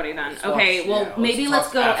watch everybody then. Let's Okay, watch- well, yeah, maybe let's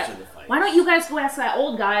talk go... after the fight. Why don't you guys go ask that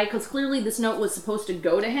old guy, because clearly this note was supposed to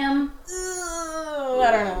go to him. Oh,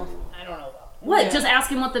 I don't know. I don't know about What? Yeah. Just ask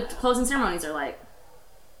him what the closing ceremonies are like.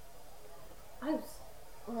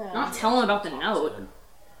 Not tell him about the note.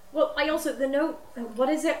 Well, I also the note. What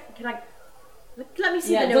is it? Can I? Let me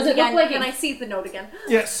see Yeah, the does note it look again. like Can it- I see the note again?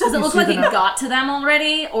 Yes. Does it you look see like the he note. got to them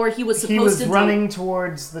already, or he was supposed He was to? running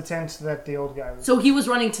towards the tent that the old guy was. So he was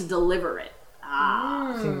running to deliver it.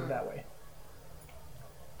 Ah. Seemed that way.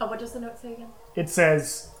 Oh, what does the note say again? It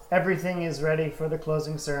says, "Everything is ready for the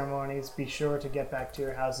closing ceremonies. Be sure to get back to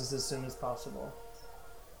your houses as soon as possible."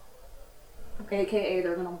 AKA,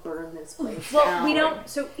 they're gonna burn this place Well, down. we don't.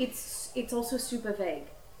 So it's also super vague,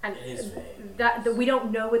 and It is vague. that we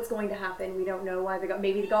don't know what's going to happen. We don't know why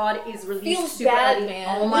maybe the god is released Feels super bad, early.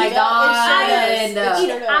 man. Oh my It god! sure does. It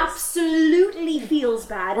sure It does. absolutely feels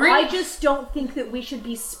bad. Really? I just don't think that we should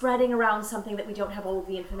be spreading around something that we don't have all of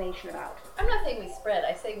the information about. I'm not saying we spread.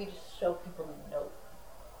 I say we just show people the note.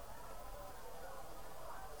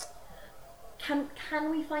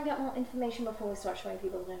 Can we find out more information before we start showing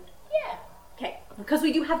people the note? Yeah, Okay, because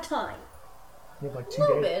we do have time You have like a 2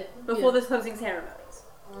 little days. bit. before the closing ceremonies.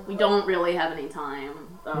 We don't really have any time,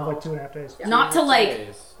 You have though. like 2.5 days. Not to like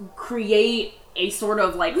Days. create a sort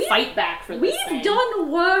of like fight back for this thing. We've done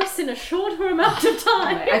worse in a shorter amount of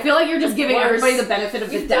time. I feel like you're just giving Worse. everybody the benefit of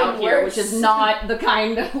the You've doubt done here, worse. which is not the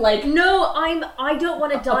kind of like. No, I don't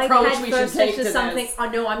want to dive Approach we should headfirst take into to something. this.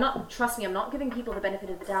 No, I'm not. Trust me, I'm not giving people the benefit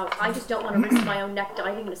of the doubt. I just don't want to risk my own neck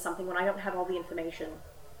diving into something when I don't have all the information.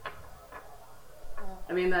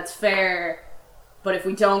 I mean, that's fair, but if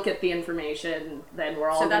we don't get the information, then we're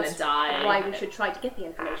all So gonna that's die. why we should try to get the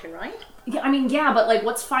information, right? Yeah, I mean, yeah, but like,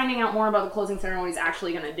 what's finding out more about the closing ceremonies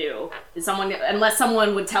actually gonna do? Is someone, unless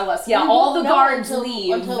someone would tell us, yeah, We all won't the know guards until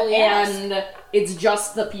leave, we ask. and it's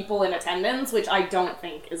just the people in attendance, which I don't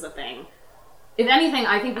think is a thing. If anything,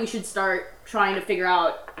 I think we should start trying to figure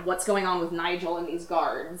out what's going on with Nigel and these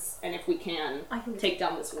guards, and if we can I think it's take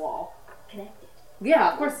down this wall. connected.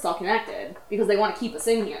 Yeah, of course it's all connected, because they want to keep us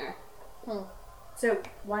in here. So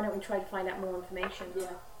why don't we try to find out more information? From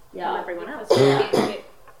Yeah. everyone else. We can't get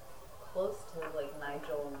close to like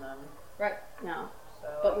Nigel and them. Yeah. So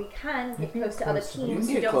But we can get can close get to other close to them. teams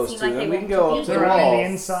We who can get don't close seem to like them. they We want can go to up be to They're there. on the walls.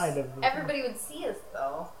 inside of the. everybody would see us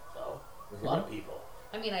though. So, there's a lot of people.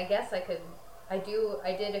 I mean, I guess I could. I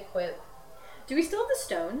did equip. Do we still have the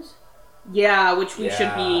stones? Yeah, which we should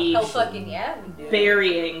Yeah. be Oh fucking yeah, we do.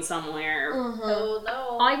 burying somewhere. Oh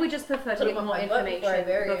no. I would just prefer to Put get them on more my butt before I information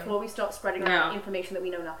bury 'em. before we start spreading Yeah. around information that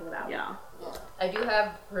we know nothing about. Yeah. I do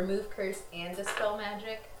have remove curse and dispel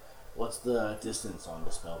magic. What's the distance on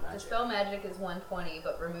Dispel Magic? Dispel magic is 120,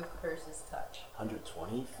 but remove curse is touch.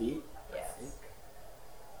 120 feet? Yes.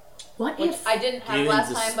 What Which if I didn't have Given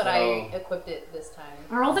last time, but I dispel- equipped it this time.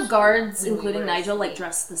 are all the guards, Really including worse. Nigel, like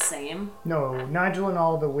dressed the same? No, Nigel and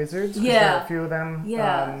all the wizards. 'cause Yeah. there are a few of them.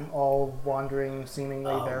 Yeah. All wandering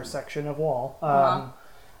seemingly their section of wall.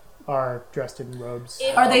 Are dressed in robes.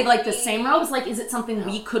 If Are they like the we- same robes? Like, is it something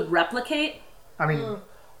we could replicate? I mean,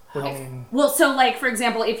 what do you mean? Well, so like for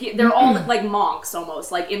example, if they're all like monks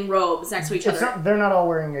almost, like in robes next to each It's other. not, they're not all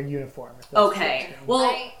wearing a uniform. if that's what you're Okay. saying.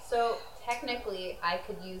 Well, So technically, I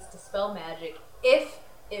could use dispel magic if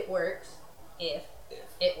it works. If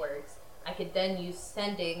it works, I could then use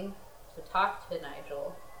sending to talk to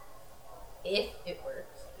Nigel. If it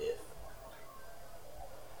works.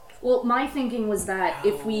 well, my thinking was that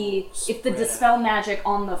if the spread dispel magic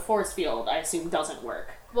on the force field, I assume doesn't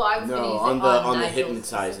work. Well, I was going to No, use on it the on the Nigel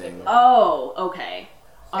hypnotizing. specifically. Oh, okay.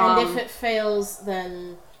 And if it fails,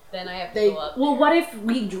 then Then I have to They- go up. Well, there. what if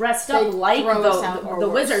we dressed up They like throw us out the or worse.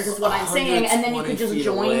 wizards is what I'm saying, and then you could just 120 feet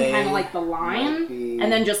join away kind of like the might line, be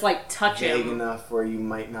and then just like touch Vague him. enough where you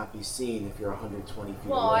might not be seen if you're 120 feet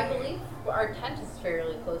Well, away. I believe our tent is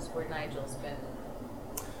fairly close where Nigel's been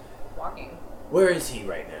walking. Where is he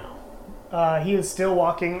right now? He is still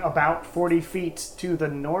walking about 40 feet to the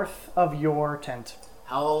north of your tent.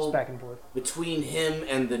 How Just back and forth. between him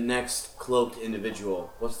and the next cloaked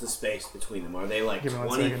individual? What's the space between them? Are they like Give me 1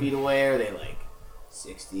 20 second. feet away? Are they like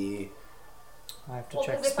 60? I have to Well,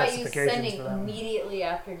 check because if I use specifications sending for that one. immediately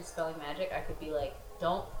after dispelling magic, I could be like,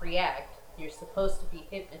 "Don't react. You're supposed to be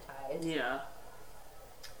hypnotized. Yeah.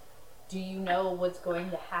 Do you know what's going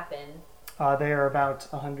to happen?" They are about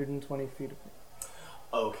 120 feet.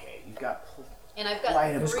 Okay, you've got. And I've got Quite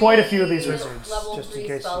a- There's quite a few of these three wizards, level just in 3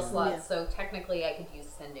 case spell you- slots, Yeah. so technically I could use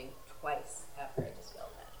sending twice after I dispel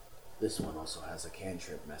magic. This one also has a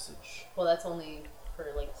cantrip message. Well, that's only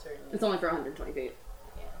for like certain. It's only for 120 feet.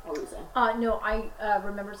 Yeah. I'll lose it. No, I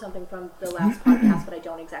remember something from the last podcast, but I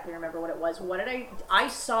don't exactly remember what it was. What did I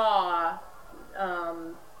saw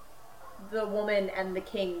the woman and the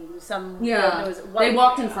king? Yeah, they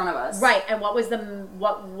walked in front of us. Right, and what was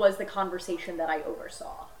the conversation that I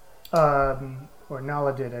oversaw? Or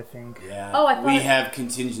Nala did, I think. Yeah. Oh, I thought we have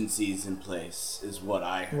contingencies in place, is what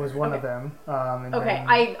I heard. Was one of them. And Okay,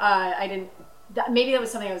 then- I didn't. Maybe that was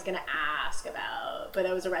something I was going to ask about, but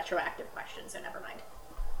that was a retroactive question, so never mind.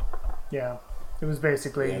 Yeah. It was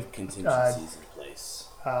basically... We have contingencies in place.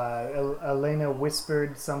 Elena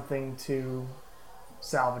whispered something to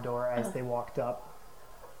Salvador as they walked up.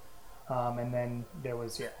 And then there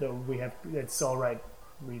was, it's all right.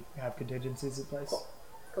 We have contingencies in place.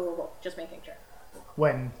 Cool. Just making sure.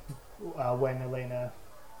 When Elena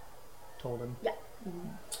told him. Yeah.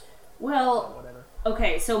 Well, Whatever.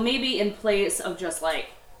 okay, so maybe in place of just like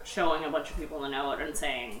showing a bunch of people the note and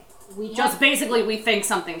saying we think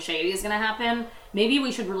something shady is going to happen, maybe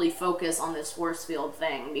we should really focus on this force field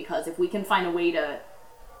thing, because if we can find a way to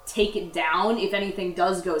take it down, if anything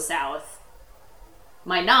does go south,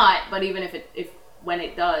 might not, but even if when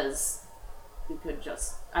it does, we could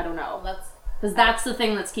just, I don't know. Because that's the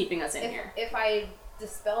thing that's keeping us in here. If I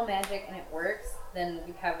dispel magic and it works, then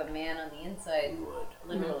you have a man on the inside. You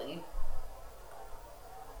would. Literally.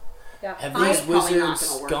 Yeah. Have It's these probably not wizards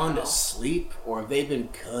gonna work gone though. to sleep, or have they been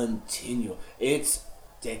continual? He's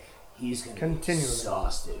gonna be Continually.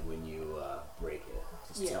 exhausted when you break it.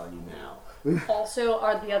 Just telling you now. Also,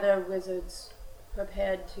 are the other wizards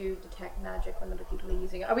prepared to detect magic when other people are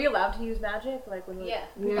using it? Are we allowed to use magic? Like when Yeah.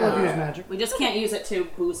 I'll use magic. We just can't use it to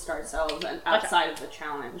boost ourselves and outside of the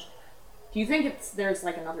challenge. Do you think there's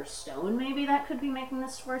like another stone maybe that could be making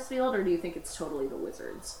this force field, or do you think it's totally the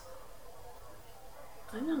wizards?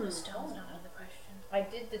 Another stone's not out of the question. I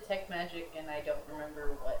did detect magic and I don't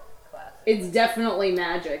remember what class. It's definitely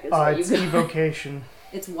magic. Is what It's you got. evocation.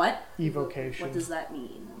 It's what? Evocation. What does that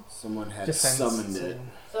mean? Someone had Defense. summoned it.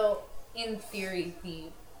 So, in theory, the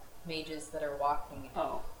mages that are walking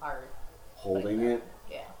are Holding it?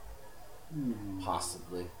 yeah.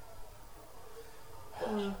 Possibly.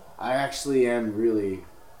 I actually am really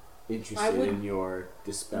interested in your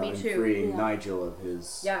dispelling Me too, free yeah. Nigel of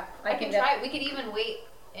his... Yeah, I can try. We could even wait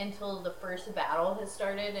until the first battle has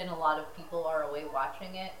started and a lot of people are away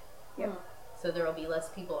watching it. Yep. So there will be less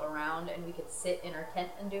people around and we could sit in our tent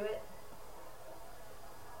and do it.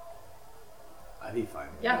 I'd be fine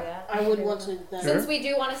with Yeah. that. I would want to then. Since we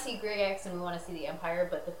do want to see Grigax and we want to see the Empire,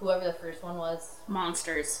 but whoever the first one was,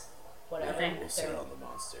 Monsters. whatever. We'll sit they're- on the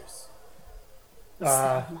monsters.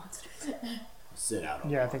 Monsters. Sit out on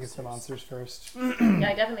Yeah, the I think it's the monsters. monsters first. Yeah,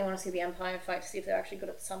 I definitely want to see the Empire fight to see if they're actually good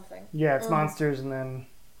at something. Yeah, it's monsters and then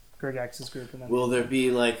Grigax's group. And then Will there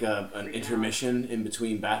be like an intermission in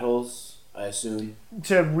between battles, I assume?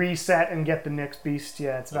 to reset and get the next beast,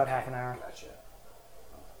 yeah, it's about half an hour. Gotcha.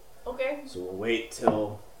 Okay. So we'll wait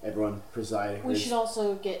till everyone presiding. We should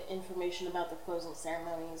also get information about the closing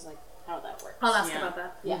ceremonies, like how that works. I'll ask Yeah. about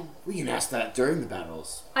that. Yeah. We can ask that during the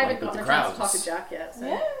battles. I haven't like with gotten the a chance to crowds. talk to Jack yet, so.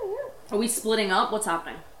 Yeah. Are we splitting up? What's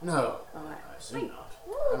happening? No, Okay. I assume not.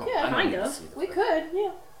 yeah, I don't kind need to of. see the We fight. could,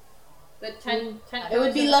 yeah. The tent It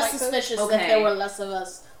would be goes less and suspicious Okay. if there were less of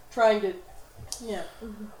us trying to. Yeah.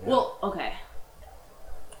 Well, okay.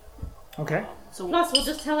 Okay. So Plus, we'll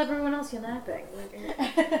just tell everyone else you're napping.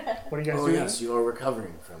 What are you guys Oh doing? yes, you are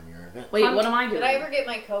recovering from your event. wait, what am I doing? Did I ever get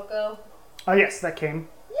my cocoa? Oh, yes, that came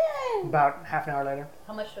Yay! about half an hour later.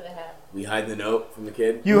 How much do I have? We hide the note from the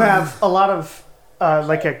kid. You have a lot of,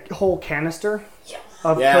 like a whole canister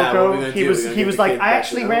of Yeah, what cocoa. we gonna He do? was We gonna he get was the like, kid I back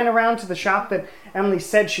actually to ran the- around to the shop that Emily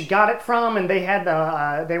said she got it from, and they had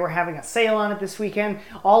they were having a sale on it this weekend.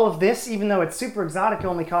 All of this, even though it's super exotic,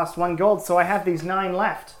 only cost 1 gold, so I have these 9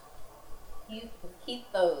 left. You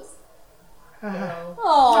keep those.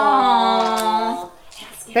 Aww.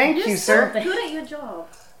 Thank you, sir. Good at your job.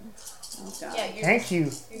 Yeah, you're, Thank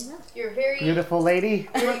you, you're very, beautiful lady.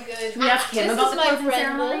 very good. we ask him this about is the my closing friend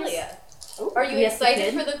ceremonies? Lilia. Are you Yes, the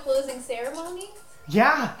excited kid. for the closing ceremony?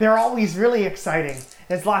 Yeah, they're always really exciting.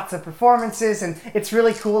 There's lots of performances, and it's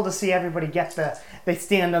really cool to see everybody they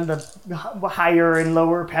stand on the higher and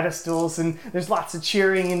lower pedestals, and there's lots of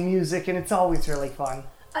cheering and music, and it's always really fun.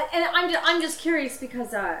 And I'm just curious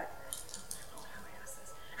because, and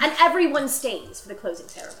everyone stays for the closing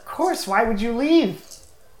ceremony. Of course, why would you leave?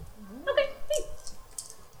 Okay.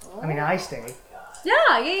 I mean, I stay.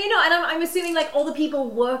 Yeah, you know, and I'm assuming like all the people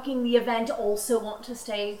working the event also want to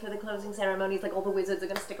stay for the closing ceremonies, like all the wizards are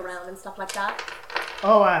going to stick around and stuff like that.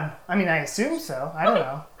 Oh, I mean, I assume so. I don't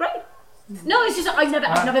know. Great. No, it's just I've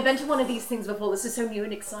never been to one of these things before. This is so new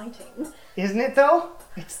and exciting. Isn't it, though?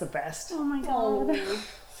 It's the best. Oh my god.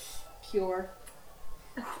 Pure.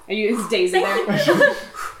 Are you is Daisy there?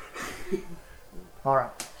 All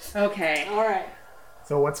right. Okay. All right.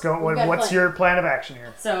 So what's going? We've got a What's plan. your plan of action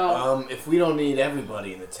here? So If we don't need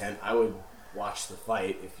everybody in the tent, I would watch the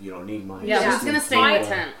fight. If you don't need mine, yeah, who's gonna stay in the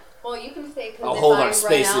tent? Well, you can stay because I'll if hold I our run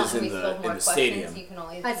spaces out and in we the- still have in more the questions, stadium. you can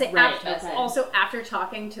always I'd say Right, after, okay. also after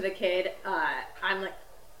talking to the kid, I'm like,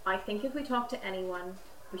 I think if we talk to anyone,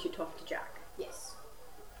 we should talk to Jack. Yes.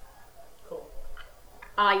 Cool.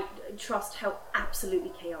 I trust how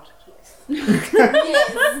absolutely chaotic he is. Yes.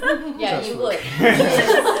 Yeah, you would.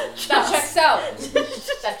 That checks out.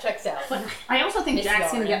 That checks out. But I also think Miss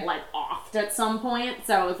Jack's gonna Lauren. get like offed at some point.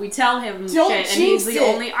 So if we tell him Don't shit and he's jinx the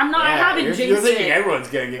it. only, I'm not. I haven't you're jinxed thinking it. everyone's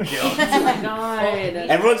gonna get killed. Oh my god!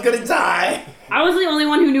 Everyone's gonna die. I was the only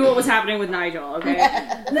one who knew what was happening with Nigel. Okay.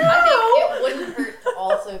 I think it wouldn't hurt to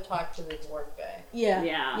also talk to the dwarf guy. Yeah.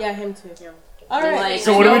 Yeah. Yeah, him too. All right. Like,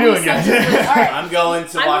 So I what are we know doing, he's guys? such a- All right. I'm going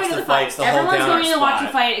to I'm watch going to the fights to hold Everyone's down going our to watch the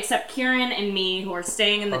spot. fight except Kieran and me, who are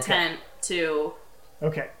staying in the Okay. tent to.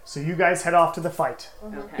 Okay, so you guys head off to the fight.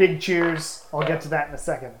 Okay. Big cheers. I'll get to that in a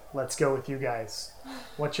second. Let's go with you guys.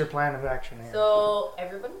 What's your plan of action here? So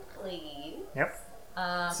everybody leave. Yep.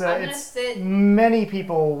 So So I'm gonna it's sit. many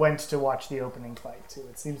people went to watch the opening fight too.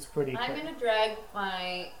 It seems pretty I'm quick. gonna drag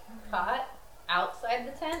my cot outside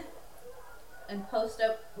the tent and post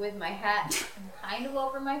up with my hat kind of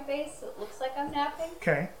over my face, so it looks like I'm napping,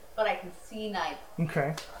 Okay. but I can see night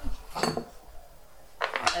Okay.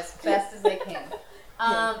 as best as I can.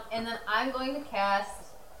 And then I'm going to cast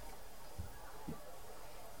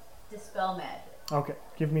Dispel Magic, Okay.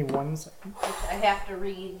 Give me 1 second. which I have to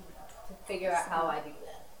read to figure out how I do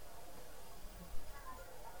that.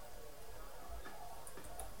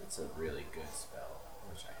 It's a really good spell. I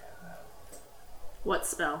wish I had that. What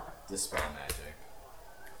spell? Dispel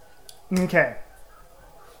magic. Okay.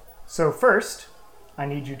 So first, I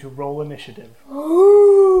need you to roll initiative.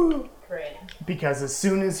 Great. Because as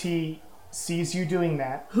soon as he sees you doing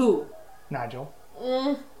that, Who? Nigel,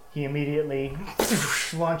 he immediately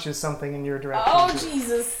launches something in your direction. Oh, too.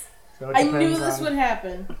 Jesus. So it I knew depends this on- would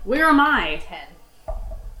happen. Where am I?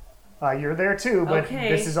 10. You're there too, but Okay.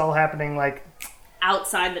 this is all happening like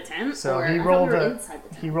Outside the tent? so. Or He I thought rolled we were a inside the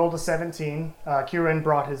tent. he rolled a 17. Kieran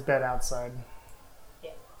brought his bed outside.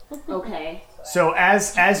 Okay. So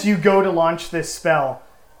as you go to launch this spell,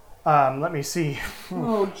 let me see,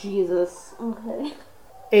 Oh Jesus. Okay.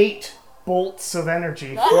 8 bolts of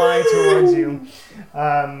energy fly towards you,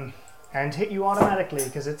 and hit you automatically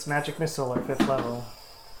because it's magic missile at 5th level.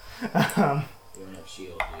 You don't have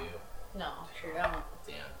shield, do you? No, sure don't.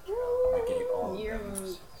 Damn. I gave all of You're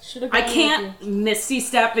them. should have. I can't Misty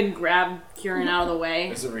Step and grab Kieran out of the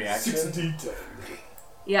way. As a reaction.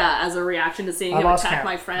 Yeah, as a reaction to seeing I him lost attack count.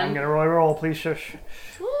 my I'm friend. gonna roll, please shush.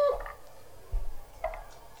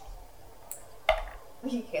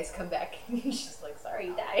 You guys come back. She's like, sorry,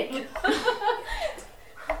 you died.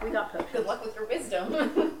 We got potions. Good luck with your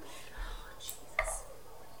wisdom.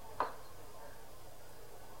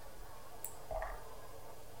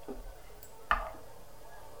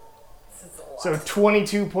 This is a lot. So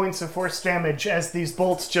 22 points of force damage as these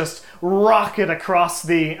bolts just rocket across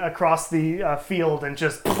the field and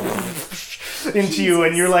just into you,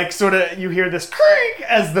 and you're like you hear this creak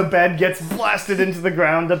as the bed gets blasted into the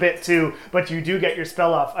ground a bit too, but you do get your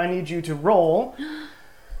spell off. I need you to roll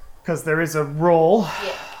because there is a roll.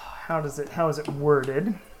 Yeah. How is it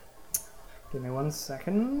worded? Give me 1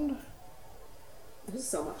 second. There's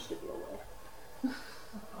so much to deal with.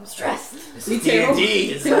 I'm stressed. Me too. D&D.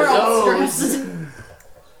 It's We're all those. stressed.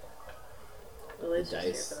 Lily's just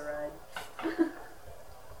here Dice. for the ride.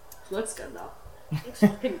 Looks good though. Looks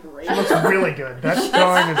fucking great. It looks really good. That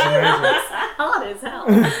drawing is amazing. Hot as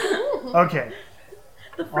hell. Okay.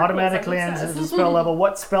 The freckles, Automatically I'm ends at obsessed. the spell level.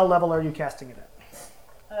 What spell level are you casting it at?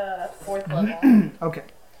 4th level. Okay.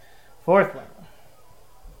 4th level.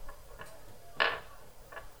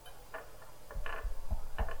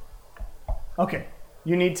 Okay.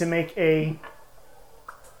 You need to make a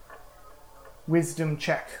wisdom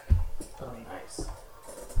check. Oh, nice.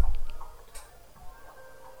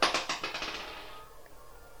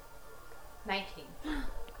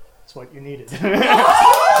 That's what you needed.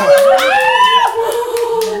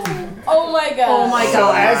 Oh my god. Oh my So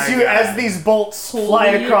god. as these bolts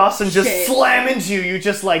fly Holy across and just shit. slam into you, you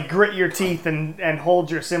just like grit your teeth and hold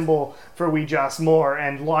your symbol for Ouija's more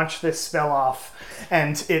and launch this spell off,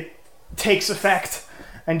 and it takes effect,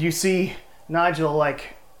 and you see Nigel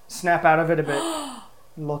like snap out of it a bit,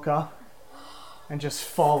 look up, and just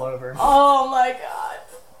fall over. Oh my god.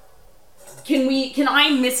 Can I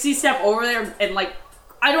Misty Step over there and like,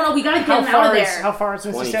 I don't know, we gotta get him out of there. How far is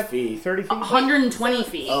Misty 20 Step? feet. 30 feet? 120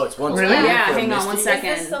 feet. Oh, it's one. Really? Yeah, for a hang on misty? one Is second.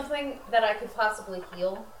 this something that I could possibly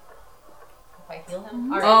heal? If I heal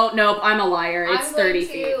him? Alright. Oh, nope, I'm a liar. It's I'm going 30 to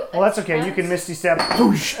feet. Well, that's okay. You attempt- can Misty Step,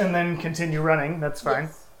 whoosh, and then continue running. That's fine.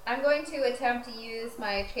 Yes. I'm going to attempt to use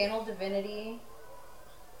my Channel Divinity.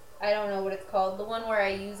 I don't know what it's called. The one where I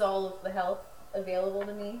use all of the health available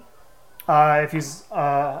to me. If he's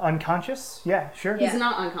unconscious, yeah, sure. Yeah. He's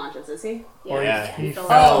not unconscious, is he? Or Yeah. he Oh,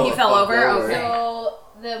 fell. he fell over? Okay. So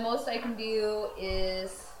the most I can do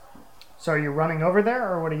is... So are you running over there,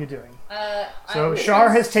 or what are you doing? So I- Shar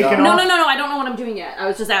has taken No, off. no, I don't know what I'm doing yet. I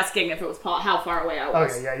was just asking if it was how far away I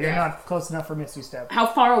was. Okay, yeah, you're not close enough for Misty Step. How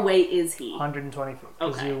far away is he? 120 feet,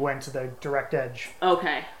 because Okay. you went to the direct edge,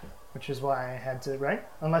 Okay. which is why I had to, right?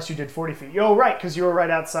 Unless you did 40 feet. Oh, right, because you were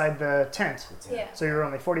right outside the tent. Yeah. So you were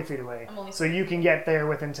only 40 feet away. I'm only So you can get there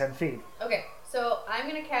within 10 feet. Okay, so I'm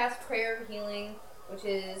going to cast Prayer of Healing, which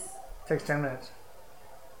is... Takes 10 minutes.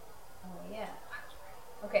 Oh, yeah.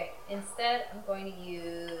 Okay, instead I'm going to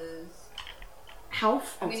use... I'm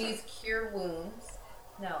going to use Cure Wounds.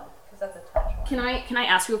 No, because that's a touch one. Can I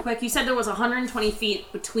ask you real quick? You said there was 120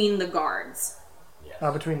 feet between the guards.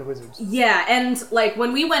 Between the wizards. Yeah, and like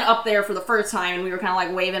when we went up there for the first time and we were kind of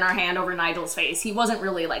like waving our hand over Nigel's face, he wasn't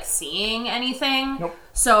really like seeing anything. Nope.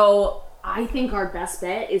 So I think our best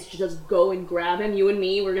bet is to just go and grab him. You and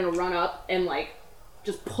me, we're gonna run up and like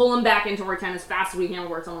just pull him back into our tent as fast as we can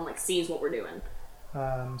before someone like sees what we're doing.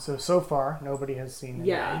 So far, nobody has seen him.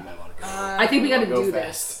 Yeah. I think we gotta Go do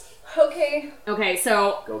fast. this. Okay, Okay,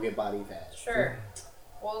 so Go get body fast. sure.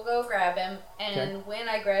 We'll go grab him, and when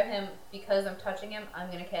I grab him, because I'm touching him,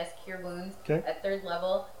 I'm going to cast Cure Wounds Okay. at 3rd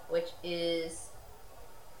level, which is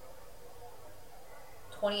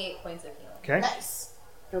 28 points of healing. Okay. Nice.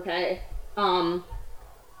 okay.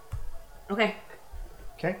 Okay.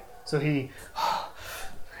 Okay. So he.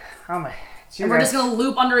 Oh my. And we're just gonna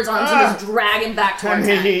loop under his arms and just drag him back to our And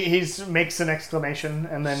tent. he makes an exclamation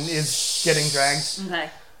and then is getting dragged. Okay.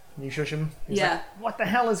 You shush him. He's Yeah. like, what the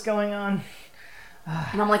hell is going on?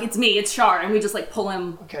 And I'm like, it's me, it's Shar, and we just like pull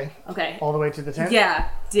him. Okay. Okay. All the way to the tent? Yeah.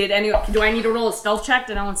 Do I need to roll a stealth check?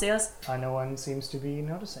 Did no one see us? No one seems to be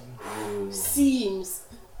noticing. Seems.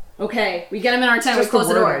 Okay, we get him in our tent. We Just the close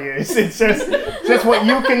the word I door. use. It's just what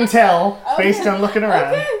you can tell based on looking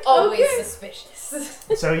around. Always suspicious.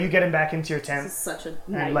 So you get him back into your This tent is such a and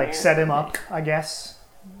nightmare. like set him up, I guess,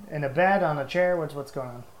 in a bed, on a chair. What's going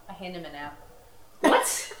on? I hand him a nap.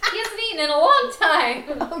 What? He hasn't eaten in a long time.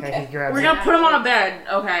 Okay. He grabs We're it gonna put him on a bed.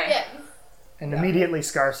 Okay. Yeah. and immediately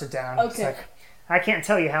scarfs it down. It's Okay. like, I can't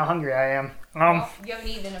tell you how hungry I am. You haven't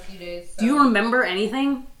eaten in a few days. So. Do you remember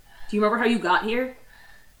anything? Do you remember how you got here?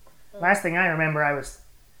 Last thing I remember,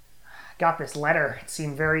 got this letter. It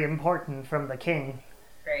seemed very important from the king,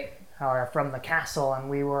 Great. or from the castle, and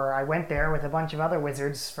I went there with a bunch of other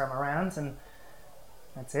wizards from around, and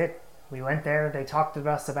that's it. We went there, they talked to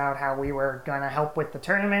us about how we were gonna help with the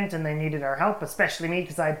tournament, and they needed our help, especially me,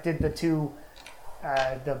 because I did the two,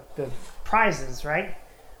 the prizes, right?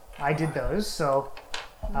 I did those, so,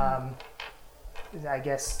 I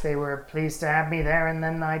guess they were pleased to have me there, and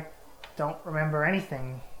then I don't remember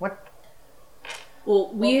anything. What?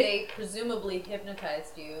 Well, They presumably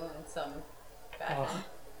hypnotized you in some fashion.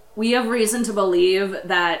 we have reason to believe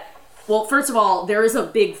that. Well, first of all, there is a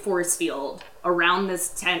big force field around this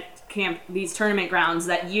tent camp, these tournament grounds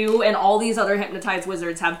that you and all these other hypnotized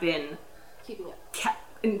wizards have been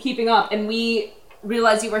keeping up, and we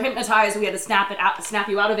realized you were hypnotized. We had to snap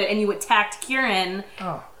you out of it, and you attacked Kieran.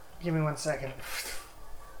 Oh, give me 1 second.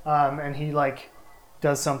 And he like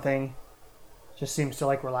does something, just seems to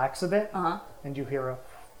like relax a bit, and you hear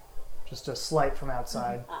just a slight from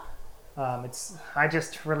outside. I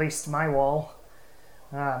just released my wall,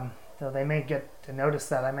 though they may get to notice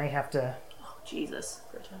that. I may have to. Oh, Jesus.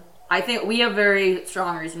 I think we have very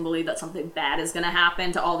strong reason to believe that something bad is going to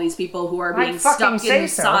happen to all these people who are being fucking stuck say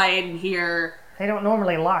so. inside here. They don't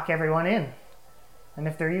normally lock everyone in, and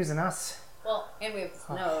if they're using us, Well, and we have this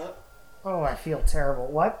note. oh, I feel terrible.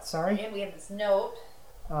 What? Sorry. And we have this note,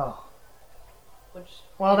 Oh, which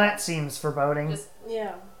well, that seems foreboding. just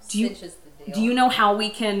Yeah. cinches the deal. Do you know how we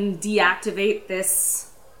can deactivate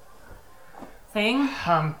this thing?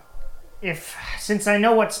 Since I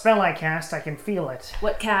know what spell I cast, I can feel it.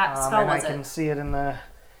 What spell And was I can it? see it in the.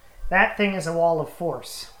 That thing is a wall of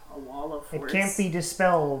force. A wall of force. It can't be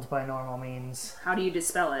dispelled by normal means. How do you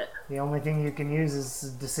dispel it? The only thing you can use is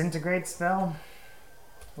a disintegrate spell,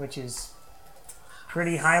 which is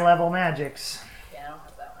pretty high level magics. Yeah, I don't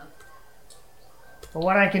have that one. But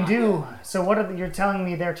what I can do, so what you're telling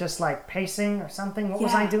me they're just like pacing or something? What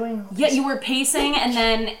was I doing? Yeah, you were pacing, and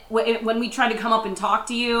then when we tried to come up and talk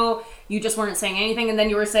to you, you just weren't saying anything, and then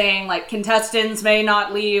you were saying, like, contestants may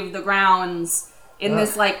not leave the grounds in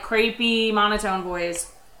this, like, creepy monotone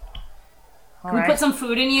voice. Can we put some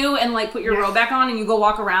food in you and like put your robe back on and you go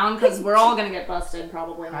walk around? Because we're all gonna get busted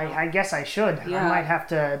probably. I guess I should. Yeah. I might have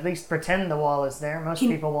to at least pretend the wall is there. Most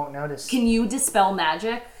people won't notice. Can you dispel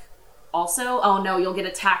magic also? Oh no, you'll get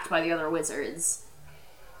attacked by the other wizards.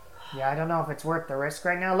 Yeah, I don't know if it's worth the risk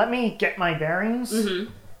right now. Let me get my bearings.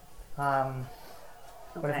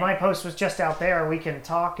 But if my post was just out there, we can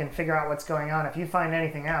talk and figure out what's going on. If you find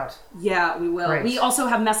anything out. Yeah, we will. Great. We also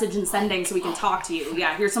have message and sending so we can talk to you.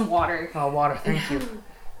 Yeah, here's some water. Oh, water, thank you.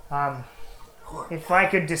 If I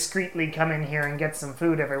could discreetly come in here and get some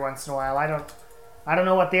food every once in a while, I don't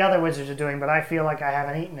know what the other wizards are doing, but I feel like I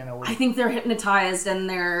haven't eaten in a week. I think they're hypnotized and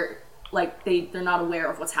they're like they're not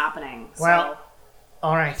aware of what's happening. Well, so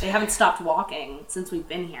all right. they haven't stopped walking since we've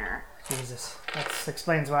been here. Jesus, that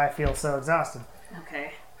explains why I feel so exhausted.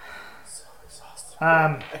 Okay. So exhausted.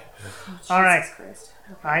 All right. Christ.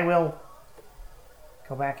 I will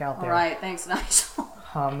go back out All there. right, thanks, Nigel.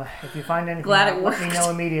 If you find anything Glad out, it let me worked. know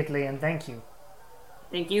immediately, and thank you.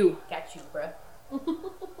 Thank you. Got you, bruh.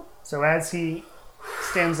 So as he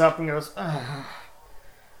stands up and goes,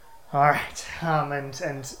 all right,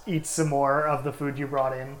 and eats some more of the food you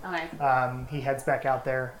brought in. Okay. He heads back out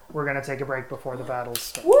there. We're gonna take a break before the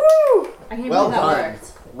battles. Woo! I can't Well believe that done.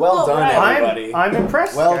 worked. Well done, everybody. I'm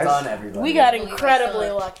impressed. Well guys. done, everybody. We got incredibly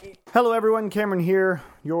lucky. Hello, everyone. Cameron here,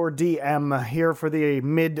 your DM, here for the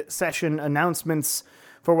mid-session announcements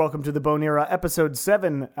for Welcome to the Bone Era, Episode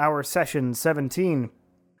 7, our Session 17.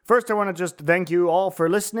 First, I want to just thank you all for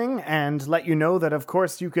listening and let you know that, of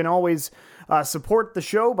course, you can always support the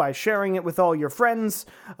show by sharing it with all your friends,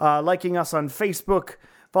 liking us on Facebook,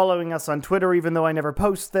 following us on Twitter, even though I never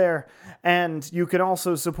post there. And you can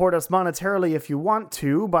also support us monetarily if you want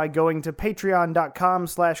to by going to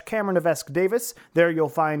patreon.com/CameronOfEskDavis. There you'll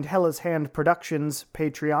find Hellas Hand Productions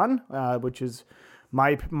Patreon, which is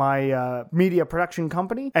my media production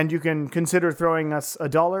company, and you can consider throwing us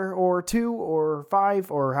 $1 or $2 or $5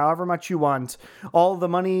 or however much you want. All the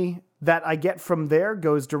money that I get from there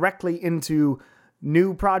goes directly into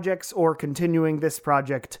new projects or continuing this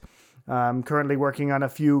project. I'm currently working on a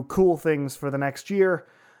few cool things for the next year,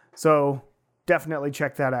 so definitely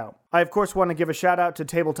check that out. I, of course, want to give a shout out to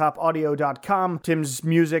tabletopaudio.com. Tim's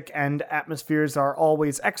music and atmospheres are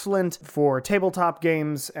always excellent for tabletop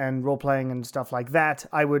games and role-playing and stuff like that.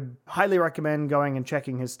 I would highly recommend going and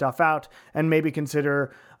checking his stuff out and maybe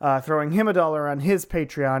consider throwing him $1 on his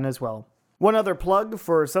Patreon as well. One other plug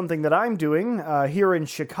for something that I'm doing here in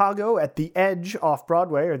Chicago at the Edge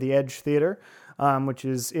off-Broadway, or the Edge Theater, which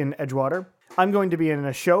is in Edgewater. I'm going to be in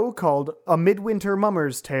a show called A Midwinter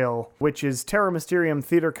Mummer's Tale, which is Terra Mysterium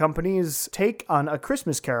Theater Company's take on A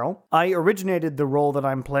Christmas Carol. I originated the role that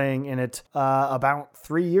I'm playing in it about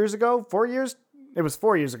 3 years ago, 4 years? It was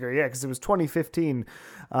 4 years ago, yeah, because it was 2015.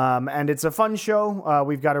 And it's a fun show.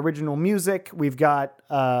 We've got original music. We've got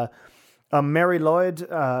a Mary Lloyd,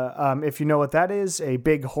 if you know what that is, a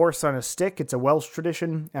big horse on a stick. It's a Welsh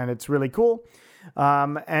tradition, and it's really cool.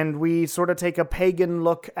 And we sort of take a pagan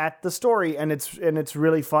look at the story, and it's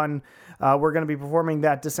really fun. We're going to be performing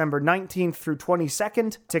that December 19th through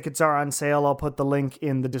 22nd. Tickets are on sale. I'll put the link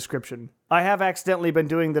in the description. I have accidentally been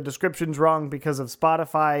doing the descriptions wrong because of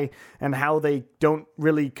Spotify and how they don't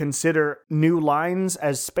really consider new lines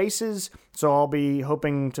as spaces, so I'll be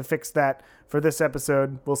hoping to fix that for this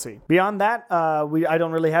episode. We'll see. Beyond that, I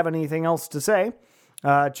don't really have anything else to say.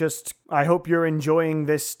 I hope you're enjoying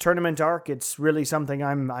this tournament arc. It's really something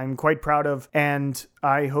I'm quite proud of, and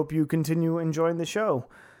I hope you continue enjoying the show.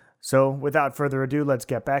 So, without further ado, let's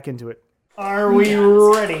get back into it. Are we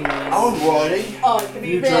ready? I'm ready. Oh, it could be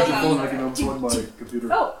You charge your phone, I can unplug my computer.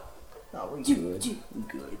 Oh. Oh, we good. We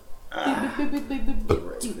good.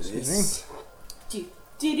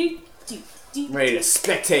 Ready to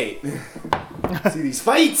spectate. See these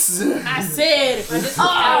fights? I said, if I just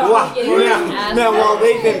Now, while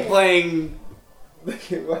they've been playing,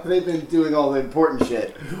 They've been doing all the important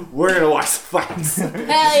shit. we're gonna watch the fights. hell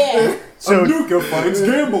yeah. So, Nuka finds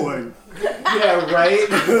gambling. Yeah, right?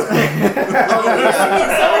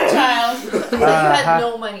 Child. You had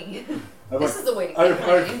no money. This is the way to I get have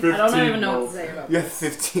money. 15 I don't even know what to say about You have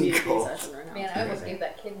 15 this gold. session right now. Man, I almost gave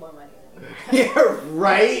that kid more money than you. Yeah,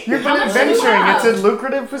 right? you've How been much do you adventuring. have? It's a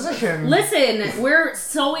lucrative position. Listen, we're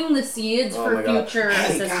sowing the seeds Oh for my God. future Hey,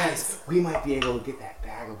 assistance. guys, we might be able to get that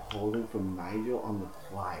bag of holding from Nigel on the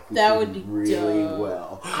fly. if we That do would be really dope.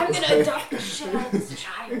 well. I'm gonna adopt the shit out of this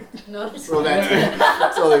child. No, just So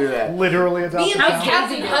that's totally do that. Literally me adopted. and my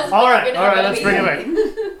cousin husband All are right, gonna have a let's bring it baby.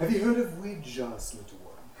 back. Have you heard of Ouija's, little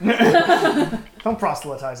one? Don't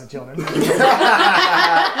proselytize it, children. Hey,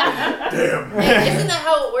 isn't that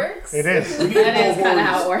how it works? It is. That is kind of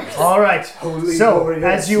how it works. All right. Holy So,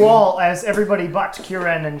 warriors. as everybody but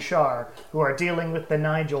Kieran and Shar, who are dealing with the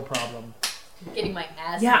Nigel problem, Getting my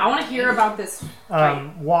ass. Yeah, I want to hear about this.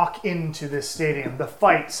 walk into this stadium. The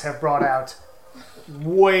fights have brought out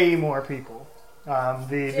way more people.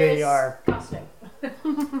 They are,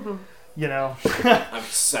 you know, I'm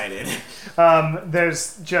excited.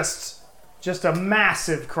 there's just a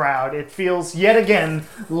massive crowd. It feels yet again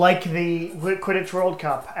like the Quidditch World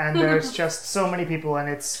Cup, and there's just so many people,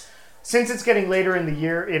 and since it's getting later in the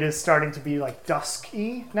year, it is starting to be like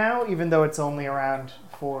dusky now, even though it's only around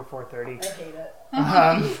 4:30. I hate it.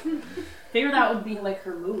 Figure that would be like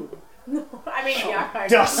her mood. I mean, yeah, I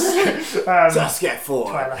Dusk. Dusk at 4.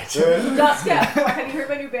 Twilight. Dusk at 4. Have you heard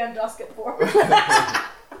my new band, Dusk at 4?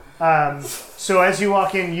 So as you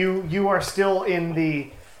walk in, you are still in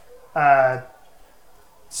the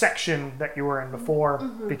section that you were in before,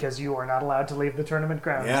 because you are not allowed to leave the tournament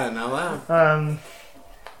grounds. Yeah, not loud.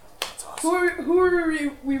 That's Who are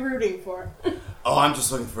we rooting for? Oh, I'm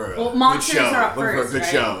just looking for a Well, good monsters show. are up Looking first, for a good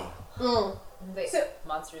right? show. Wait, So-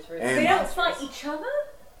 monsters versus And- They don't monsters. fight each other?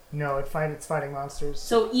 No, it's fighting monsters.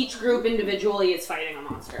 So each group individually is fighting a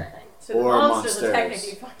monster, I think. So the Or monsters are monsters.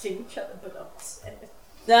 technically fighting each other, but not.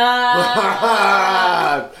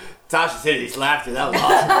 Tasha's titties laughter. That was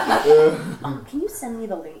awesome. Can you send me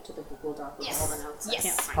the link to the Google Doc with all the notes? Yes. I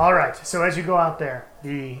can't find All right. So as you go out there,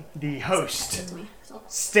 the host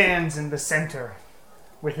stands in the center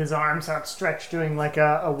with his arms outstretched, doing like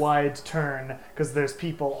a wide turn, because there's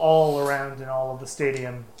people all around in all of the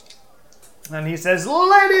stadium. And he says,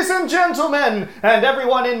 "Ladies and gentlemen, and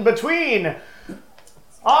everyone in between,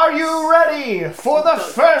 are you ready for the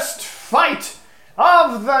first fight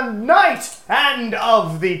of the night and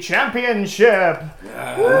of the championship?"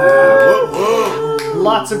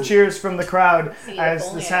 Lots of cheers from the crowd See, if as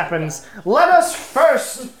only this I happens. Let us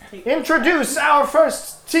first introduce our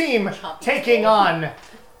first team taking on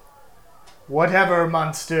whatever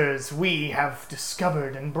monsters we have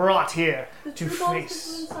discovered and brought here to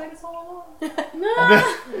face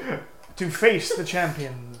the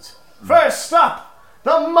champions. First up,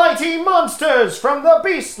 the mighty monsters from the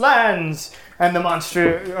Beastlands, and the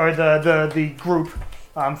monster or the group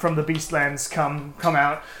from the Beastlands come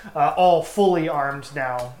out, all fully armed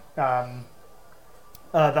now.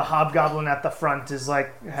 The hobgoblin at the front is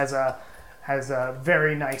has a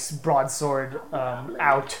very nice broadsword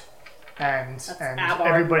out. And Abar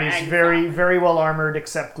everybody's Ragtop. very, very well armored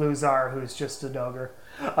except Gluzar, who's just a dogger.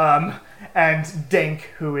 And Dink,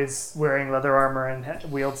 who is wearing leather armor and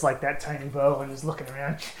wields like that tiny bow and is looking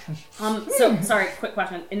around. So, sorry, quick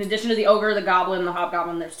question. In addition to the ogre, the goblin, the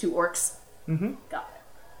hobgoblin, there's 2 orcs. Mm-hmm. Got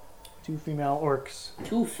 2 female orcs. it.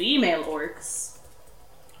 2 female orcs.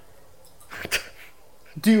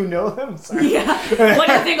 Do you know them? Sorry. Yeah. What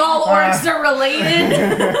do you think all orcs are related?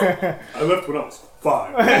 I left when I was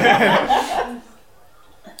 5.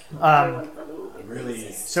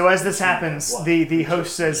 Really? So as this happens, the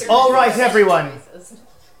host says, "All right, everyone,"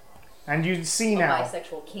 and you see A now.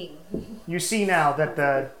 bisexual king. You see now that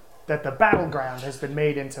the battleground has been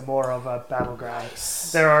made into more of a battleground.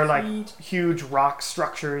 There are like huge rock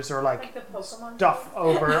structures or like Like the Pokemon. stuff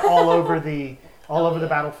all over the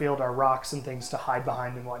battlefield are rocks and things to hide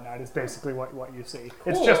behind and whatnot. Is basically what you see.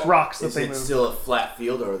 It's just rocks that Is they it move, still a flat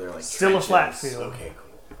field or are there like Still a flat trenches? field. Okay,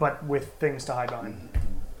 cool. but with things to hide behind.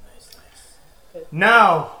 Nice.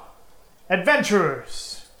 Now,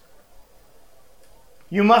 adventurers,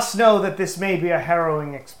 you must know that this may be a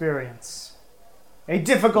harrowing experience, a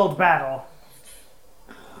difficult battle,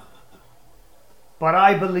 but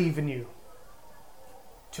I believe in you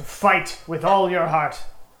to fight with all your heart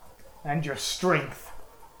and your strength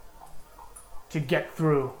to get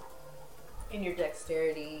through, In your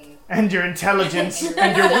dexterity. and your intelligence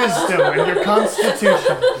and your wisdom and your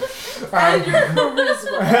constitution. And your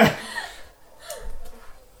charisma.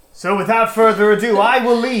 So without further ado, I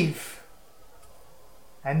will leave.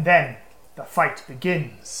 And then the fight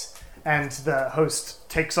begins. And the host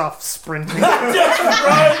takes off sprinting Nice.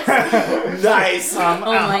 Oh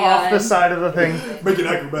my off the God. side of the thing. Make an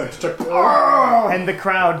acrobatics check. And the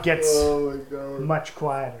crowd gets Oh my god. much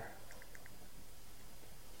quieter.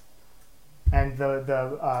 And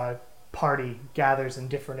the party gathers in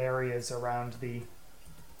different areas around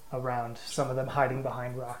some of them hiding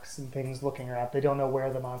behind rocks and things, looking around. They don't know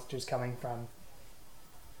where the monster's coming from.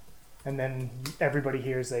 And then everybody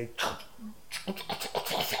hears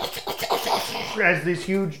as these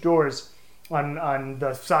huge doors on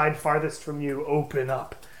the side farthest from you open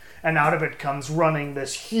up, and out of it comes running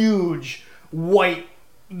this huge white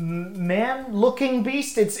man-looking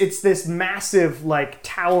beast. It's this massive, like,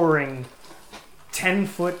 towering 10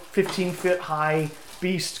 foot, 15 foot high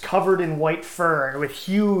beast covered in white fur with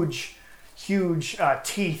huge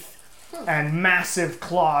teeth and massive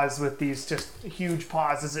claws with these just huge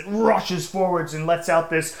paws as it rushes forwards and lets out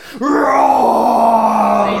this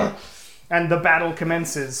roar. And the battle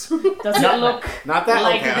commences. Does it look Not that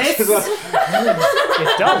like okay. this?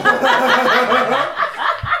 It does.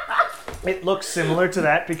 It looks similar to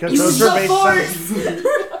that because Use those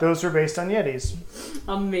the were based on Yetis.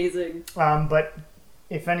 Amazing. But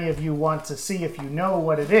if any of you want to see if you know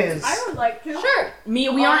what it is, I would like to. Sure. We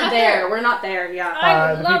Oh, aren't not there. there. We're not there. Yeah.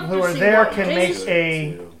 I would the love people who to are see there one. can make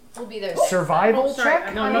a We'll be there. survival Oh, sorry.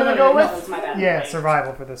 check. No, I'm no, gonna no, go no, with. it's my bad. Yeah,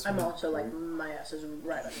 survival for this I'm one. also like, my ass is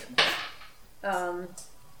right on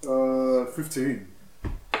you. 15.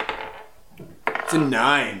 It's a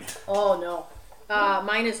 9. Oh no.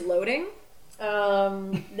 Mine is loading.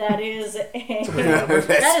 That is a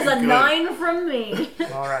That a 9 from me.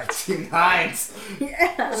 All right.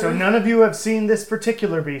 9s. So none of you have seen this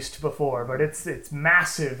particular beast before, but it's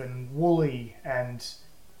massive and woolly and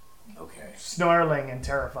Okay. snarling and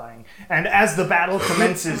terrifying. And as the battle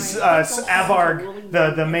commences, Avarg,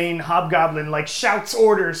 the main hobgoblin, like shouts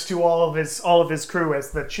orders to all of his crew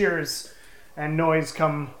as the cheers and noise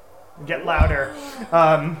get louder.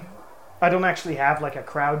 I don't actually have like a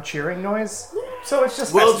crowd cheering noise, so it's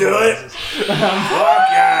just We'll do it. noises. Fuck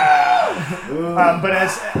yeah. But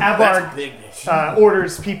as That's Avarg big.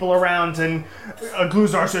 orders people around, and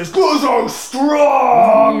Gluzar says, "Gluzar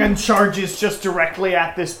strong!" and charges just directly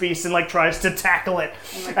at this beast and like tries to tackle it.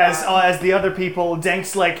 As the other people,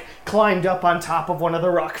 Denk's like climbed up on top of one of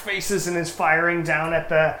the rock faces and is firing down at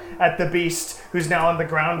the beast, who's now on the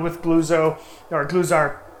ground with Gluzar.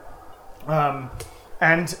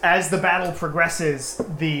 And as the battle progresses,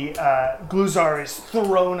 the Gluzar is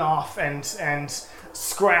thrown off and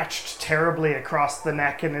scratched terribly across the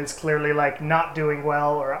neck and is clearly like not doing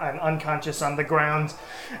well or unconscious on the ground.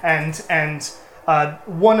 And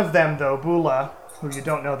one of them, though, Bula, who you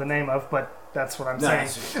don't know the name of, but that's what I'm saying.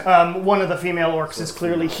 One of the female orcs is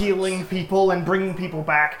clearly healing people and bringing people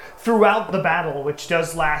back throughout the battle, which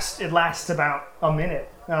does last. It lasts about a minute.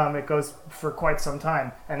 It goes for quite some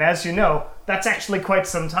time, and as you know, that's actually quite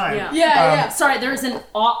some time. Yeah. Sorry, there's a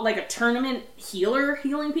tournament healer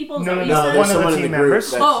healing people. Is No, that no, what you no. said? One of someone the in team the group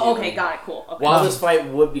members. that's Oh, healing. okay, got it. Cool. Okay. While this fight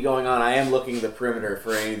would be going on, I am looking the perimeter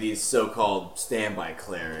for any of these so-called standby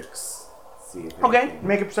clerics. See if Okay, anything-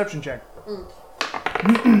 make a perception check.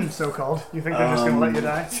 So-called. You think they're just going to let you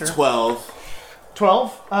die? Sure. 12.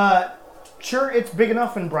 12. Sure, it's big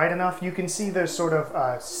enough and bright enough. You can see there's sort of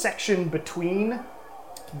a section between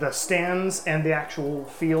the stands and the actual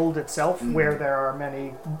field itself where there are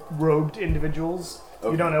many robed individuals. Okay.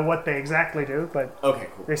 You don't know what they exactly do, but Okay,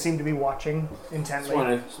 cool. they seem to be watching intently.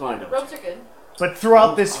 Just wanted to Ropes are good. But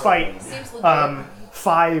throughout this fight, Seems legit.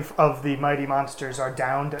 5 of the mighty monsters are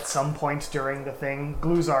downed at some point during the thing.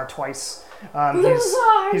 Gluzar twice.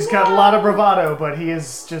 He's got a lot of bravado, but he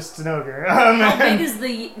is just an ogre. How big is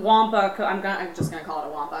the Wampa? I'm just gonna call it a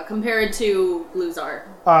Wampa compared to Gluzar.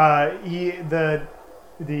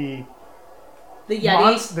 The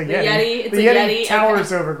Yeti. the Yeti. It's the a Yeti Yeti.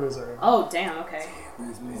 towers Okay. over Gluzar. Oh damn. Okay.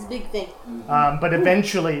 It's a big thing. But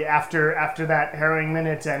eventually, after that harrowing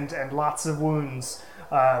minute and lots of wounds,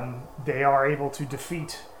 they are able to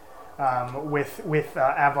defeat with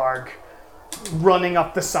Avarg running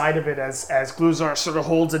up the side of it as Gluzar sort of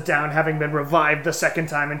holds it down, having been revived the second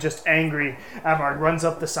time and just angry. Avarg runs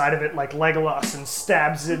up the side of it like Legolas and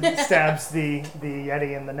stabs the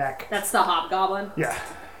Yeti in the neck. That's the Hobgoblin. Yeah.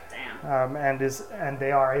 Damn. And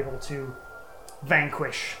they are able to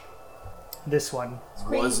vanquish this one.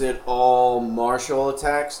 Was it all martial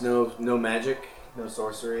attacks? No magic? No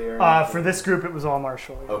sorcery or anything? For this group, it was all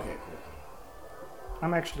martial. Okay, cool.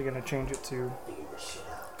 I'm actually going to change it to...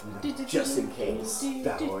 Just in case.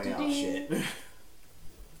 Battle Royale shit.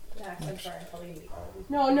 I'm sorry.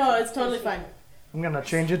 No, it's totally fine. I'm going to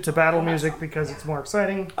change it to battle music because it's more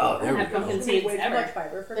exciting. Oh, there we Have go. pumpkin seeds Way too ever. much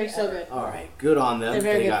fiber for They're me so ever. good. Alright, good on them. They're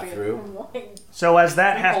very They good got for you. through. So as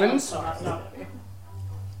that happens,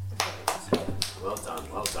 Well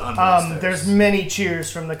done. there's many cheers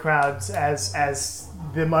from the crowds as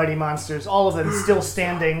the mighty monsters, all of them still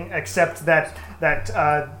standing, except that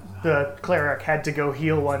the cleric had to go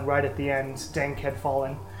heal one right at the end. Denk had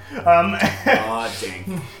fallen. Aw,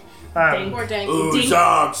 dang. Or dang.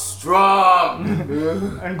 Uzog strong!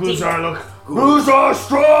 And Gluzar, look, Gluzar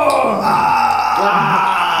strong!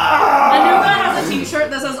 Anuga has a T-shirt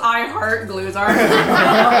that says "I heart Gluzar."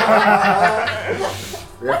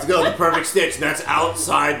 We have to go to the perfect stitch, and that's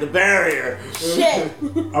outside the barrier. Shit.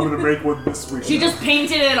 I'm gonna make one this week. She just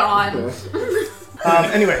painted it on.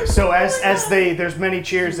 Anyway, so there's many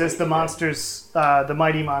cheers as the monsters, the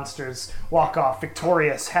mighty monsters, walk off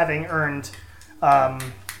victorious, having earned, how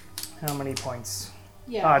many points?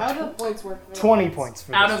 Yeah, how do the points work? For 20 points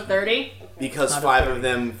for Out this. of 30? Because 5 of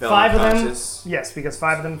them fell 5 of them, unconscious. yes, because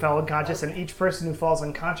 5 of them fell unconscious, and each person who falls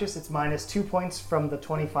unconscious, it's minus 2 points from the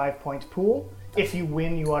 25-point pool. If you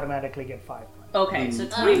win, you automatically get 5 points. Okay, so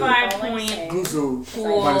 25 point Guzo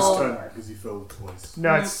Cool. minus 10 because he fell twice.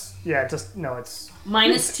 No, it's it's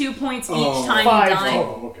minus 2 points each Oh. time 5 you die.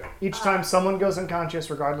 Oh, okay. each time someone goes unconscious,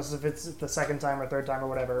 regardless if it's the second time or third time or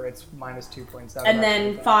whatever, it's minus 2 points. Out of And that then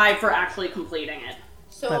 25. 5 for actually completing it.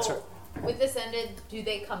 So, That's right. with this ended, do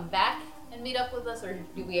they come back and meet up with us, or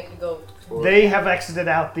do we have to go? They have exited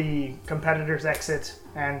out the competitors' exit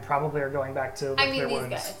and probably are going back to lick I mean, their these wounds.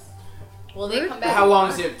 guys. Will they come back? How long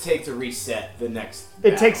does it take to reset the next? It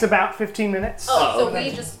battle? takes about 15 minutes. Oh, so okay.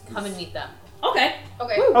 we just come and meet them. Okay.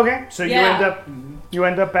 Okay. Okay, so Yeah. you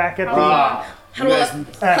end up back at the Ah, you guys,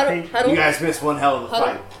 Huddle. you guys missed one hell of a Huddle.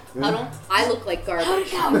 fight. Huddle. I look like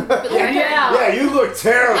garbage. Yeah, you look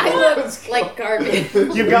terrible. I look like garbage.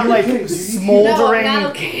 You've got like smoldering, No, not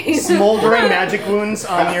okay. smoldering magic wounds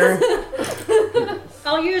on your.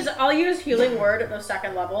 I'll use healing word at the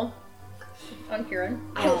second level on Kieran.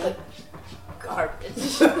 I look like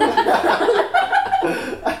garbage.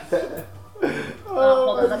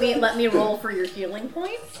 Hold on, let me roll for your healing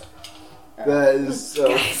points. That is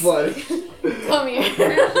so funny. Come here.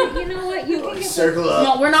 Actually, you know what? You can get Circle up.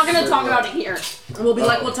 No, we're not going to talk about it here. We'll be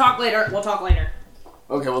like, we'll talk later. We'll talk later.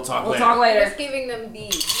 Okay, we'll talk We'll later. talk later. Just giving them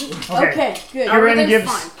these. Okay. Good. Kieran Everything's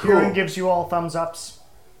fine. Kieran gives you all thumbs ups,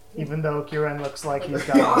 even though Kieran looks like he's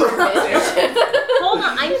got. Garbage. Hold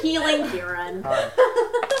on, I'm healing Kieran. All right.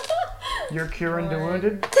 You're Kieran the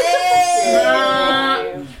wounded.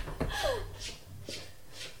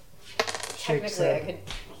 Shakes Technically, I head.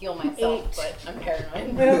 could heal myself, but I'm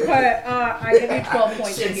paranoid. Okay, I give you 12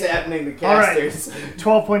 points of Shit's healing. happening to All right. casters.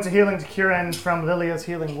 12 points of healing to Kieran from Lilia's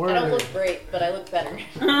healing I word. don't look great, but I look better.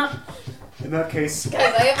 In that case,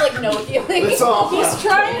 Guys, I have like no healing. That's all. He's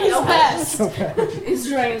trying his best. He's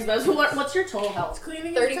trying his best. What's your total health?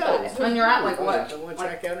 35. And you're at like what?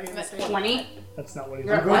 Like, I'm at 20. 20? That's not what he's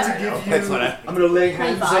You're I'm doing. going to give That's you. what I- I'm gonna lay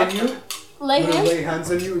hands on you. Lay I'm gonna hands. lay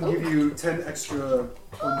hands on you and give you 10 extra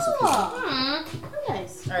points of healing. Oh,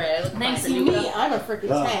 nice. Alright, I look Thanks, fine. See me, I'm a freaking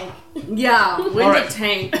tank. Yeah, Wynn's Alright. a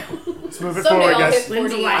tank. Let's move it Someday forward, I'll guys. hit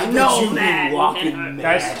 48. I bet know you could that. walk You in can-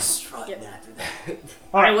 Guys. strutting after that.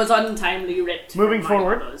 I was untimely ripped. Moving from my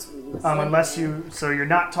forward, elbows. Unless you're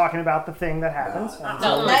not talking about the thing that happens.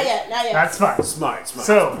 No, Not yet, not yet. That's fine. Smart.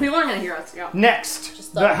 So, People aren't gonna hear us. Yeah. next,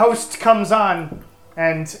 Just the host comes on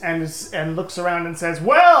and looks around and says,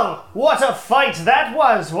 "Well, what a fight that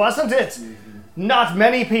was, wasn't it? Not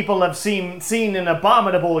many people have seen an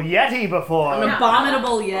abominable yeti An before."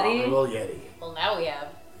 abominable yeti Little Yeti. Well, now we have.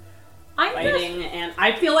 fighting, and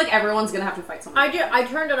I feel like everyone's gonna have to fight someone. I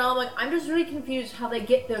turned it on, I'm like, I'm just really confused how they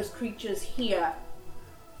get those creatures here.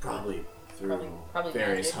 Probably through Probably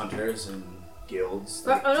various magic. hunters and guilds.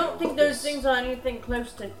 But that I don't deal think with those this. things are anything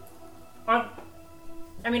close to.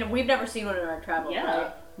 I mean, we've never seen one in our travel. Yeah.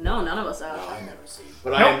 Right? No, none of us have. No, I've never seen.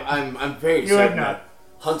 But Nope. I'm very You have certain not. that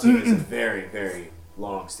hunting is a very, very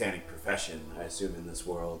long-standing profession, I assume, in this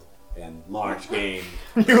world. And large game.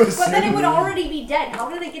 But then it would already be dead. How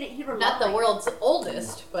did they get it here alive? Not the world's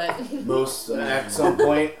oldest, but. Most, at some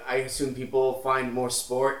point, I assume people find more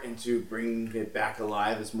sport into bringing it back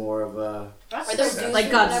alive as more of a Are there success. dudes Like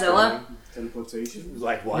or whatever? Godzilla. Teleportation.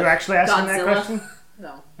 Like what? You're actually asking that Godzilla. question?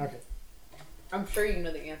 No. Okay. I'm sure you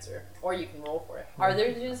know the answer, or you can roll for it. Are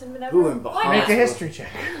there dudes in Minerva? Who in Why Bahamas? Make a history check.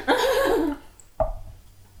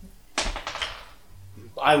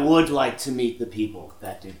 I would like to meet the people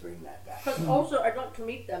that did bring that back. But also, I'd like to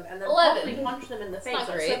meet them and then 11. probably punch them in the face. not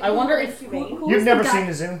or great. something I wonder more if inhumane. who You've was never the seen guy,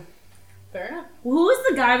 a Zoom. Fair enough. Who was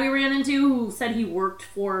the guy we ran into who said he worked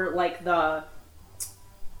for like the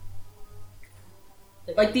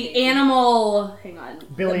animal? Hang on,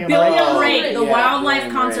 Billiam Billiam Ray. Ray, the Yeah, wildlife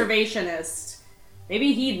Billiam Ray. conservationist.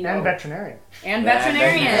 Maybe he'd know. And veterinarian. And Yeah,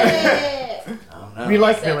 veterinarian. Yeah. I don't know. We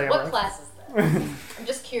like So, Billiam what Ray. class is that? I'm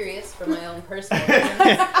just curious for my own personal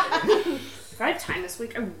reasons. If I have time this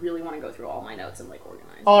week, I really want to go through all my notes and like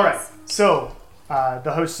organize. All these. right. So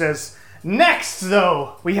the host says, "Next,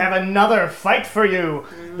 though, we have another fight for you.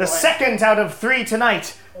 The second out of 3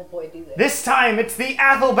 tonight. Oh boy, do they. This time it's the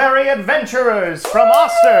Athelberry Adventurers from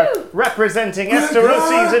Oster, representing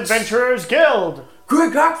Esterosi's Adventurers Guild."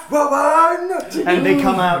 Grigax, Boban! And they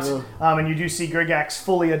come out, and you do see Grigax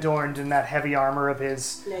fully adorned in that heavy armor of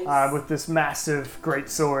his, with this massive great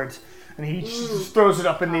sword. And he just throws it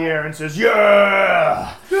up in the air and says,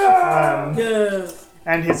 "Yeah!"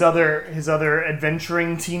 And his other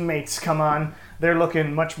adventuring teammates come on. They're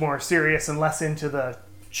looking much more serious and less into the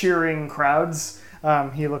cheering crowds.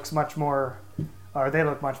 He looks much more, or they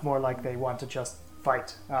look much more like they want to just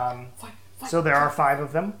fight. So there are 5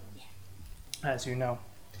 of them, as you know.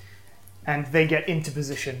 And they get into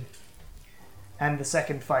position. And the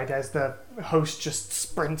second fight, as the host just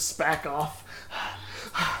sprints back off.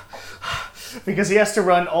 Because he has to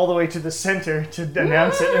run all the way to the center to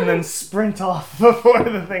announce it and then sprint off before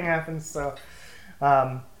the thing happens. So,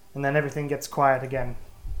 and then everything gets quiet again.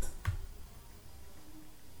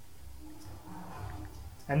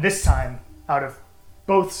 And this time, out of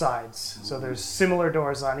both sides, so there's similar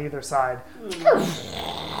doors on either side.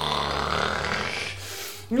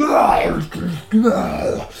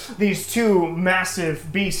 These 2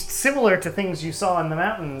 massive beasts, similar to things you saw in the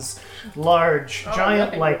mountains, large,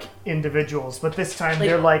 giant-like individuals, but this time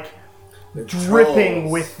they're like dripping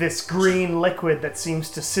with this green liquid that seems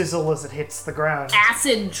to sizzle as it hits the ground.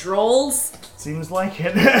 Acid trolls? Seems like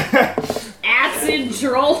it. Acid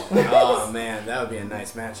troll? Oh man, that would be a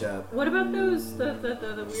nice matchup. What about those, the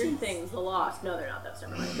weird things, the lost? No, they're not, that's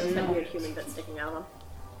never mind. Those have weird human bits sticking out of them.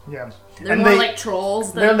 Yeah. They're more like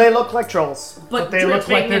trolls than... They look like trolls. But they look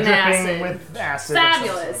like they're dripping dripping with acid.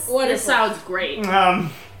 Fabulous. This sounds great. And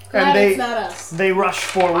it's not us. they rush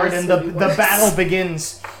forward and the battle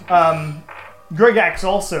begins. Grigax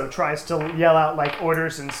also tries to yell out like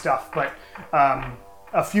orders and stuff, but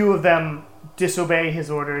a few of them disobey his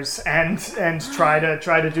orders and try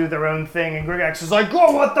to do their own thing, and Grigax is like,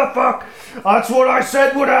 "Oh, what the fuck? That's what I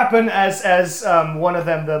said would happen." As one of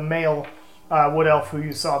them, the male wood elf who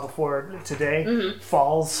you saw before today,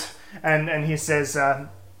 falls, and he says,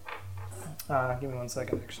 "Give me 1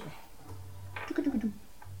 second, actually."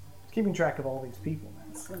 Keeping track of all these people,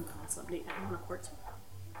 man. Slim someday. I want a quartz.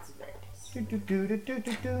 It's very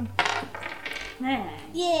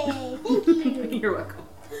Yay! Thank you. You're welcome.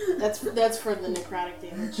 That's for the necrotic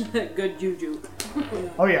damage. Good juju.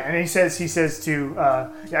 Oh yeah, and he says to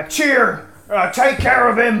cheer, take care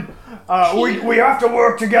of him. We have to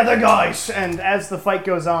work together, guys. And as the fight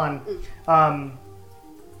goes on,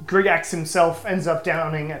 Grigax himself ends up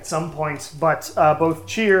downing at some point, but both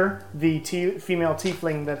Cheer, the female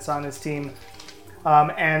tiefling that's on his team,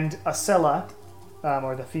 and Acela,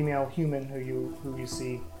 or the female human who you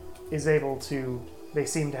see, is able to. They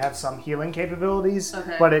seem to have some healing capabilities,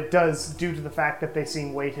 but it does, due to the fact that they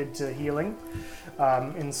seem weighted to healing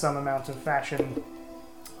in some amount of fashion.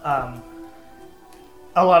 A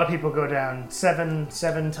lot of people go down.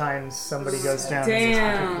 Seven times somebody goes down at this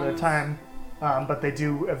particular time. But they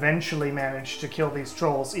do eventually manage to kill these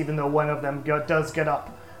trolls, even though one of them does get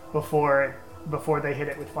up before they hit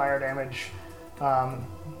it with fire damage,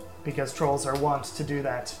 because trolls are wont to do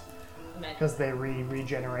that. Because they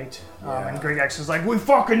regenerate. And Grigax is like, "We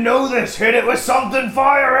fucking know this! Hit it with something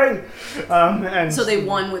fiery!" And so they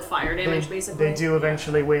won with fire damage, basically? They do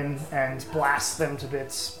eventually win and blast them to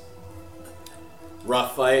bits.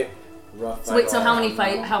 Rough fight. So wait, so how many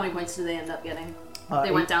points did they end up getting?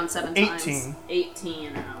 They went down 7 times. 18.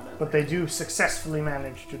 18 out of... But they do successfully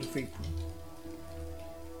manage to defeat them.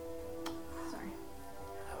 Sorry.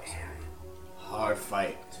 Hard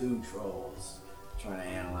fight. 2 trolls. Trying to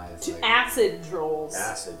analyze. Like, acid trolls.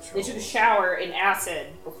 Acid trolls. They took a shower in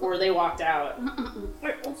acid before they walked out.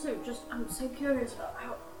 Also, I'm so curious about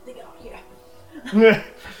how they got here.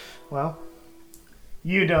 Well,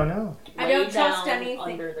 you don't know. I don't trust anything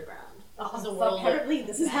under the ground. Oh, apparently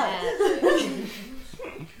this is hell.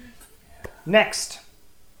 Next.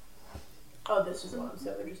 Oh, this is what I'm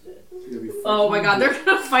so interested in. Oh my god, they're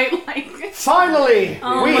gonna fight like... Finally,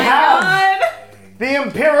 we have the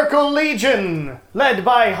Empirical Legion, led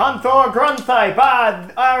by Hanthor Grunthai,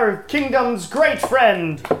 our kingdom's great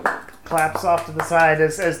friend. Claps off to the side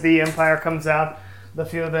as the Empire comes out. The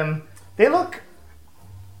few of them, they don't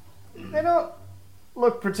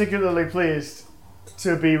look particularly pleased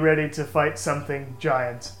to be ready to fight something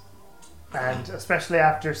giant. And especially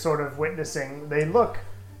after sort of witnessing, they look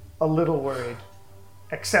a little worried.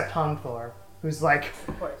 Except Hanthor, who's like,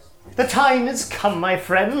 of course. "The time has come, my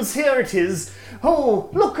friends. Here it is. Oh,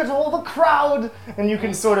 look at all the crowd." And you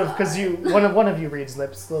can sort of, because one of you reads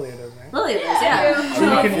lips. Lilia does, right? Lilia does,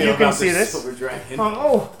 yeah. You can see this. Silver dragon.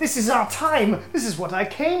 Oh, this is our time. This is what I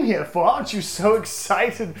came here for. Aren't you so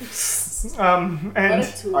excited? And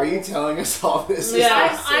Are you telling us all this?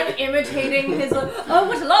 Yeah, I'm imitating his. Oh,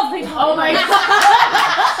 what a lovely! Oh my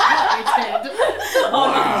god!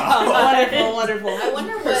 Wonderful, wonderful. I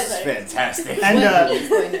wonder That's what fantastic. And he's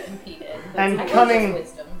going to compete in. and That's cunning-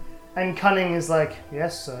 wisdom. and Cunning is like,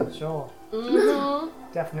 yes, sir, sure. Mm-hmm.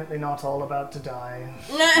 Definitely not all about to die.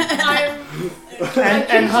 I'm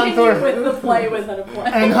And Hunthor with the play within a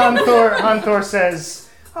play. and Hunthor says,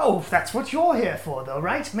 "Oh, that's what you're here for, though,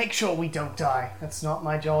 right? Make sure we don't die. That's not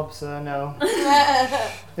my job, sir. No,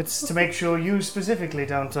 it's to make sure you specifically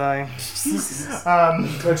don't die."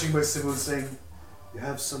 Touching my symbol saying, you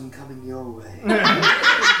have some coming your way.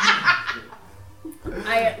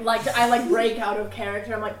 I break out of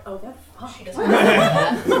character. I'm like, oh, that fuck. She doesn't know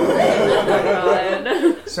that.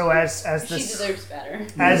 So as She this deserves better.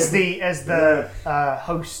 as the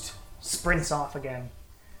host sprints off again,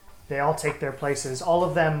 they all take their places, all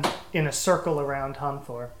of them in a circle around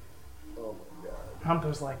Hunthor. Oh my god.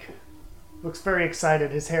 Hunthor's like, looks very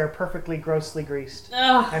excited. His hair perfectly grossly greased,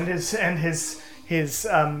 Ugh. and his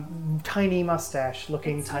tiny mustache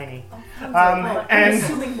looking tiny. I'm And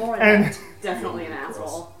assuming more in and that. Definitely an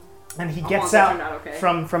asshole. and he Almost gets turned out out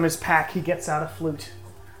okay. from his pack. He gets out a flute.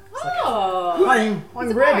 Oh. I'm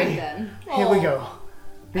ready. Then. Here we go.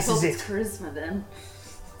 This I is hope it. it's charisma then.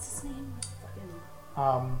 What's his name?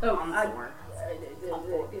 Oh, Hunthor.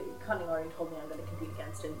 Cunning already told me I'm going to compete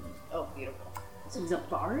against him. Oh, beautiful. So he's a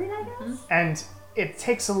bard, I guess? And it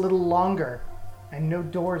takes a little longer, and no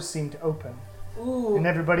doors seem to open. Ooh. And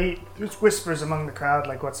everybody, there's whispers among the crowd,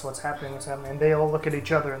 like what's happening, what's happening. And they all look at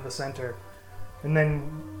each other in the center, and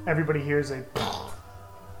then everybody hears a.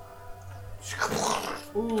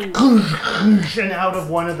 And out of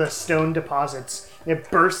one of the stone deposits, it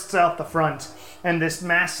bursts out the front, and this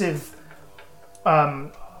massive,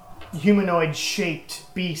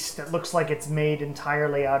 humanoid-shaped beast that looks like it's made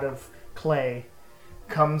entirely out of clay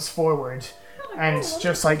comes forward, and it's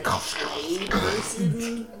just like.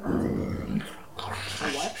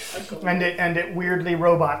 And it weirdly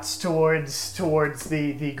robots towards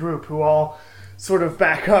the group, who all sort of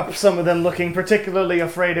back up, some of them looking particularly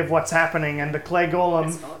afraid of what's happening, and the clay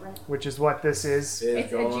golem, which is what this is,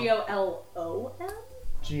 It's a G-O-L-O-M?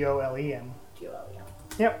 G-O-L-E-M.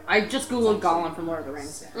 G-O-L-E-M. I just googled Gollum from Lord of the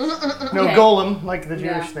Rings. No, Okay. golem, like the Jewish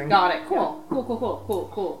Yeah, thing. got it. Cool.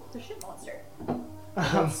 It's a shit monster.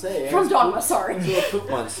 From Dogma, sorry. It's a little poop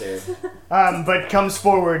monster. But comes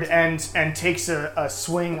forward and takes a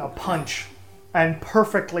swing, a punch, and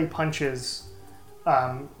perfectly punches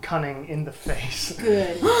Cunning in the face.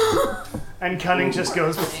 Good. And Cunning just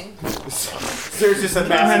goes There's just a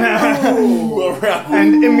massive ooh around.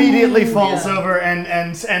 and immediately falls over,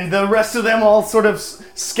 and the rest of them all sort of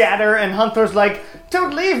scatter, and Hunthor's like,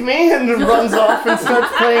 "Don't leave me," and runs off and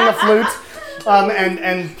starts playing a flute,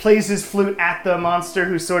 and plays his flute at the monster,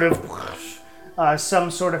 who sort of some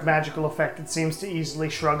sort of magical effect it seems to easily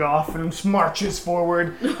shrug off, and marches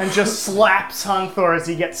forward and just slaps Hunthor as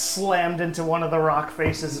he gets slammed into one of the rock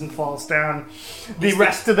faces and falls down. The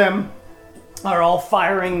rest of them are all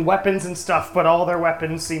firing weapons and stuff, but all their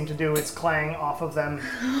weapons seem to do is clang off of them.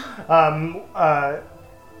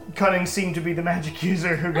 Cunning seemed to be the magic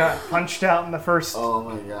user who got punched out in the first Oh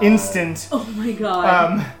my god. instant. Oh my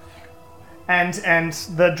god. And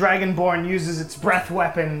the Dragonborn uses its breath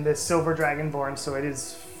weapon, this silver Dragonborn, so it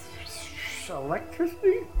is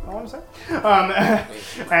electricity, I want to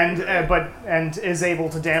say, and is able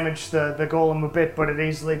to damage the golem a bit, but it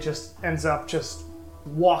easily just ends up just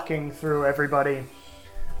walking through everybody.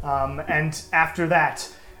 And after that,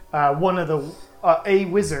 one of the a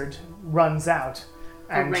wizard runs out.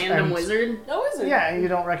 A random wizard? No wizard. Yeah, you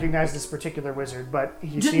don't recognize this particular wizard, but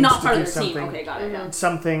he Just seems not to part do of the team. something. Okay, got it. Yeah.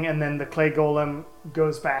 Something, and then the clay golem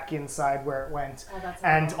goes back inside where it went, that's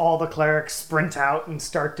and all the clerics sprint out and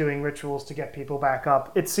start doing rituals to get people back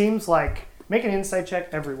up. It seems like, make an insight check,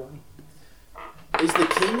 everyone. Is the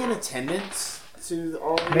king in attendance to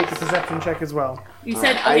all of Make a this? perception check as well. You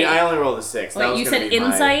said I only rolled a 6. That wait, was you gonna said be my-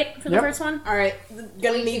 insight for the Yep. first one? Alright, I'm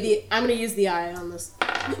gonna use the eye on this.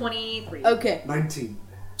 23. Okay. 19.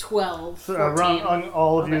 12. So, 14. on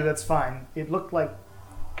all of you, Okay. that's fine. It looked like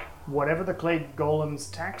whatever the clay golem's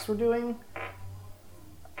attacks were doing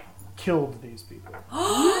killed these people.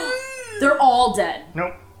 They're all dead.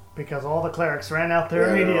 Nope, because all the clerics ran out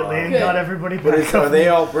there Yeah, immediately and good. got everybody But back are up. they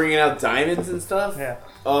all bringing out diamonds and stuff? Yeah.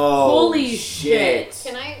 Oh, Holy shit.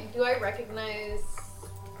 Do I recognize,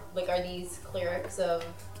 like, are these clerics of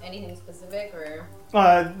anything specific, or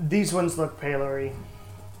These ones look palery.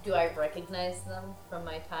 do I recognize them from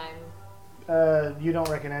my time? You don't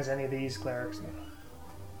recognize any of these clerics.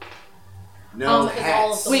 No Because all of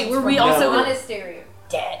hats. the Wait, ones were from we the also gonna- monastery are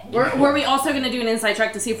dead. Were we also going to do an insight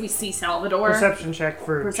check to see if we see Salvador? Perception check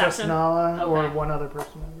for Perception? just Nala or Okay. one other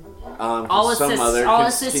person. I'll some assist- other. I'll can-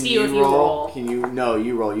 assist can you if you roll. Can you? No,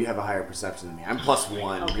 you roll. You have a higher perception than me. I'm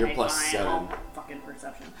 +1. Okay, You're +7. fine. I'll fucking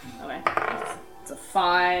perception. Okay. It's a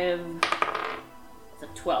 5. It's a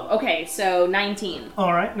 12. Okay, so 19.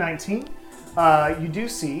 All right, 19. You do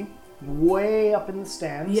see way up in the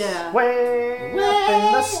stands. Yeah. Way up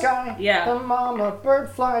in the sky. Yeah. The mama bird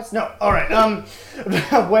flies. No. All right.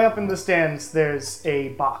 Way up in the stands, there's a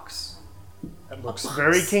box that looks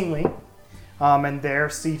very kingly. And there,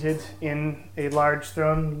 seated in a large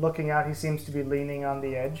throne, looking out, he seems to be leaning on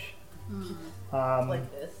the edge.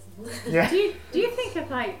 Like this. Yeah. Do you think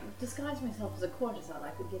if I disguise myself as a courtesan, I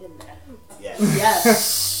could get in there? Yes.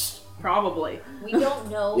 Yes. Probably. We don't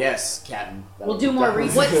know Yes, Captain. We'll do more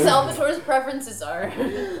research. what Salvatore's preferences are.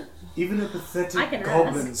 Even a I pathetic can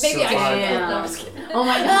goblin Maybe I should. Yeah. No, I'm just kidding. Oh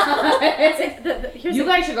my god. Here's You the,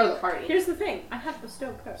 guys should go to the party. here's the thing. I have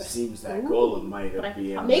bestow curse. Seems that golem might But I have can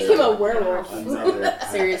been talk. Make him a werewolf. another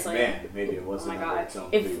Seriously. Man, maybe it Oh wasn't my under God. its own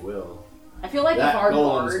If- free will. I feel like That if our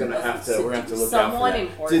golem's bard gonna was have to. We're gonna have to look out for someone that.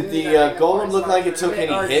 important, Did the then I know golem our look like it sorcerer took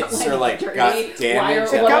any or hits or like dirty, got why damage?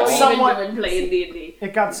 are- It what got are we somewhat- even doing playing D&D?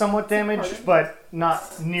 It got somewhat damaged, but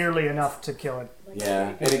not nearly enough to kill it.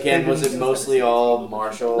 Yeah, and again, was it mostly all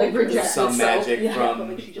martial? Like rejected some self. magic Yeah, from but,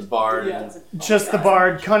 like, she the just- bard? yeah, and- it's like, Just oh the my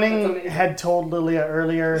bard. That's Cunning amazing. had told Lilia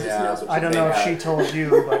earlier. Yeah, I don't know if they she got- told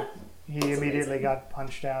you, but he immediately got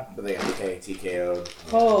punched out. But they got TKO'd.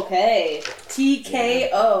 Okay.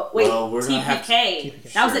 TKO. Wait, Well, we're gonna have to-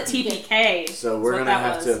 TPK. That was at TPK. So we're That's what gonna that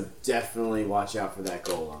have was. to definitely watch out for that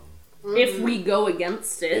golem. If we go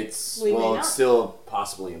against it. It's We may well, not. it's still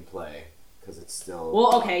possibly in play because it's still.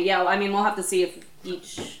 Well, okay, yeah. I mean, we'll have to see if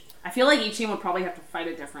each. I feel like each team would probably have to fight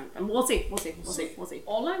a different. And we'll see. We'll see. We'll see. We'll see.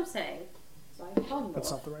 All I'm saying is I humble.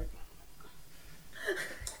 That's not the right.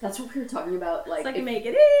 That's what we were talking about. Like, So I if- can make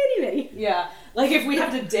it itty bitty. yeah, like if we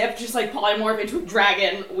have to dip, just like polymorph into a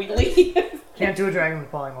dragon, we leave. Can't do a dragon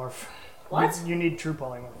with polymorph. What? You need true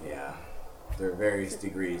polymorph. Yeah, there are various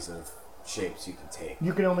degrees of shapes you can take.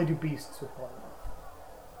 You can only do beasts with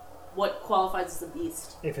polymorph What qualifies as a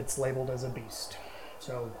beast? if it's labeled as a beast.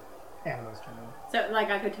 So, animals generally. So, like,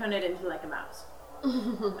 I could turn it into like a mouse.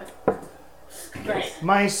 Right.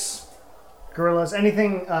 Mice, gorillas,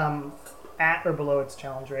 anything at or below its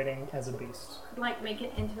challenge rating as a beast. Like, make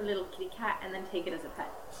it into a little kitty cat and then take it as a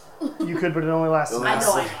pet. You could, but it only lasts an I hour.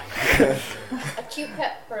 know, I know. A cute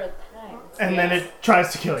pet for a time. And then it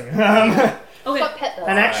tries to kill you. Okay. What pet does?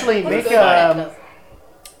 And actually, What a make good pet a does.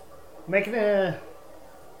 make an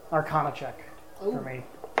Arcana check for me.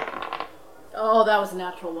 Oh, that was a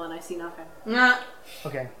natural one. I see nothing. Nah.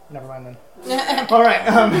 Okay, never mind then. All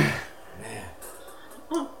right.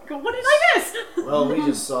 Oh, God, what did I miss? Well, we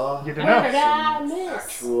just saw You don't Where know. did I miss?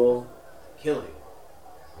 actual killing.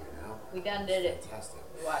 You know, We done did it. fantastic.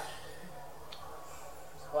 We watched.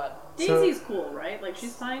 Squad. So- Daisy's cool, right? Like,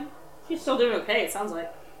 she's fine. She's still doing okay. It sounds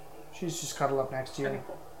like. She's just cuddled up next to you.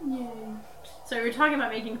 Yay. So we were talking about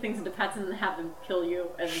making things into pets and then have them kill you,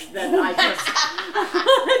 and then I just,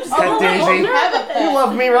 just Pet Daisy. Have a You pet.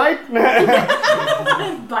 love me, right?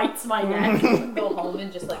 bites my neck. Go home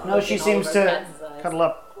and just like. No, she look in all seems of our to pets' eyes. cuddle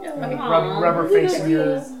up and Aw. rub her face in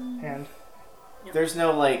your hand. There's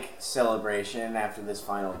no like celebration after this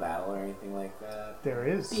final battle or anything like that. There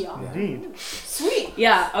is Yeah. indeed. Sweet.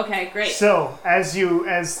 Yeah. Okay. Great. So as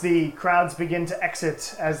the crowds begin to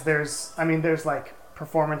exit, there's like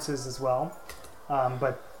performances as well,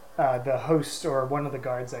 but the host or one of the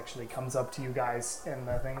guards actually comes up to you guys and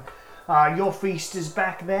the thing. Your feast is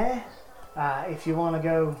back there. If you want to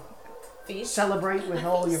go Feast. celebrate with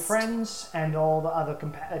all your friends and all the other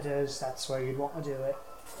competitors, that's where you'd want to do it.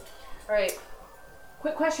 All right.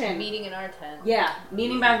 Quick question. Meeting in our tent. Yeah.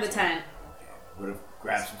 Meeting back in the tent. Would have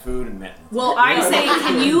grabbed some food and met. Well, I say,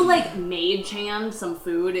 can you like mage hand some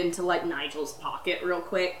food into like Nigel's pocket real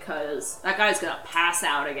quick? Cause that guy's gonna pass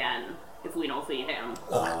out again if we don't feed him.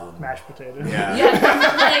 Mashed potato. Yeah, Yeah,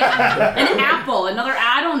 like an apple,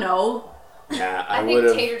 I don't know. yeah. I I would think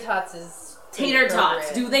have. tater tots is. Tater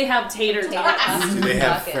tots. Do they have tater tots? Do they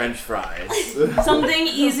have Pocket. French fries? Something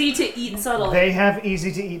easy to eat subtly. They have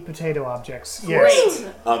easy to eat potato objects. Yes.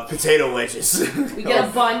 Great. Potato wedges. We get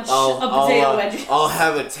a bunch of potato wedges. I'll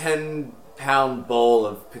have a 10-pound bowl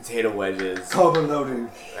of potato wedges, Carbon loading.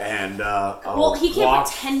 and I'll Well, he can't walk,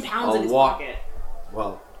 put 10 pounds I'll in his walk- pocket.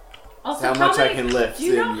 Well, Also, that's how much I many- can lift do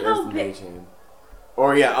you know in as how the big- mage hand.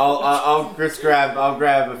 Or yeah, I'll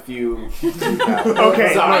grab a few.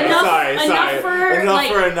 Okay. Sorry, Enough- sorry. for, Enough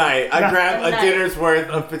like- for a night. I grab a a night. dinner's worth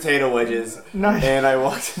of potato wedges, and I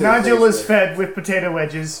walk to the Nigel place is fed with potato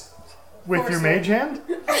wedges with your mage hand.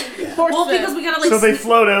 Well, because we gotta like. So they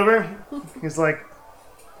float over. He's like,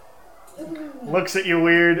 looks at you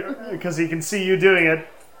weird because he can see you doing it,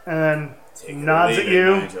 and then Take it or nods leave at it,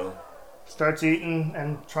 you, Nigel. starts eating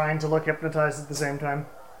and trying to look hypnotized at the same time.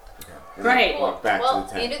 And Great. then walk back well,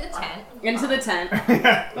 to the tent. into the tent. Into the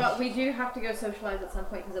tent. But we do have to go socialize at some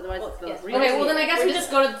point because otherwise it's yes. going Okay, well then I guess We're we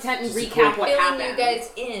just go to the tent and just a recap quick- what Filling happened. you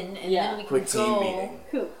guys in, and Yeah. then we can Quick team go. meeting.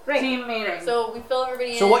 Cool. Great. Team meeting. So we fill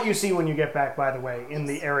everybody So in. what you see when you get back, by the way, in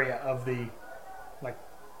the area of the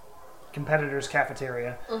competitors'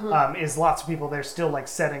 cafeteria, is lots of people. They're still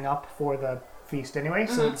setting up for the feast anyway.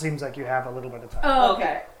 So it seems like you have a little bit of time. Oh,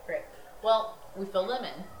 Okay, great. Well, we fill them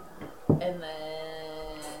in, and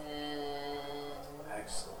then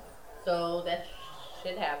Excellent. so that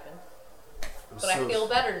shit happened. I'm But I feel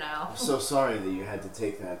better now. I'm so sorry that you had to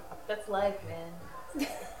take that. That's life, man.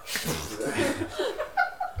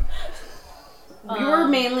 We were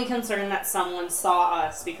mainly concerned that someone saw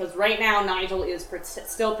us because right now Nigel is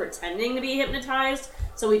still pretending to be hypnotized,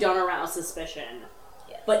 so we don't arouse suspicion.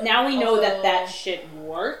 Yes. But now we know that Also- that shit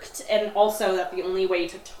worked, and also that the only way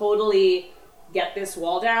to totally get this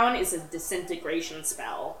wall down is a disintegration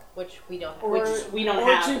spell, Which we don't have. Or, which we don't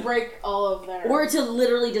or have. to break all of their. Or to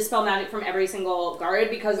literally dispel magic from every single guard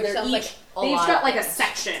because Which they're sounds each like a they each lot got of like a things.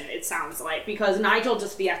 section. It sounds like because Nigel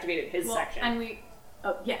just deactivated his section. And we.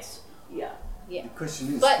 Oh, yes. Yeah. Yeah. The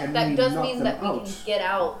question is, But can that we does knock mean them that we out? can get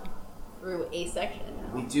out through a section.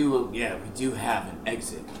 We do have an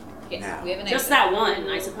exit Yes, now. we have an Just exit. that one,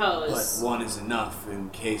 I But suppose. one is enough in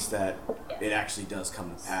case that Yeah. it actually does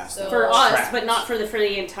come to pass. So- that For we're us, trapped. but not for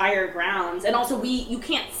the entire grounds. And also, you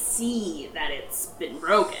can't see that it's been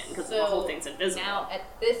broken because the whole thing's invisible. Now, at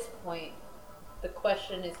this point, the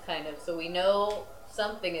question is kind of, so we know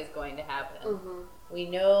something is going to happen. We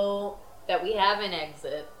know that we have an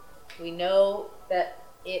exit. We know that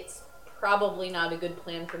it's probably not a good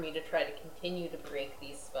plan for me to try to continue to break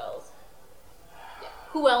these spells. Yeah.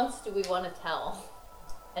 Who else do we want to tell?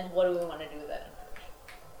 And what do we want to do with that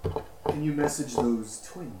information? Can you message those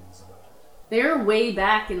twins about it? They're way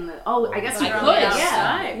back in the. Oh, I guess you I could. could, Yeah.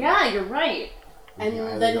 outside. Yeah, you're right. And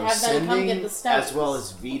Yeah, then either have them come get sending the stones. as well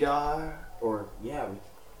as Vidar, or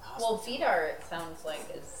Well, Vidar, it sounds like,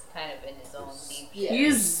 is kind of in his own deep shit.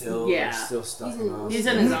 He's still stuck in us. He's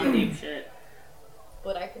in his own deep shit.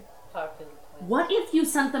 But I could talk to the twins. What if you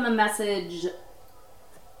sent them a message?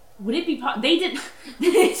 Would it be they did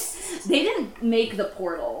they didn't make the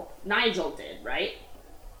portal. Nigel did, right?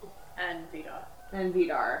 And Vidar. And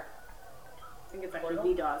Vidar. I think it's actually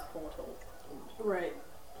Vidar's portal. Right.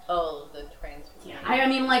 Oh, the transfer. Yeah. I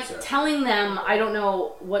mean, telling them, I don't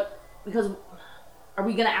know what, because are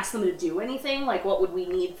we going to ask them to do anything? Like, what would we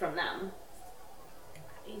need from them?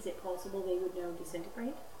 Is it possible they would know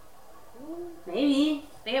disintegrate? Maybe.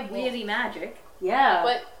 They have weirdy magic. Yeah.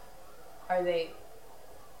 But are they?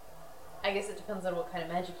 I guess it depends on what kind of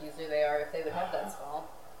magic user they are. If they would have that spell.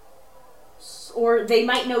 Or they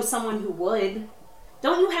might know someone who would.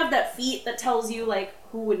 Don't you have that feat that tells you,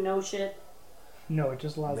 who would know shit? No, it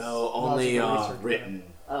just allows. No, allows only you to research written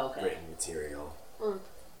Oh, okay. written material.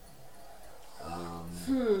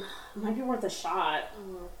 Might be worth a shot.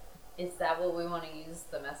 Is that what we want to use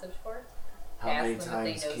the message for? How Ask many them if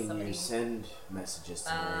they times know can somebody. you send messages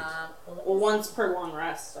tonight? Well, once per long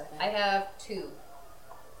rest, I think. I have 2.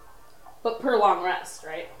 But per long rest,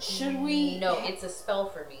 right? Should we? No, it's a spell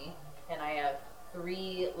for me, and I have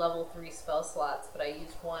 3 level 3 spell slots, but I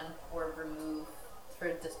used one for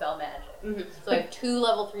dispel magic. So I have 2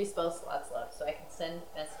 level 3 spell slots left, so I can send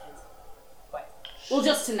messages twice. Well,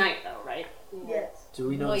 just tonight, though, right? Yes. Do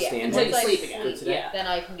we know Well, the yeah, standings Until you Once I sleep again. for today? Yeah. Then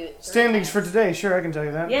I can do it. 3 Standings for times. today, sure, I can tell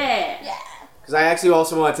you that. Yeah. Because I actually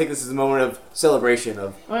also want to take this as a moment of celebration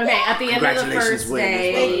of Okay, at the end of the Congratulations, first winners,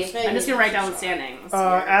 day, brothers. I'm just gonna write down the standings.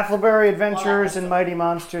 Athelberry Adventures and Mighty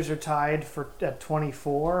Monsters are tied at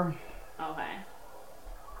 24.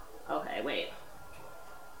 Okay, wait.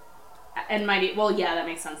 And Mighty, well, yeah, that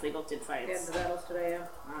makes sense. They both did Yeah, fights. the battles today, yeah.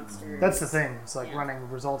 Monsters. That's the thing. It's Yeah. running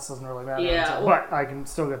results doesn't really matter. Yeah, until- well- but I can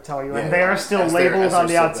still tell you. Yeah, and they are still as they're- labeled as on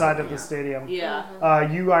the they're still outside going, of the yeah. stadium. Yeah.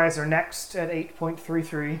 You guys are next at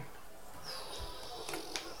 8.33.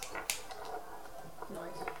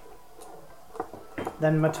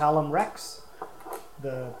 Then Metallum Rex.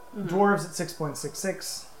 The Dwarves at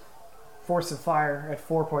 6.66. Force of Fire at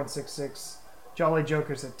 4.66. Jolly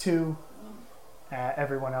Jokers at 2.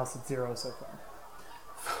 Everyone else at 0 so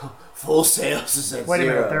far. full sales is at Wait a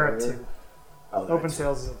 0. minute, they're at 2. Oh, they're Open at 2.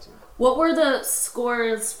 sales is at 2. What were the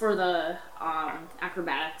scores for the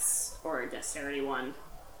acrobatics or dexterity one?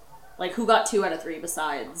 Like, who got 2 out of 3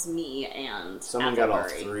 besides me and Someone got all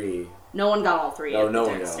Athelberry? 3. No one got all 3 No, at no the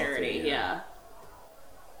one got all dexterity, 3, yeah. yeah.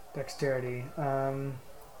 Dexterity.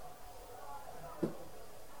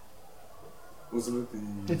 Wasn't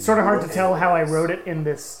it the... It's sort of hard to tell how I wrote it in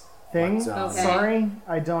this thing. What's up? Okay. Sorry,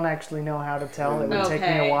 I don't actually know how to tell. It would take me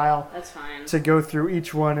a Okay. while That's fine. to go through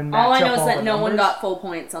each one and match All I up know is all that the no one numbers. got full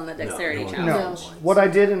points on the dexterity no one challenge. No. What I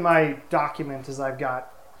did in my document is I've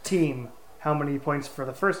got team, how many points for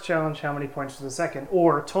the first challenge, how many points for the second,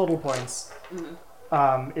 or total points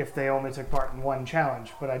if they only took part in one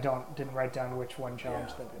challenge. But I didn't write down which one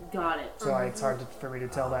challenge they did. Got it. So it's hard for me to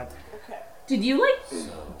tell that. Did you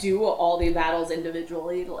do all the battles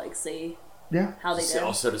individually to see Yeah. how they did?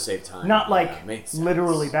 Also to save time. Not Yeah, makes sense.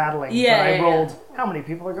 literally battling, Yeah, but I yeah, rolled how many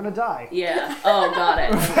people are going to die. Yeah. Oh, got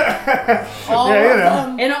it.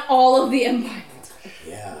 Yeah, In all of the empire.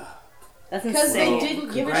 Yeah. That's Because insane. they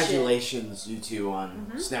didn't give a shit. Congratulations, you two,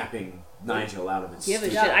 on snapping Nigel out of his Give a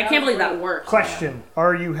shit. stupid- I can't believe that worked. Question: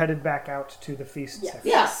 are you headed back out to the feast section?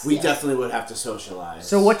 Yes. We definitely would have to socialize.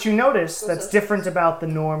 So what you notice that's different about the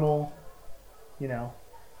normal,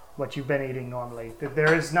 what you've been eating normally, that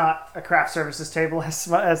there is not a craft services table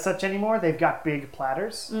as such anymore. They've got big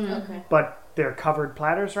platters, Okay. but they're covered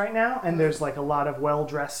platters right now, and there's a lot of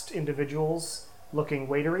well-dressed individuals looking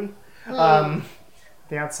waitery.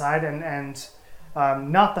 The outside, and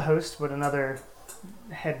not the host, but another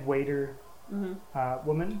head waiter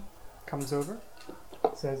woman comes over,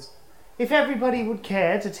 says, "If everybody would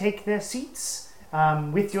care to take their seats,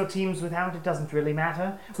 with your teams, without, it doesn't really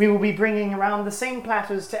matter. We will be bringing around the same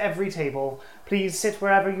platters to every table. Please sit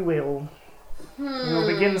wherever you will. We will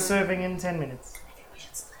begin serving in 10 minutes."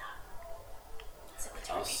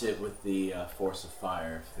 I'll sit with the Force of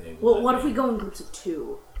Fire if they. Well, what if we go in groups of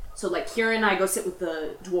 2? So, Kira and I go sit with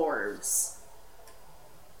the dwarves.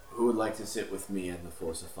 Who would like to sit with me and the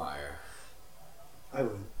Force of Fire? I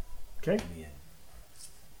would. Okay. Me and.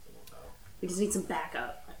 We just need some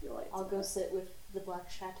backup, I feel like. I'll go sit with the Black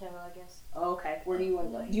Chateau, I guess. Oh, okay. Where do you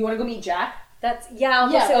want to go? Do you want to go meet Jack? I'll go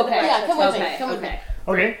Yeah, sit with the okay. Black Yeah, come Chateau. with me. Okay, Come with okay. me.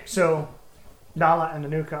 Okay, so Nala and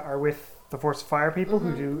Anuka are with the Force of Fire people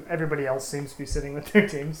who do. Everybody else seems to be sitting with their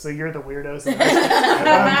teams, so you're the weirdos.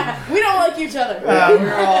 We don't like each other.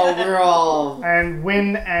 We're all. And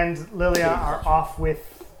Wynn and Lilia are off with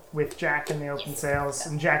Jack in the open sails,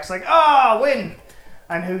 and Jack's like, "Ah, Wynn!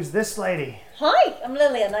 And who's this lady?" Hi, I'm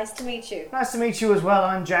Lilia. Nice to meet you. Nice to meet you as well.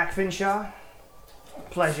 I'm Jack Finshaw.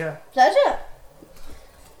 Pleasure. Pleasure.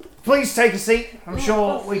 Please take a seat. I'm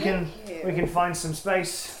sure we can find some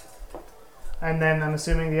space. And then I'm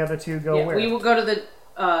assuming the other two go where? We will go to the,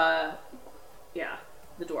 the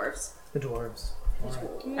dwarves. The dwarves.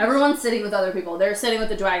 Everyone's sitting with other people. They're sitting with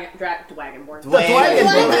the Dwagon Board. The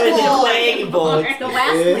Dwagon Board. The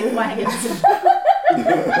last wagons.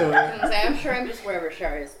 I'm sure I'm just wherever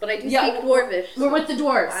Shar is, but I do speak Dwarvish. We're with the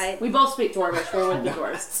dwarves. We both speak Dwarvish. We're with the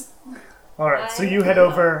dwarves. Alright, so you head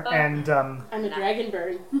over and I'm a dragon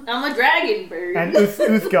bird. I'm a dragon bird. and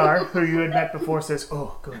Uthgar, who you had met before, says,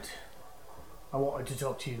 "Oh, good. I wanted to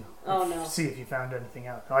talk to you. Oh, no. See if you found anything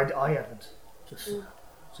out. I haven't. Just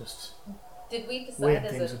Did we weird decide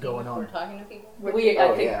as things a are going team on. we're talking to people? I think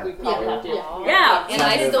yeah. we probably have to. Yeah. And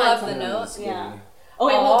I still have the note. Yeah. Oh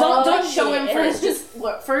wait, well don't show him shit. first. Just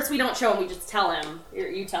first we don't show him. We just tell him.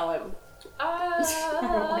 You tell him. I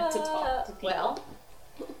don't like to talk to people. Well,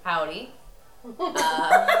 howdy.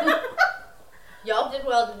 Y'all did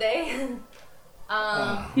well today.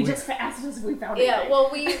 He just asked us if we found it. Yeah, well,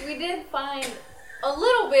 we did find a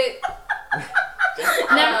little bit.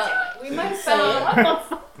 We might have found.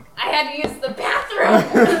 I had to use the bathroom.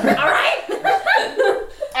 All right.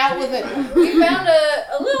 Out with it. We found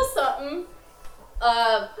a little something,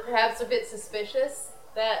 perhaps a bit suspicious.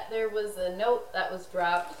 That there was a note that was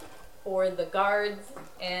dropped for the guards,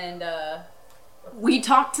 and We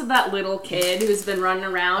talked to that little kid who's been running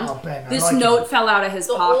around. Oh, Ben, I This like note him. fell out of his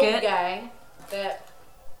the pocket. old guy that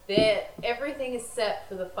everything is set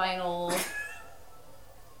for the final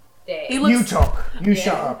day. He looks. You talk. You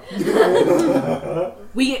shut up.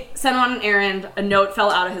 We sent on an errand. A note fell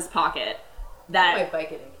out of his pocket. My That bike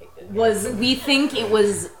getting kicked in. was. We think it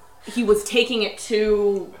was. He was taking it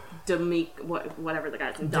to whatever the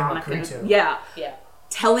guy's name. Democrito. Yeah. Yeah.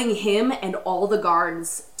 Telling him and all the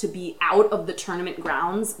guards to be out of the tournament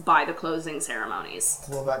grounds by the closing ceremonies.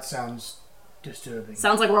 Well, that sounds disturbing.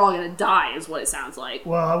 Sounds like we're all gonna die, is what it sounds like.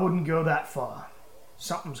 Well, I wouldn't go that far.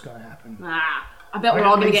 Something's gonna happen. I bet we're Wait,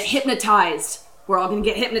 all at gonna get least- hypnotized. We're all gonna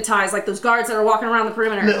get hypnotized like those guards that are walking around the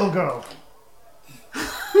perimeter. Little girl.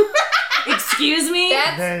 Excuse me?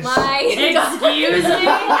 That's There's- my. Excuse me?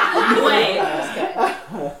 Wait.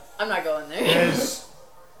 I'm not going there.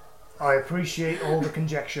 I appreciate all the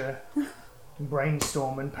conjecture,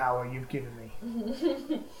 brainstorm, and power you've given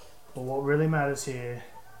me. But what really matters here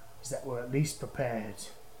is that we're at least prepared.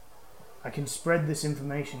 I can spread this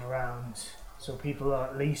information around so people are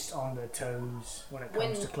at least on their toes when it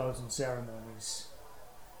comes When- to closing ceremonies.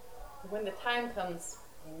 When the time comes,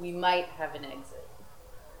 we might have an exit.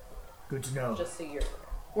 Good to know. Just so you're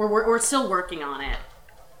aware. We're still working on it,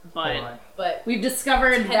 but Alright. But we've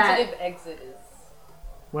discovered that tentative exit is.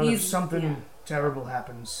 Well, if He's- something yeah. terrible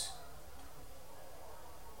happens,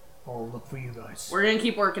 I'll look for you guys. we're gonna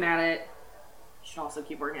keep working at it. Should also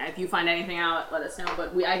keep working at it. If you find anything out, let us know.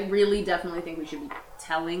 But I really definitely think we should be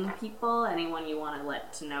telling people. Anyone you want to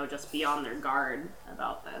let to know, just be on their guard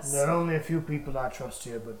about this. There are only a few people I trust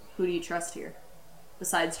here, but Who do you trust here,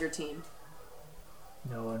 besides your team?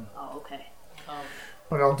 no one. Oh, okay.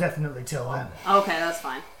 But I'll definitely tell them. Okay, that's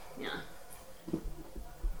fine. Yeah.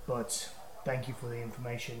 But thank you for the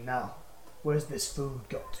information. Now, where's this food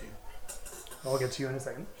got to? I'll get to you in a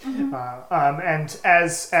second. And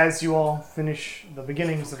as you all finish the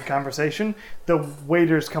beginnings of the conversation, the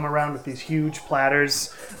waiters come around with these huge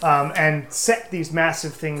platters and set these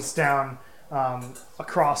massive things down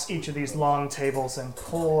across each of these long tables and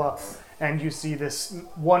pull up, and you see this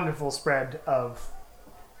wonderful spread of.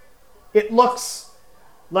 It looks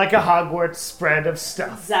like a Hogwarts spread of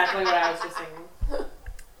stuff. Exactly what I was just thinking.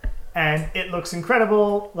 And it looks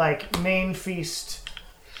incredible, like main feast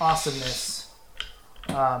awesomeness.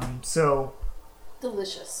 So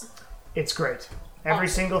Delicious. it's great. Every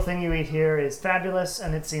single thing you eat here is fabulous,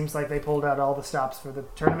 and it seems like they pulled out all the stops for the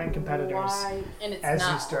tournament competitors. Why? And it's As you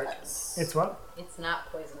not. start, it's what? It's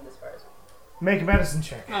not poisoned as far as. Make a medicine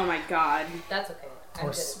check. Oh my god. That's okay. I'm Or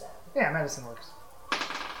good s- at that. Yeah, medicine works.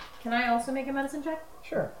 Can I also make a medicine check?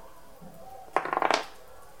 Sure.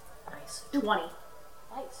 Nice. 20.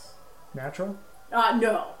 Nice. Natural.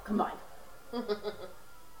 No, combined. 24.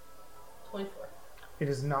 It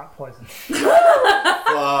is not poison. Fuck.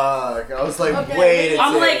 I was like, Okay. wait.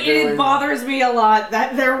 I'm like, it bothers me a lot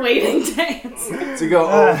that they're waiting to answer. to go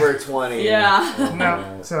over 20. Yeah. Oh,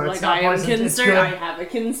 No, so it's Like, not I am poison. It's Kinser, good. I have a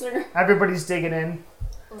Kinser. Everybody's digging in.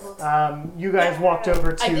 You guys walked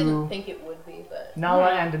over I didn't to think it would be, but.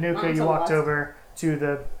 Nala Yeah, and Danuka. not You so walked lost. over to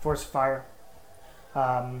the Force of Fire.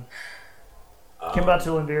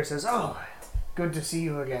 Kimbatul and Veer says, "Oh, good to see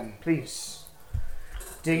you again. Please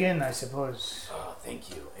dig in, I suppose." Oh, thank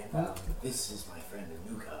you. And this is my friend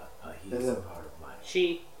Anuka. He is Hello. a part of my.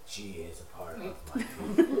 She. She is a part of my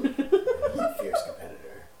team. He's a fierce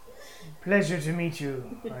competitor. Pleasure to meet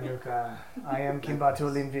you, Anuka. I am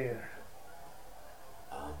Kimbatul and Veer.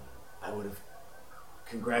 I would have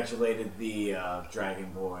congratulated the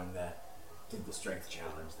Dragonborn that did the strength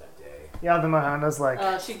challenge that day. Yaldamahana's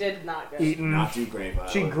like She did not go. eating. Not too great, but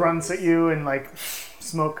I She would- grunts at you and like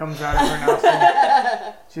smoke comes out of her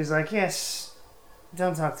nostril. She's like, "Yes,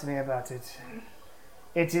 don't talk to me about it.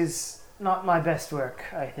 It is not my best work,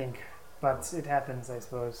 I think, but it happens, I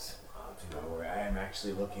suppose." Do not worry. I am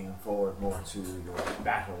actually looking forward more to your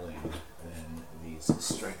battling than these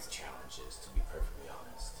strength challenges, to be perfectly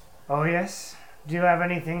honest. Oh yes. Do you have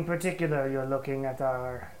anything particular you're looking at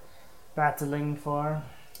our battling for,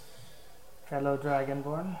 fellow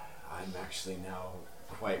Dragonborn? I'm actually now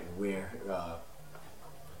quite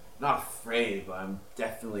not afraid, but I'm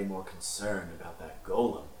definitely more concerned about that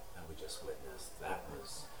golem that we just witnessed. That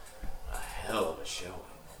was a hell of a showing.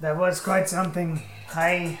 That was quite something.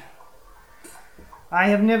 I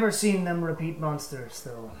have never seen them repeat monsters,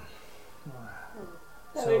 though.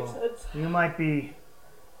 That So- makes sense. You might be.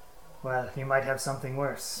 Well, you might have something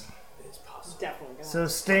worse. It's possible. Definitely gonna. So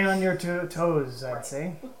stay on your toes, I'd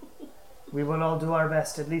say. We will all do our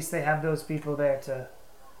best. At least they have those people there to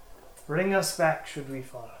bring us back should we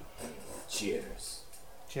fall. Cheers.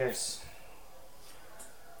 Cheers.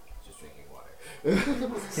 Just drinking water.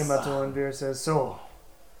 Kimbatul and Veer says, "So,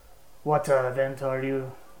 what event are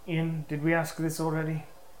you in? Did we ask this already?"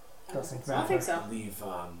 Doesn't I matter. think so. I believe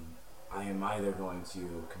I am either going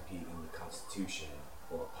to compete in the Constitution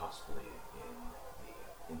or possibly in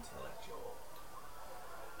the Intellectual.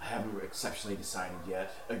 I haven't exceptionally decided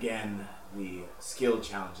yet. Again, the skill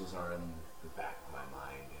challenges are in the back of my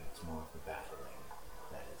mind, and it's more of the battling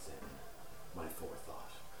that is in my forethought.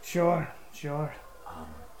 Sure.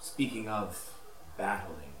 Speaking of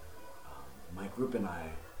battling, my group and I,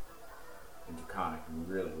 in Draconic,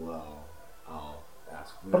 really low. I'll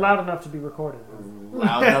ask. But loud enough to be recorded.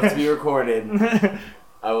 Loud enough to be recorded.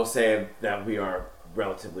 I will say that we are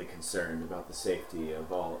relatively concerned about the safety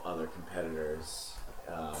of all other competitors,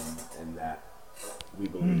 and that we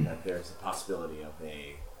believe that there's a possibility of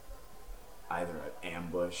either an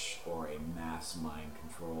ambush or a mass mind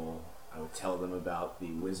control. I would tell them about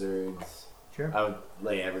the wizards. Sure. I would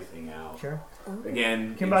lay everything out. Sure. Again,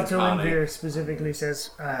 in Kimbatul and Draconic, Veer specifically says,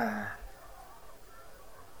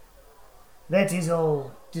 "That is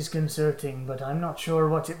all disconcerting, but I'm not sure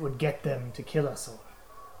what it would get them to kill us all.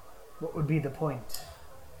 What would be the point?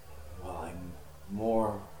 Well, I'm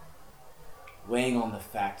more weighing on the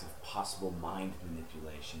fact of possible mind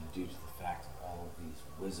manipulation due to the fact of all of these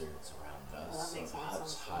wizards around us, of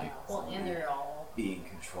Hut's High Well, and they're all being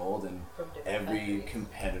controlled, and from different every countries.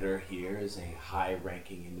 competitor here is a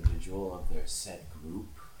high-ranking individual of their set group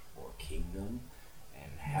or kingdom,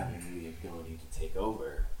 and having the ability to take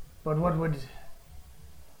over. But what would...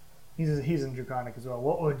 He's in Draconic as well.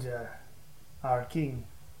 What would our king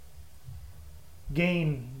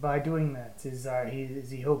gain by doing that? Is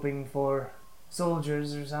he hoping for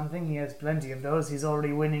soldiers or something? He has plenty of those. He's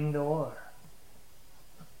already winning the war.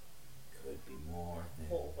 Could be more than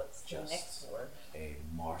Well, what's the just next war? a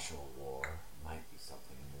martial war. Might be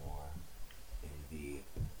something more in the...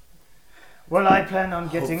 Well, I plan on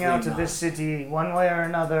getting Hopefully out of not. this city one way or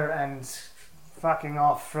another and fucking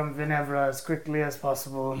off from Vinevra as quickly as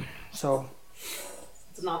possible. So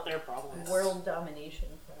It's not their problem. World domination.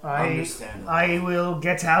 Understandable. I will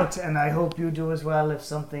get out, and I hope you do as well if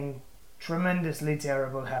something tremendously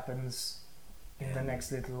terrible happens in the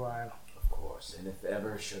next little while. Of course, and if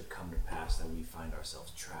ever should come to pass that we find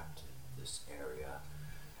ourselves trapped in this area,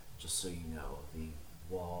 just so you know, the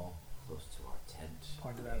wall close to our tent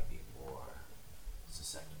Pointed may out. be more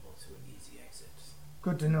susceptible to an easy exit.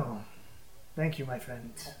 Good to know. Thank you, my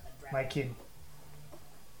friend. My kin.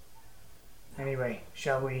 Anyway,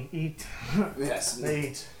 shall we eat? Yes.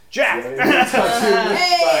 Eat. Jack!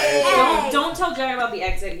 Don't tell Jack about the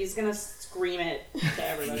exit. He's gonna scream it to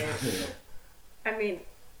everybody. I mean,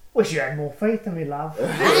 Wish you had more faith in me, love. so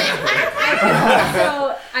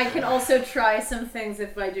I can also try some things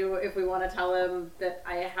if we want to tell him that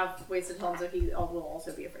I have wasted time, so he will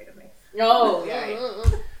also be afraid of me. Oh, yeah.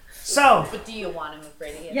 So, But do you want him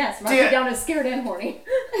afraid of you? Yes, mark it down as scared and horny.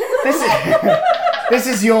 this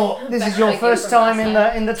is your like first you time from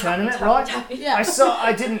in the tournament, right? Yeah.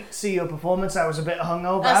 I didn't see your performance. I was a bit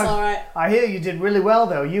hungover. That's alright. I hear you did really well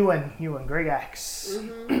though. You and Greg Axe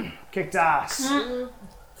kicked ass.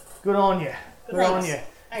 Good on you. Good on Thanks. you.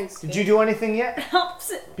 Thanks. Did you do anything yet?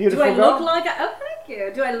 Helps. Beautiful Do I girl. look like I... Oh, thank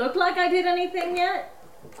you. Do I look like I did anything yet?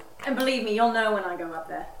 And believe me, you'll know when I go up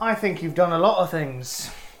there. I think you've done a lot of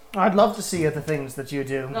things. I'd love to see the things that you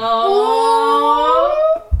do.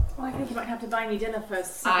 Oh. Well, I think you might have to buy me dinner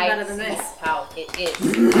first. Something better than see this. how it is.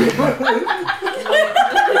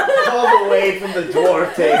 All the way from the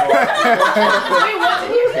dwarf table.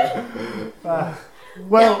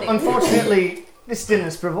 Well, unfortunately, this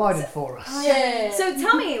dinner's provided for us. Yeah. So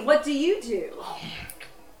tell me, what do you do?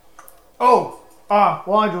 Well,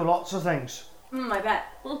 I do lots of things. I bet.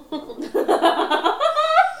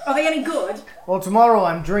 Are they any good? Well, tomorrow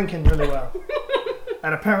I'm drinking really well.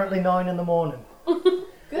 At apparently 9 in the morning.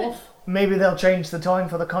 Good. Maybe they'll change the time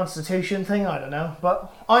for the Constitution thing, I don't know.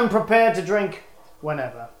 But I'm prepared to drink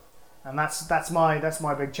whenever. And that's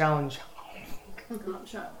my big challenge. I'm not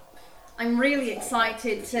sure. I'm really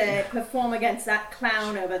excited to perform against that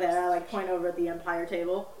clown over there. I like point over at the Empire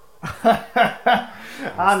table.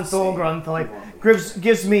 And Thor Grunthoi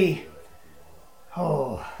gives me...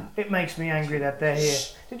 Oh, it makes me angry that they're here.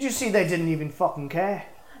 Did you see they didn't even fucking care?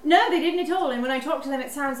 No, they didn't at all. And when I talked to them,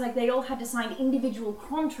 it sounds like they all had to sign individual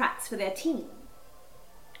contracts for their team.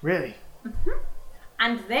 Really?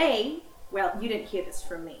 And they, well, you didn't hear this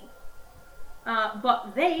from me,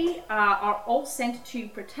 but they are all sent to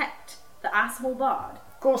protect the asshole bard.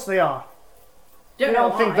 Of course they are. Don't I know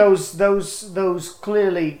don't think why. those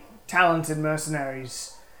clearly talented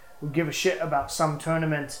mercenaries would give a shit about some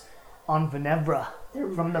tournament on Vinevra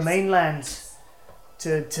from the mainland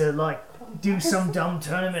to like do some dumb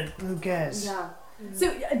tournament. Who cares? Yeah.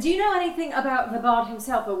 So, do you know anything about the bard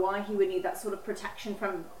himself, or why he would need that sort of protection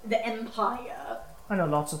from the Empire? I know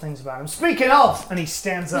lots of things about him. Speaking of, and he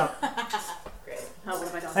stands up Great. How what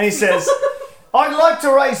have I done? and he says, "I'd like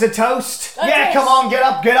to raise a toast. Yeah, yes. come on, get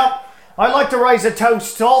up, get up. I'd like to raise a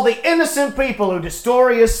toast to all the innocent people who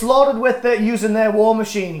Destori has slaughtered with using their war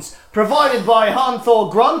machines, provided by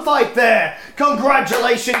Hanthor Grunthite there.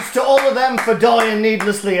 Congratulations to all of them for dying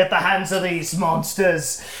needlessly at the hands of these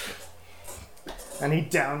monsters." And he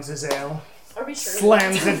downs his ale, Are we sure?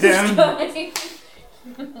 slams it down. I think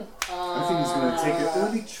he's gonna take an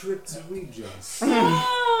early trip to Regis.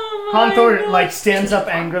 Hanthor like stands up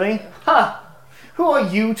angrily. Ha! Who are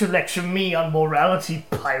you to lecture me on morality,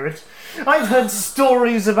 pirate? I've heard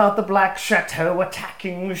stories about the Black Chateau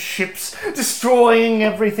attacking ships, destroying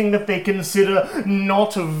everything that they consider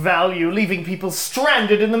not of value, leaving people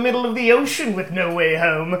stranded in the middle of the ocean with no way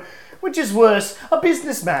home. which is worse, a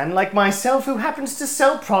businessman like myself who happens to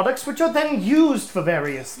sell products which are then used for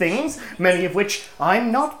various things, many of which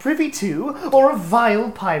I'm not privy to, or a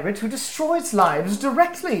vile pirate who destroys lives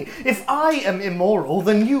directly. If I am immoral,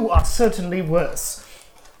 then you are certainly worse.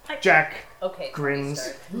 Jack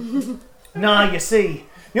grins. Nah, you see,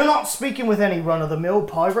 you're not speaking with any run-of-the-mill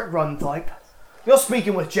pirate run type. You're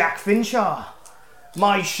speaking with Jack Finchar.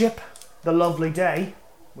 My ship, the Lovely Day,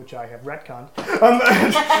 which I have retconned.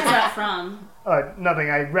 What's that from? Nothing.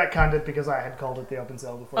 I retconned it because I had called it the Open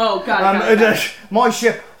Cell before. Oh, got it. My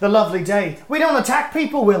ship, the Lovely Day. We don't attack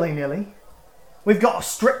people willy-nilly. We've got a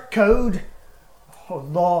strict code, or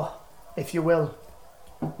law, if you will.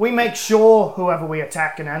 We make sure whoever we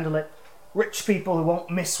attack can handle it. Rich people who won't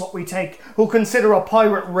miss what we take, who consider a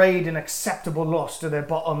pirate raid an acceptable loss to their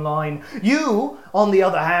bottom line. You, on the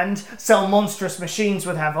other hand, sell monstrous machines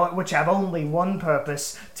which have only one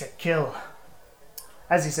purpose: to kill.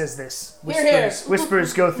 As he says this,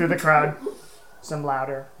 whispers go through the crowd. Some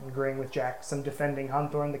louder, agreeing with Jack, some defending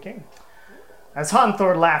Hanthor and the king. As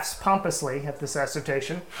Hanthor laughs pompously at this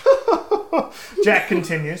assertion, Jack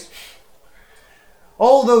continues.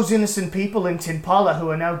 All those innocent people in Tinpala who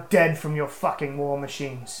are now dead from your fucking war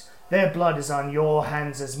machines. Their blood is on your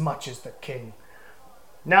hands as much as the king.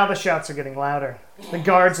 Now the shouts are getting louder. The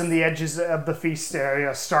guards on the edges of the feast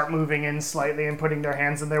area start moving in slightly and putting their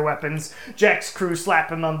hands on their weapons. Jack's crew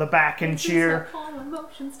slap him on the back and cheer,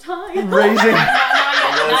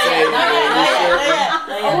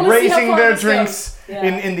 raising their drinks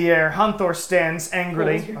in the air. Hanthor stands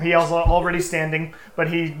angrily. He is already standing, but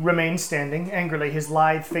he remains standing angrily, his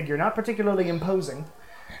lithe figure not particularly imposing.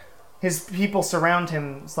 His people surround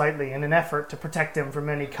him slightly in an effort to protect him from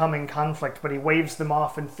any coming conflict, but he waves them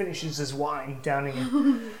off and finishes his wine, downing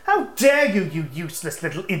it. How dare you, you useless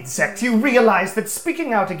little insect! You realize that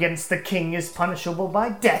speaking out against the king is punishable by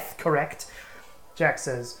death, correct? Jack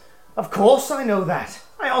says, Of course I know that.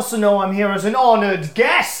 I also know I'm here as an honored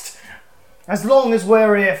guest. As long as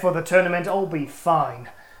we're here for the tournament, I'll be fine.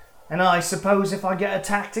 And I suppose if I get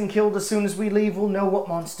attacked and killed as soon as we leave, we'll know what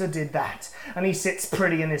monster did that. And he sits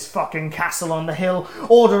pretty in his fucking castle on the hill,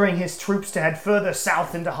 ordering his troops to head further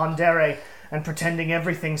south into Hondere, and pretending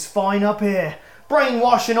everything's fine up here,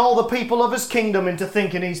 brainwashing all the people of his kingdom into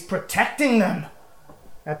thinking he's protecting them.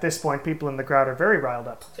 At this point, people in the crowd are very riled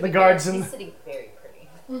up. The guards He's sitting very pretty.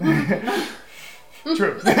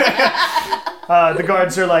 True. The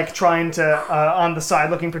guards are like trying to, on the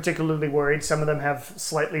side, looking particularly worried. Some of them have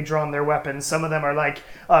slightly drawn their weapons. Some of them are like,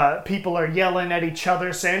 people are yelling at each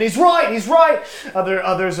other saying, he's right!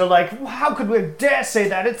 Others are like, how could we dare say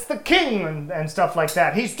that? It's the king! And stuff like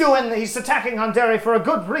that. He's attacking Hondere for a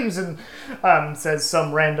good reason, says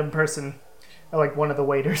some random person, like one of the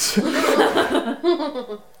waiters.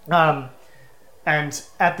 And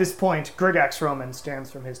at this point, Grigax Roman stands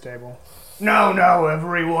from his table. Now,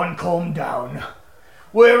 everyone, calm down.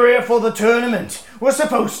 We're here for the tournament. We're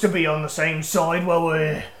supposed to be on the same side while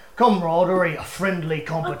we're camaraderie, a friendly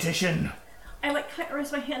competition. I kind of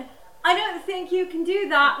raise my hand. I don't think you can do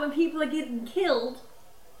that when people are getting killed.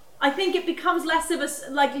 I think it becomes less of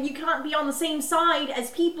a, you can't be on the same side as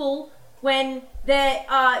people when they're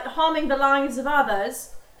harming the lives of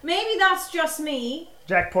others. Maybe that's just me.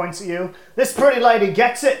 Jack points at you. This pretty lady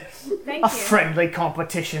gets it. Thank you. Friendly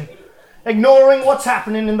competition. Ignoring what's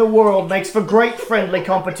happening in the world makes for great friendly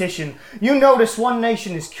competition. You notice one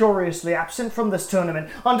nation is curiously absent from this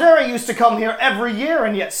tournament. Hondere used to come here every year,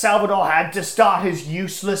 and yet Salvador had to start his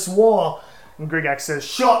useless war. And Grigax says,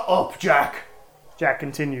 Shut up, Jack. Jack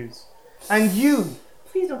continues. And you,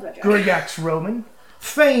 please don't do it, Jack. Grigax Roman,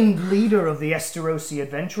 famed leader of the Esterosi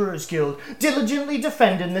Adventurers Guild, diligently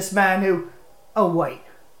defending this man who... Oh, wait.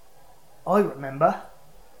 I remember.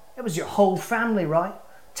 It was your whole family, right?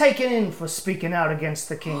 Taken in for speaking out against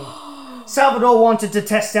the king. Salvador wanted to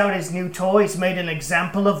test out his new toys, made an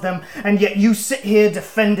example of them, and yet you sit here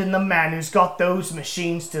defending the man who's got those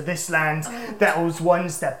machines to this land, those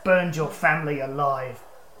ones that burned your family alive.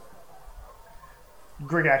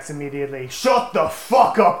 Grigax immediately, Shut the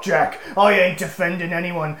fuck up, Jack! I ain't defending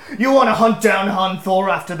anyone. You want to hunt down Hanthor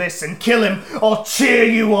after this and kill him, I'll cheer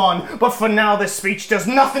you on. But for now, this speech does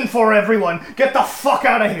nothing for everyone. Get the fuck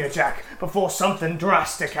out of here, Jack, before something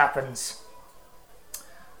drastic happens.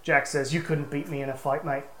 Jack says, You couldn't beat me in a fight,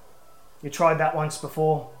 mate. You tried that once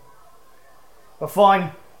before. But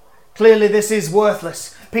fine. Clearly this is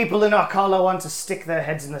worthless. People in Arkala want to stick their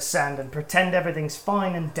heads in the sand and pretend everything's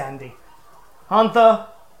fine and dandy. Hanthor,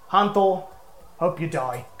 hope you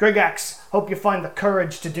die. Grigax, hope you find the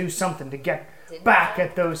courage to do something to get back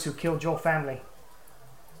at those who killed your family.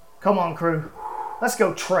 Come on, crew. Let's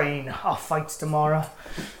go train. Our fight's tomorrow.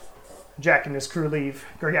 Jack and his crew leave.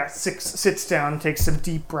 Gorgat sits down, takes some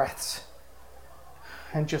deep breaths,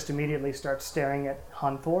 and just immediately starts staring at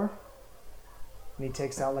Hanthor. And he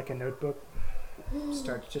takes out like a notebook,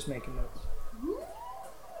 starts just making notes.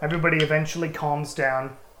 Everybody eventually calms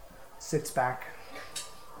down, sits back.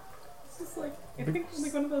 It's just like, I think it's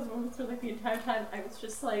like one of those moments where like the entire time I was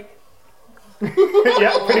just like,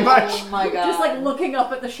 Yeah, pretty much. Oh my god. just like looking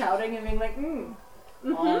up at the shouting and being like,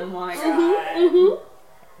 Oh my god.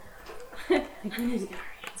 Like, we need to get our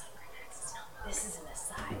hands on Gorgat. This is an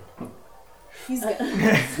aside. He's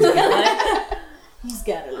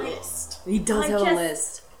got a list. He does I have a just-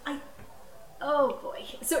 list. Oh boy.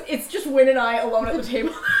 So it's just Win and I alone at the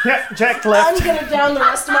table. Yeah, Jack I'm left. gonna down the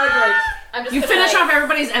rest of my drink. I'm just You gonna, finish like, off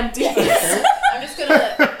everybody's empty. I'm just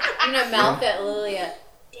gonna, mouth at Lilia.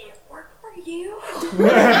 Did it work for you?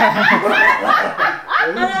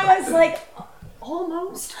 And I was like,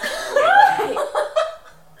 almost.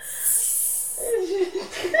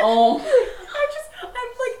 Oh.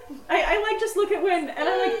 I like just look at Win and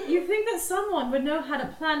I'm like, you think that someone would know how to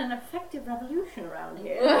plan an effective revolution around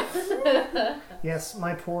here? Yes,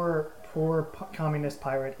 my poor communist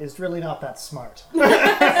pirate is really not that smart. No, you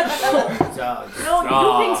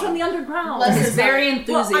do things from the underground. He's very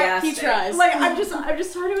enthusiastic. He tries. Like I'm just talking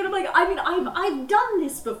to him. Like I mean, I've done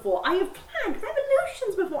this before. I have planned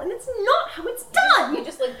revolutions before, and it's not how it's done. You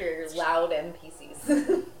just like your loud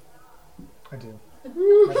NPCs. I do.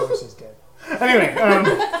 My voice is dead. Anyway,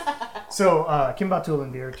 so Kimba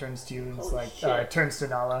Tulandir turns to you and is like, turns to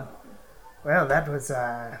Nala. Well, that was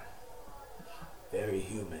Very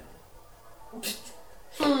human.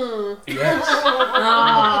 yes.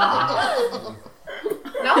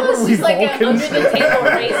 Nala's just like an under the table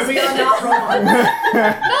racist. We are not wrong.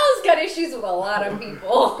 Nala's got issues with a lot of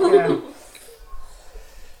people.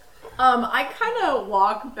 Yeah. I kind of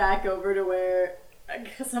walk back over to where,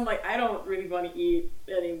 because I'm like, I don't really want to eat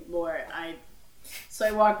anymore. So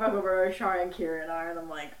I walk back over where Shara and Kieran are, and I'm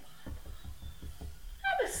like,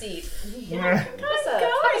 Have a seat. Yeah. Just a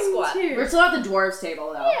going squat. to. We're still at the dwarves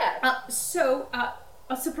table though. Yeah.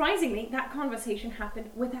 Surprisingly, that conversation happened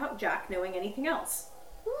without Jack knowing anything else.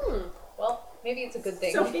 Well, maybe it's a good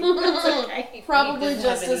thing. So that's okay. He Probably doesn't have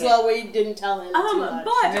just any as well we didn't tell him too much.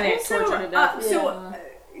 But And then it also, tortured to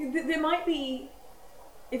death. there might be,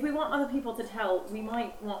 if we want other people to tell, we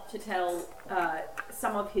might want to tell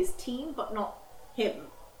some of his team, but not him.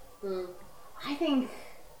 I think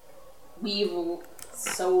we've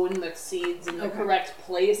sown the seeds in the correct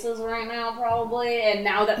places right now, probably. And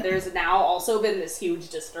now that there's now also been this huge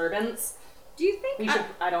disturbance, Do you think? we should.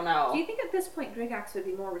 I don't know. Do you think at this point Grigax would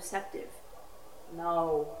be more receptive?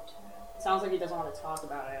 No. Sounds like he doesn't want to talk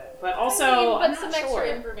about it. But also, but I'm some not extra sure.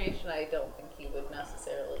 information I don't think he would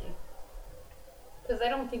necessarily. Because I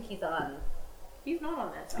don't think he's on. He's not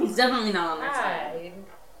on that side. He's definitely not on that side.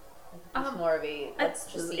 He's more of a. Let's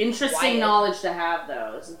This just is be interesting quiet. knowledge to have,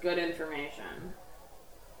 though. It's good information.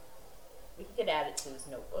 We could add it to his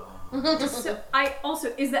notebook.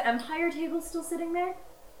 So is the Empire table still sitting there?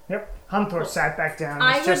 Yep. Hunthor sat back down.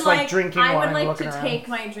 I He's just would like drinking I wine, would like looking to around. take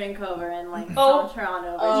my drink over and like Oh. saunter on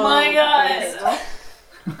over. Oh to my the God. table.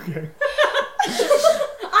 Okay.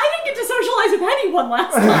 I didn't get to socialize with anyone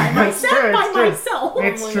last time. I It's sat true, by it's true. myself.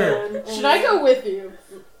 It's true. Should I go with you?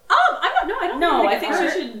 I'm not. No, I don't. No, I think think it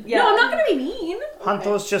she hurt. should. Yeah. No, I'm not gonna be mean.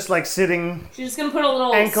 Hunthor's just like sitting, She's just gonna put a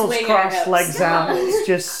little ankles swing in her crossed, hips. legs out,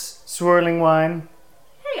 just swirling wine.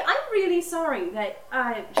 Hey, I'm really sorry that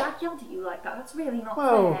Jack yelled at you like that. That's really not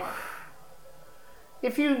Whoa. fair.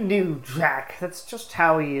 If you knew Jack, that's just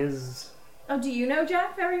how he is. Oh, do you know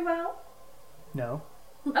Jack very well? No.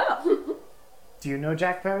 Oh, Do you know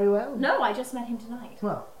Jack very well? no, I just met him tonight.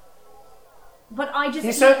 Well, But I just.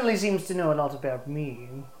 he certainly seems to know a lot about me.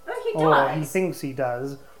 Oh, he Or does. he thinks he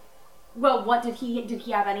does. Well, what did he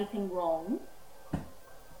have anything wrong?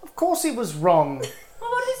 Of course he was wrong. Well,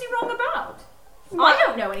 what is he wrong about? I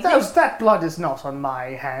don't know anything. That blood is not on my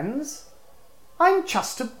hands. I'm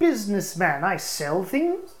just a businessman. I sell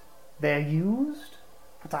things. They're used.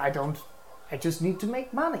 But I just need to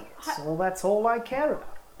make money. So that's all I care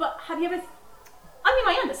about. But have you ever? I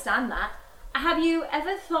mean, I understand that. Have you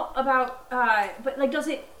ever thought about? But like, does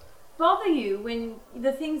it bother you when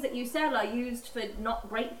the things that you sell are used for not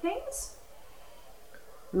great things?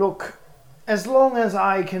 Look, as long as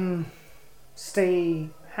I can stay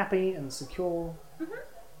happy and secure,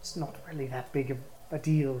 it's not really that big of a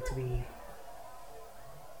deal to me.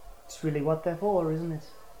 It's really what they're for, isn't it?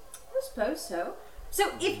 I suppose so.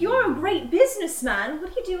 So, if you're a great businessman,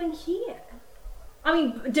 what are you doing here? I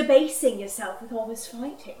mean, debasing yourself with all this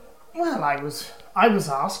fighting. Well, I was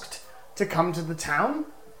asked to come to the town.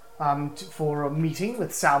 for a meeting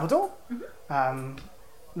with Salvador.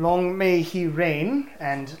 Long may he reign,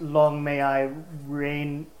 and long may I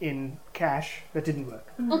reign in cash. That didn't work.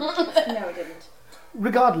 No, it didn't.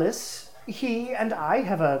 Regardless, he and I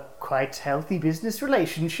have a quite healthy business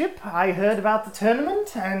relationship. I heard about the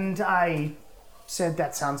tournament, and I said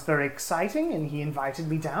that sounds very exciting, and he invited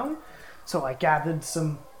me down. So I gathered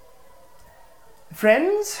some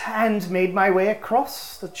friends and made my way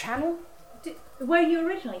across the channel. Where are you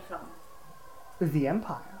originally from? The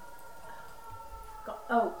Empire.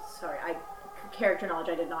 Oh, sorry. Character knowledge,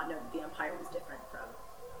 I did not know that the Empire was different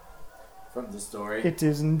From the story. It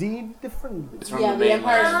is indeed different. It's from Yeah, the the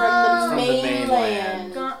Empire's mainland. from the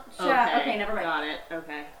mainland. Gotcha. Okay, never mind. Got it.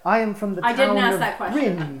 Okay. I am from the I didn't town ask of that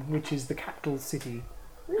question. Bryn, which is the capital city.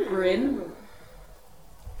 Bryn.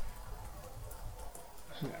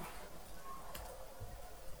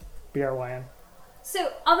 BRYN.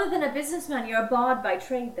 So, other than a businessman, you're a bard by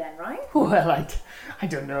trade then, right? Well, I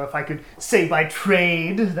don't know if I could say by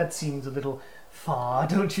trade. That seems a little far,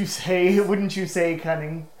 don't you say? Wouldn't you say,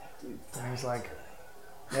 Cunning? And he's like,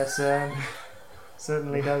 yes, sir.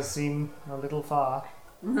 Certainly does seem a little far.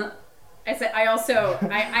 I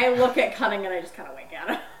look at Cunning and I just kind of wink at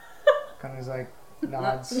him. Cunning's like,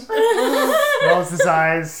 nods, rolls his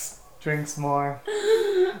eyes, drinks more.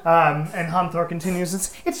 And Hunthor continues,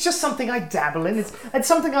 it's just something I dabble in. It's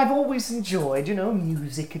something I've always enjoyed,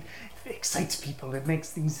 music. It excites people. It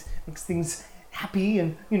makes things happy,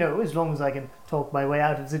 and, as long as I can talk my way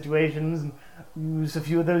out of situations and use a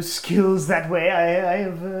few of those skills that way, I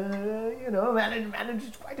have,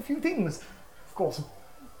 managed quite a few things. Of course.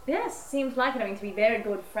 Yes, seems like it. I mean, to be very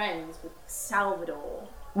good friends with Salvador.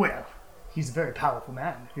 Well, he's a very powerful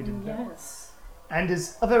man, who didn't know. Yes. And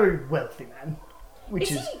is a very wealthy man. What is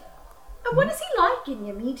he like in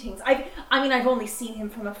your meetings? I've only seen him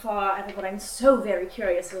from afar, but I'm so very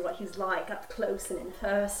curious as what he's like up close and in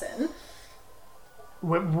person.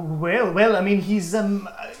 Well, I mean, he's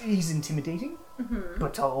intimidating,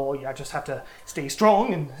 but you just have to stay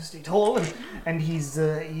strong and stay tall, and he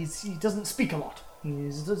doesn't speak a lot.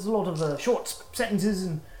 There's a lot of short sentences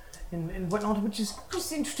and whatnot, which is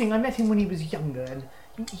just interesting. I met him when he was younger, and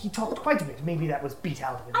he talked quite a bit. Maybe that was beat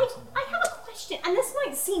out of him. I have a question, and this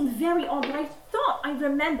might seem very odd, but I thought I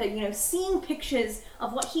remember, seeing pictures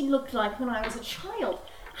of what he looked like when I was a child.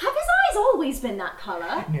 Have his eyes always been that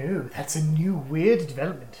colour? No, that's a new weird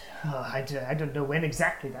development. I don't know when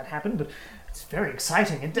exactly that happened, but it's very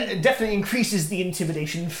exciting. It definitely increases the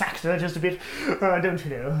intimidation factor just a bit, don't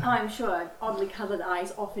you know? Oh, I'm sure oddly coloured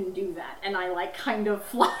eyes often do that, and I kind of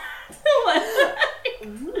fly.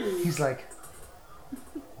 He's like,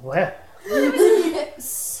 well. It was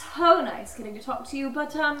so nice getting to talk to you,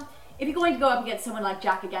 but if you're going to go up against someone like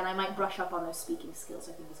Jack again, I might brush up on those speaking skills.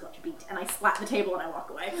 I think he's got you beat. And I slap the table and I walk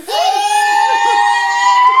away.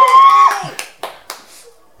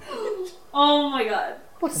 Oh my god.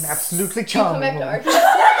 What an absolutely charming woman. The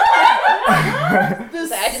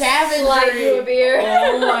savage slide you a beer.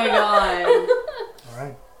 Oh my god.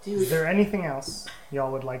 Alright. Is there anything else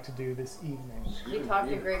y'all would like to do this evening? We talked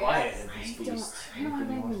to Greg Ass. I don't have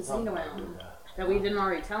anything to say to him that we didn't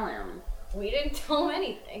already tell him. We didn't tell him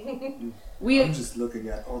anything. I'm just looking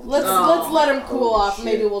at all the. Let's let him cool off. shit.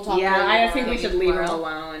 Maybe we'll talk. Yeah, to him I more. think we should leave him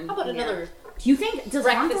alone. How about another? Do you think does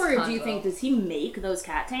Breakfast Hunthor, or do you convo. think does he make those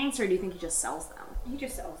cat tanks, or do you think he just sells them? He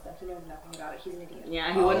just sells them. He knows nothing about it. He's an idiot.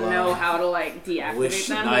 Yeah, he wouldn't know how to deactivate wish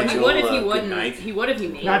them. Nigel he would if he good wouldn't. night. He would if he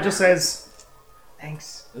made Nigel them. says,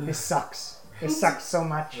 thanks. This sucks. This sucks so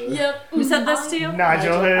much. Yep. Who said this to you?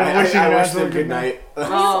 Nigel, I wish Nigel them good night.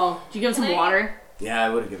 Oh, did you give him some water? Yeah, I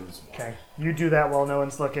would have given him some. Okay, you do that while no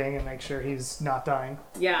one's looking and make sure he's not dying.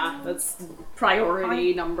 Yeah, that's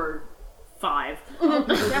priority number 5. I'll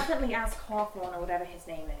definitely ask Hawthorne, or whatever his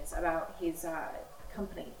name is, about his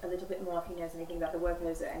company a little bit more if he knows anything about the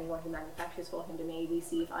workers or anyone who manufactures for him to maybe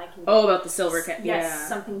see if I can Oh, about the silver cat. yes, Yeah.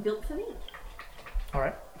 something built for me.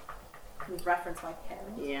 Alright, With reference my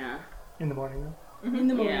parents. Yeah. in the morning then. In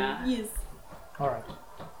the morning. Yeah. Yes. Alright.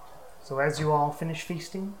 So as you all finish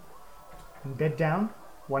feasting and bed down,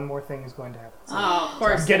 one more thing is going to happen. Oh, of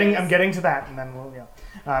course. I'm getting to that, and then we'll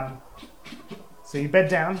so you bed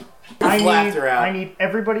down. laughed her out. I need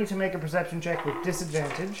everybody to make a perception check with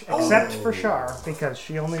disadvantage, except for Shar, because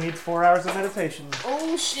she only needs 4 hours of meditation.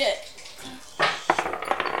 Oh shit.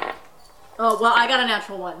 Oh, well, I got a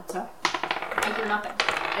natural 1, so I hear nothing.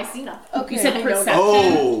 I see nothing. Okay. You said perception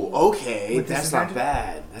Oh, okay. With That's not disadvantage?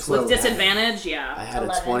 bad. That's with not bad. disadvantage. I Yeah. had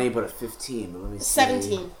 11. a 20, but a 15. But let me see.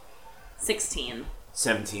 17. 16.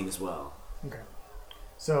 17 as well. Okay.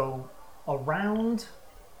 So around,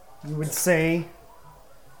 you would say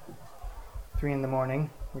 3 in the morning.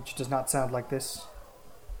 which does not sound like this.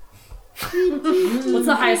 What's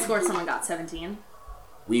the highest score someone got? 17?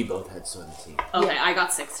 We both had 17. Okay, I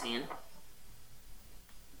got 16.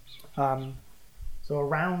 So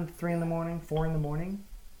around 3 in the morning, 4 in the morning,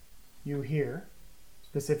 you hear,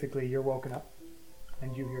 specifically you're woken up,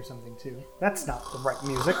 and you hear something too. That's not the right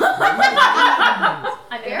music.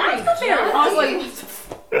 I'm very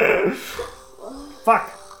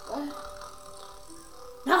Fuck!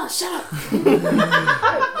 No, shut up.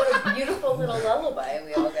 What a beautiful little lullaby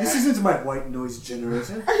we all got. This isn't my white noise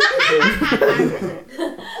generator.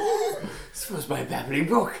 This was my Babbling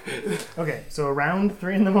Brook. Okay, so around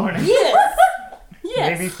 3 in the morning, Yes.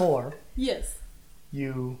 Yes. maybe 4, Yes.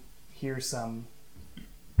 you hear some,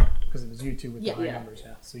 because it was you two with the high Yeah. numbers,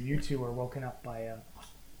 yeah. So you two are woken up by a,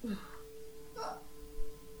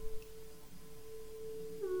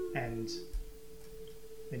 and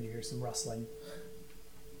then you hear some rustling.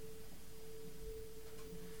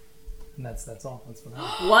 And that's all. That's what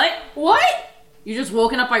happened. What? What? You just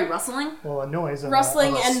woken up by rustling? Well, a noise of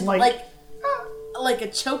Rustling a and slight, like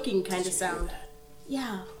a choking kind of sound.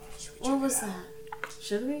 Yeah. What was that?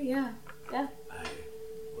 Should we? Yeah. Yeah. I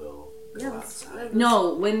will Yeah. go let's- outside.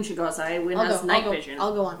 No, Wynn should go outside. Wynn has night vision.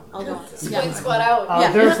 I'll go on. I'll go on. Squint Yeah. squat out.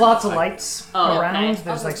 Yeah. There's lots of lights Oh, around. okay.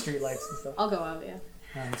 There's I'll like go- street lights and stuff. I'll go out.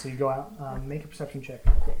 Yeah. So you go out. Make a perception check.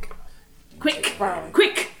 Quick.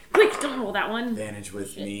 Quick! Don't roll that one. Advantage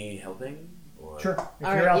with me helping? Or... Sure. If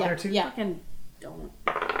All you're right, out yeah, there too. Yeah. Fucking don't.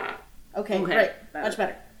 Okay. Okay, Great. better. Much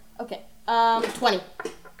better. Okay. 20.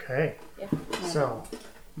 Okay. Yeah. So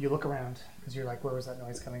you look around because you're like, where was that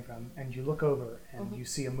noise coming from? And you look over and you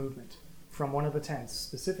see a movement from one of the tents,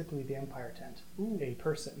 specifically the Empire tent. A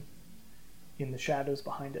person in the shadows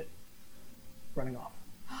behind it, running off.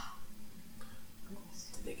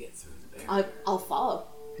 Did they get through the barrier? I'll follow.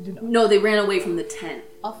 I did not. No, they ran away from the tent.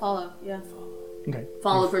 I'll follow. Yeah. Okay.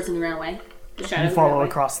 Follow the person who ran away. The shadow You who ran follow away.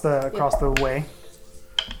 across the way,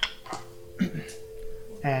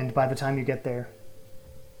 and by the time you get there,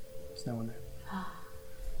 there's no one there.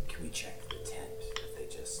 Can we check the tent that they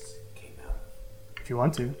just came out of? If you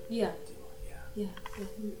want to, Yeah. Yeah. Yeah.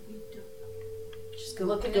 Just go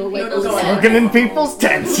Looking go in away. people's Go away. eyes. looking in people's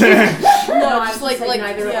tents. No, I just was like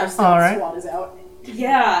neither of yeah. us All right. SWAT is out.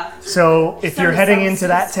 Yeah. So if you're Some heading into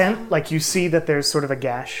that substance. tent, like you see that there's sort of a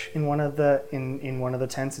gash in one of the in one of the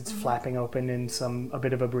tents. It's flapping open in a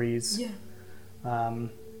bit of a breeze. Yeah.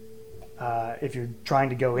 If you're trying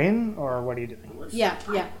to go in, or what are you doing? Yeah.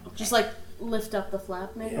 Yeah. Just like lift up the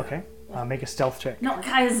flap, maybe. Okay. Make a stealth check. No,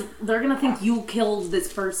 guys, they're gonna think you killed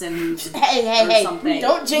this person. Hey! something.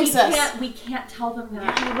 Don't jinx us. We can't tell them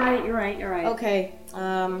that. You're right. Okay.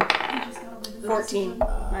 14.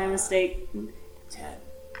 My mistake. 10.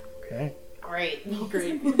 Okay. Great.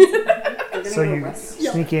 Great. So you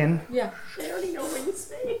sneak in, Yeah. They already know we're in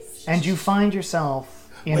space. and you find yourself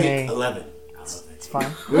in Wait, a. 11. It's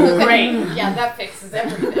fine. Great. Yeah, that fixes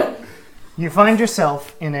everything. You find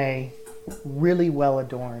yourself in a really well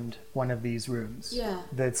adorned one of these rooms. Yeah.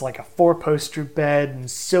 That's like a 4-poster bed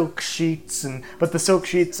and silk sheets, but the silk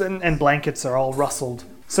sheets and blankets are all rustled.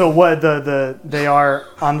 So what they are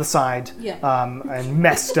on the side, Yeah. and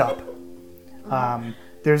messed up.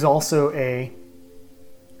 There's also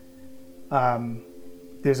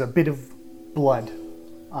there's a bit of blood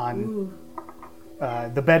on.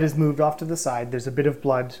 The bed is moved off to the side. There's a bit of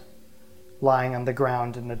blood lying on the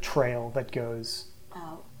ground and a trail that goes.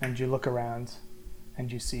 Out. And you look around,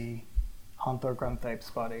 and you see Honthor Grunthape's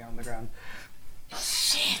body on the ground.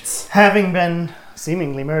 Shit. Having been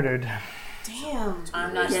seemingly murdered. Damn.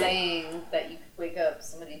 I'm not saying that you could wake up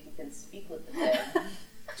somebody who can speak with the dead,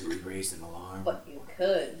 Do we raise an alarm? but you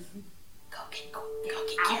could. Go get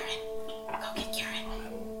Kieran. Go get Kieran.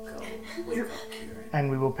 Go wake up Kieran. And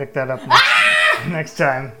we will pick that up next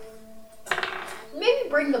time. Maybe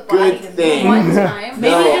bring the body Good to thing. One time. No,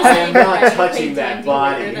 I am not touching Play that D&D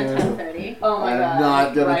body. later than 10:30. Oh my I'm god.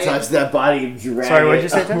 not gonna right? touch that body and drag Sorry, what'd it you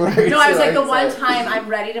say, Tim? over No, I was like, to the our one side. time I'm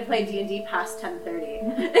ready to play D&D past 10:30.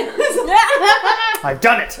 I've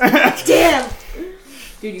done it! Damn.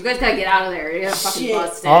 Dude, you guys gotta get out of there. You're gonna fucking Shit.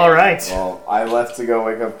 bust it. Alright. Well, I left to go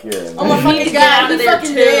wake up Kieran. Oh my He fucking needs to get out god. of He there fucking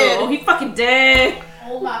too. did. He fucking did.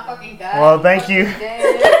 Oh my fucking god. Well, thank you.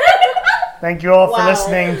 Dead. Thank you all for Wow.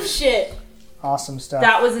 listening. Shit. Awesome stuff.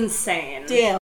 That was insane. Damn.